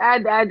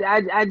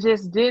 I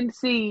just didn't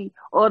see,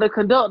 or the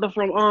conductor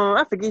from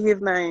I forget his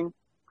name,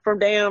 from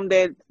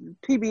that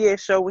PBS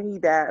show when he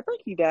died. I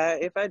think he died.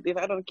 If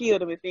I don't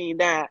kill him if he ain't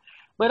died.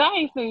 But I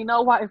ain't seen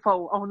no white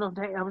folk on no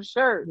damn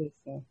shirt.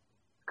 Listen.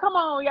 Come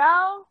on,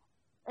 y'all.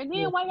 And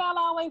then why y'all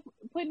always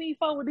putting these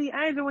folk with these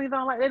angel wings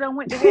on like they done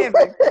went to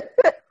heaven?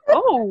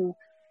 Oh.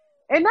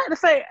 And not to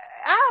say,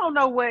 I don't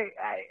know what,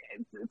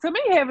 to me,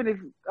 heaven is,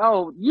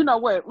 you know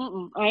what?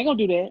 I ain't gonna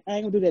do that. I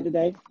ain't gonna do that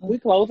today. We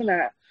closing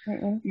out.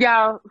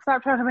 Y'all,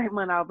 stop trying to make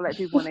money off black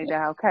people when they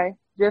die, okay?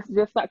 Just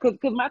stop. Cause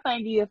my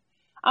thing is,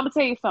 I'm gonna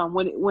tell you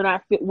something. When I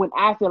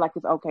feel like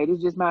it's okay, this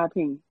is just my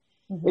opinion.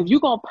 If you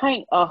gonna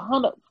paint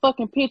 100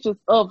 fucking pictures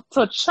of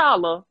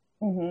T'Challa,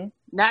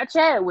 not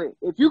Chadwick,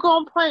 if you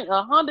gonna paint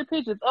 100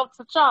 pictures of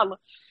T'Challa,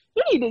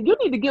 you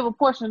need to give a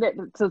portion of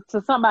that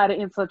to somebody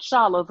in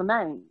T'Challa's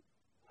name.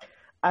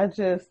 I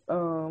just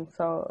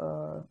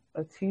saw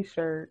a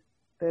T-shirt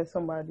that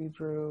somebody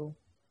drew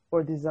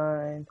or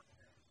designed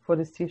for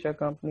this T-shirt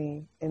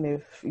company, and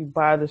if you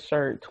buy the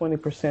shirt,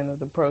 20% of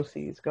the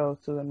proceeds goes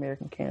to the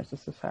American Cancer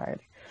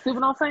Society. See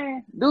what I'm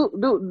saying?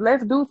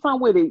 Let's do something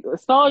with it.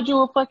 Start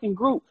you a fucking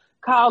group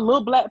called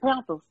Little Black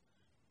Panthers,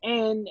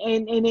 and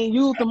then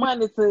use the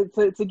money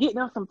to get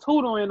them some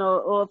tutoring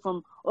or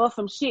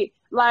some shit.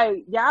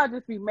 Like, y'all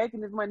just be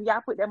making this money.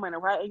 Y'all put that money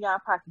right in y'all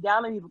pocket.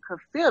 Y'all ain't even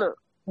consider.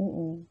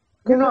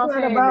 You know Because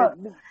what I'm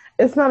saying?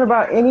 it's not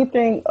about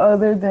anything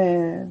other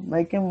than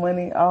making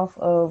money off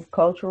of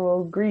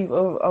cultural grief,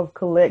 of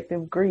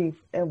collective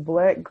grief and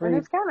Black And grief.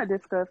 it's kind of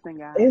disgusting,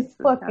 guys. It's It's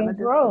kind fucking of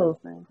gross.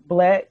 disgusting.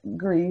 Black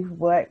grief,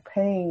 Black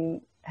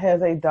pain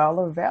has a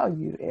dollar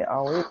value. It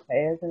always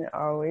has, and it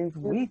always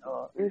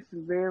will. It's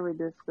very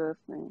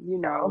disgusting. You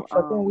I'm know,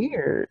 fucking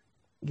weird.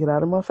 Get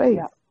out of my face.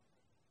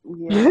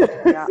 yeah,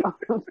 yeah.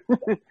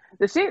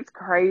 The shit's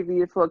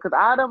crazy as fuck. Cause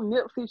all them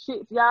Nipsey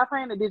shits y'all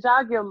painted. Did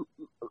y'all give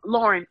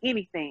Lauren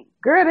anything?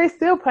 Girl, they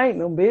still painting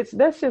them, bitch.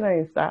 That shit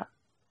ain't stopped.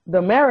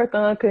 The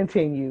marathon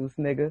continues,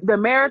 nigga. The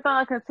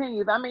marathon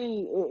continues. I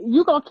mean,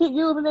 you gonna keep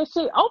using this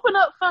shit? Open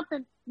up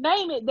something,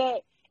 name it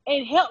that,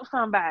 and help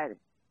somebody.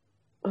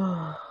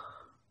 I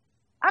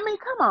mean,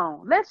 come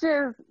on. Let's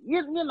just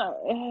you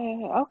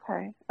know.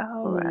 Okay,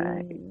 all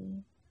right.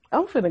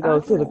 I'm finna go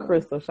to the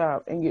crystal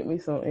shop and get me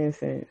some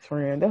incense,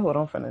 friend. That's what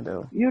I'm finna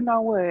do. You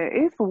know what?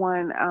 It's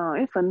one.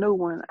 It's a new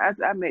one. I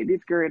met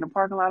this girl in the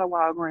parking lot of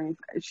Walgreens.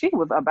 She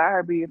was about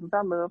her business.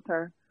 I loved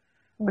her,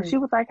 but she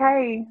was like,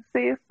 "Hey,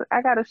 sis,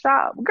 I got a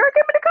shop. Girl,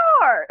 give me the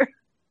card."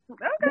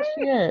 Okay.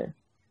 Yeah.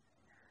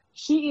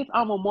 She is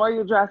on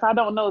Memorial Drive. So I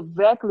don't know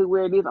exactly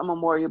where it is on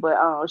Memorial,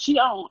 but she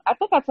on. I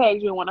think I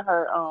tagged you in one of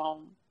her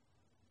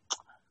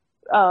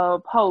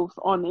posts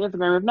on the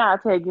Instagram. If not,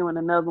 I tag you in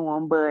another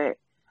one, but.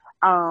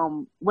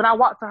 When I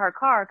walked to her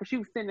car, because she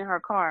was sitting in her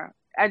car,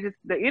 the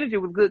energy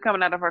was good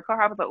coming out of her car.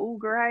 I was like, "Ooh,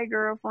 girl, hey,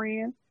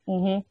 girlfriend."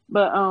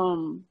 But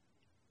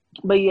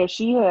yeah,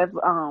 she has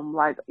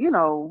like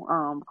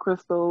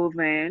crystals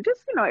and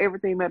just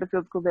everything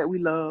metaphysical that we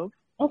love.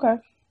 Okay.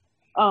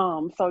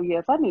 So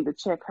yes, I need to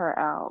check her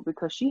out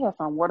because she has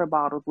some water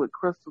bottles with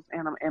crystals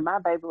in them, and my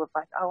baby was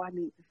like, "Oh, I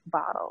need this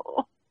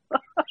bottle."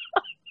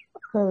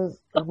 Because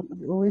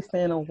we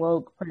stand on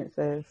woke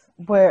princess,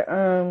 but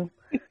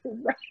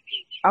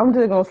I'm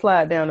just gonna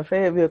slide down to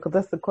Fayetteville because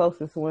that's the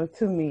closest one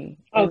to me.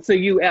 Oh, to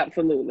you,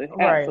 absolutely,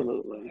 right.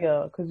 Absolutely,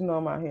 yeah. Because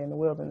I'm out here in the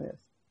wilderness.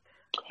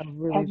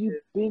 Have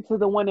you been to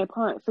the one at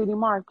Punt City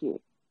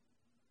Market?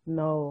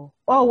 No.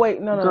 Oh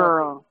wait, no,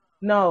 girl.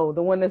 No,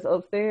 the one that's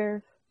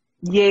upstairs.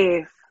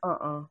 Yes.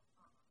 Uh-uh.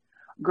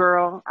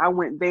 Girl, I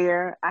went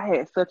there. I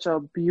had such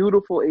a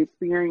beautiful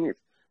experience.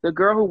 The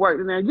girl who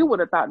worked in there, you would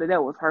have thought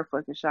that was her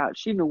fucking shop.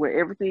 She knew where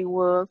everything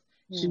was.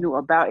 She knew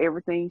about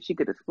everything. She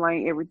could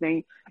explain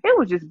everything. It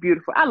was just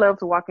beautiful. I love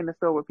to walk in the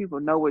store where people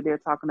know what they're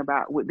talking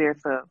about with their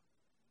stuff.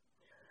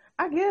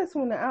 I guess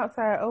when the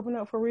outside opened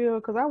up for real,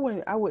 because I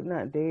would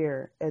not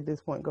dare at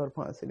this point go to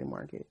Pond City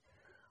Market.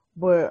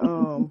 But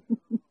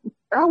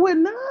I would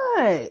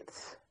not.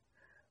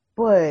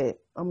 But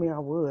I mean, I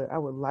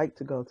would like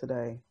to go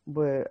today,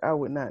 but I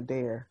would not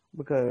dare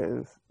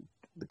because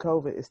the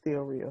COVID is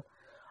still real.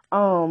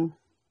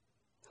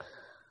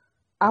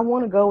 I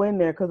want to go in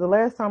there because the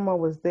last time I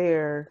was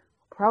there,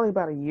 probably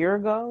about a year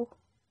ago,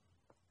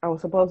 I was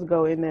supposed to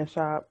go in that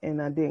shop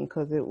and I didn't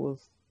because it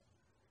was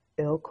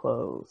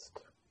closed.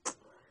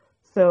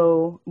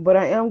 So, but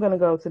I am going to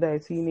go today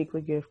to Uniquely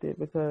Gifted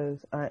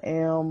because I've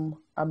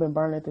been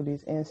burning through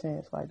these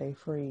incense like they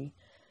free.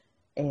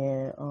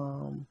 And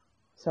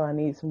so I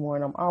need some more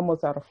and I'm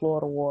almost out of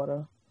Florida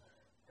water.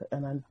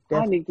 And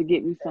I need to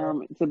get me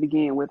some to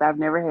begin with. I've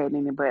never had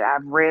any, but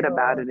I've read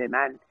about it and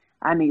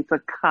I need to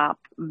cop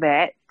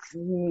that.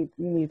 You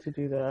need to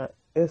do that.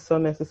 It's so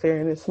necessary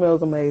and it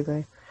smells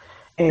amazing.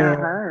 And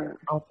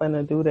I'm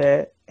gonna do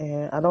that.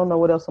 And I don't know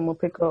what else I'm gonna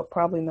pick up.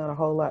 Probably not a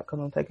whole lot because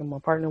I'm taking my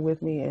partner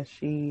with me and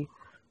she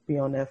be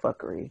on that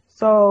fuckery.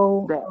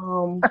 So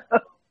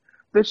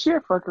the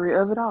sheer fuckery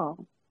of it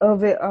all.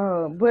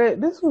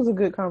 But this was a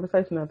good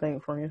conversation, I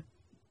think, friend.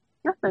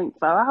 I think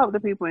so. I hope the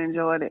people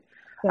enjoyed it.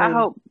 Same. I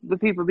hope the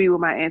people be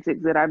with my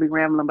antics that I be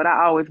rambling, but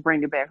I always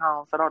bring it back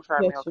home, so don't try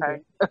me,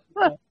 okay?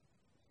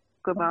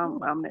 Because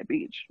I'm that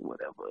bitch,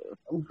 whatever.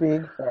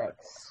 Big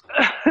facts.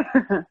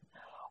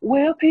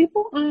 Well,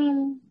 people,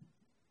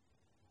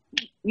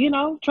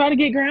 try to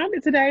get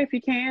grounded today if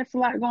you can. It's a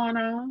lot going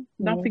on.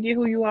 Don't forget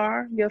who you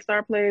are. Your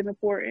star play is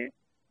important.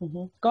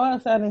 Go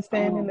outside and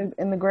stand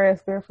in the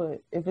grass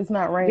barefoot. If it's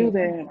not raining, do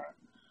that.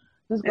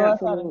 Just go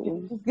outside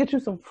and just get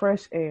you some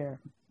fresh air.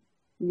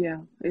 Yeah,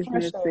 it's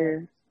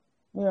necessary.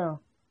 Yeah.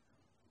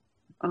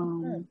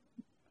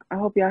 I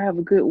hope y'all have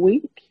a good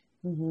week.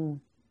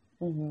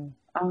 To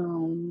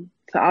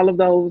all of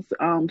those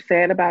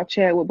sad about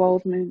Chadwick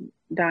Boseman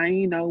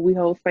dying, we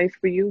hold space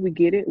for you. We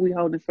get it. We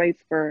hold the space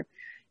for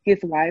his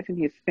wife and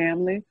his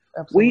family.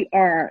 Absolutely. We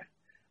are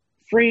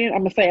friends.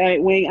 I'm gonna say I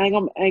ain't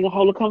gonna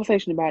hold a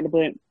conversation about it,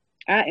 but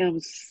I am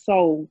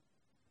so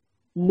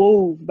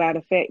moved by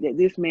the fact that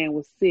this man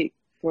was sick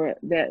for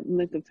that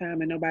length of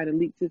time and nobody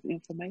leaked his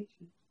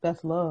information.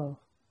 That's love.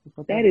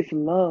 That is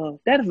love.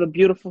 That is a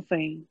beautiful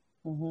thing.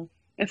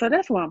 And so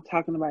that's what I'm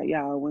talking about,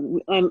 y'all. When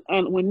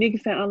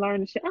niggas say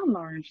unlearn shit, I'm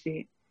learning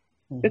shit.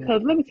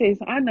 Because let me tell you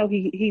something. I know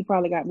he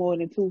probably got more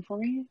than 2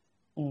 friends.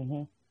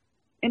 And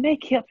they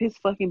kept his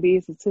fucking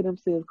business to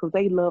themselves because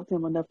they loved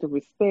him enough to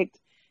respect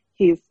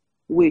his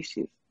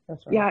wishes.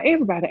 That's right. Y'all,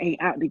 everybody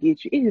ain't out to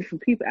get you. It is some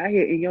people out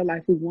here in your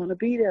life who want to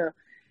be there.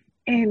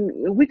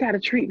 And we got to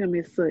treat them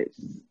as such.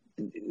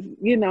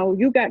 You know,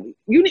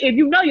 if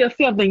you know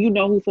yourself, then you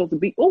know who's supposed to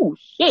be. Oh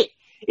shit!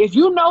 If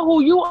you know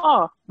who you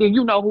are, then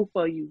you know who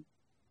for you.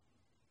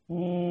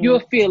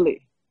 You'll feel it.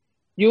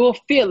 You'll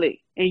feel it,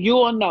 and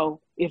you'll know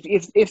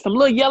if some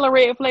little yellow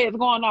red flags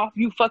going off,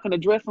 you fucking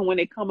address them when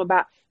they come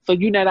about. So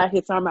you not out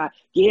here talking about,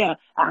 yeah,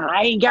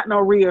 I ain't got no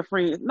real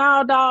friends.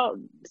 No,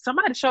 dog.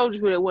 Somebody showed you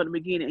who they were in the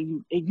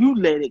beginning, and you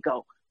let it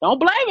go. Don't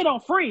blame it on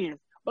friends.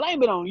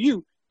 Blame it on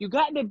you. You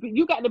got to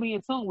be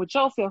in tune with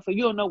yourself, so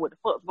you'll know what the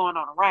fuck's going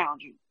on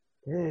around you.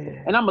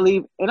 Yeah. And I'm gonna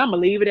leave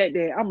it at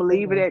that. I'm gonna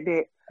leave it at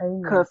that.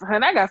 Cause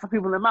I got some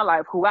people in my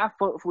life who I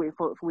fucks with,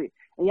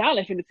 and y'all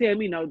ain't finna tell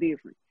me no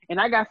different.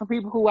 And I got some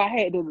people who I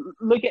had to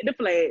look at the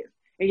flags,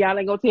 and y'all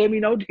ain't gonna tell me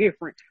no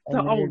different. So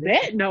on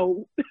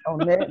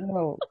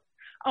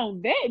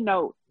that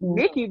note,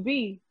 Nikki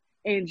B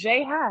and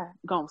Jay High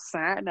gonna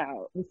sign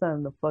out. We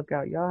signing the fuck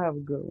out. Y'all have a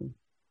good one.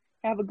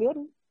 Have a good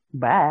one.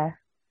 Bye.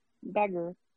 Bye, girl.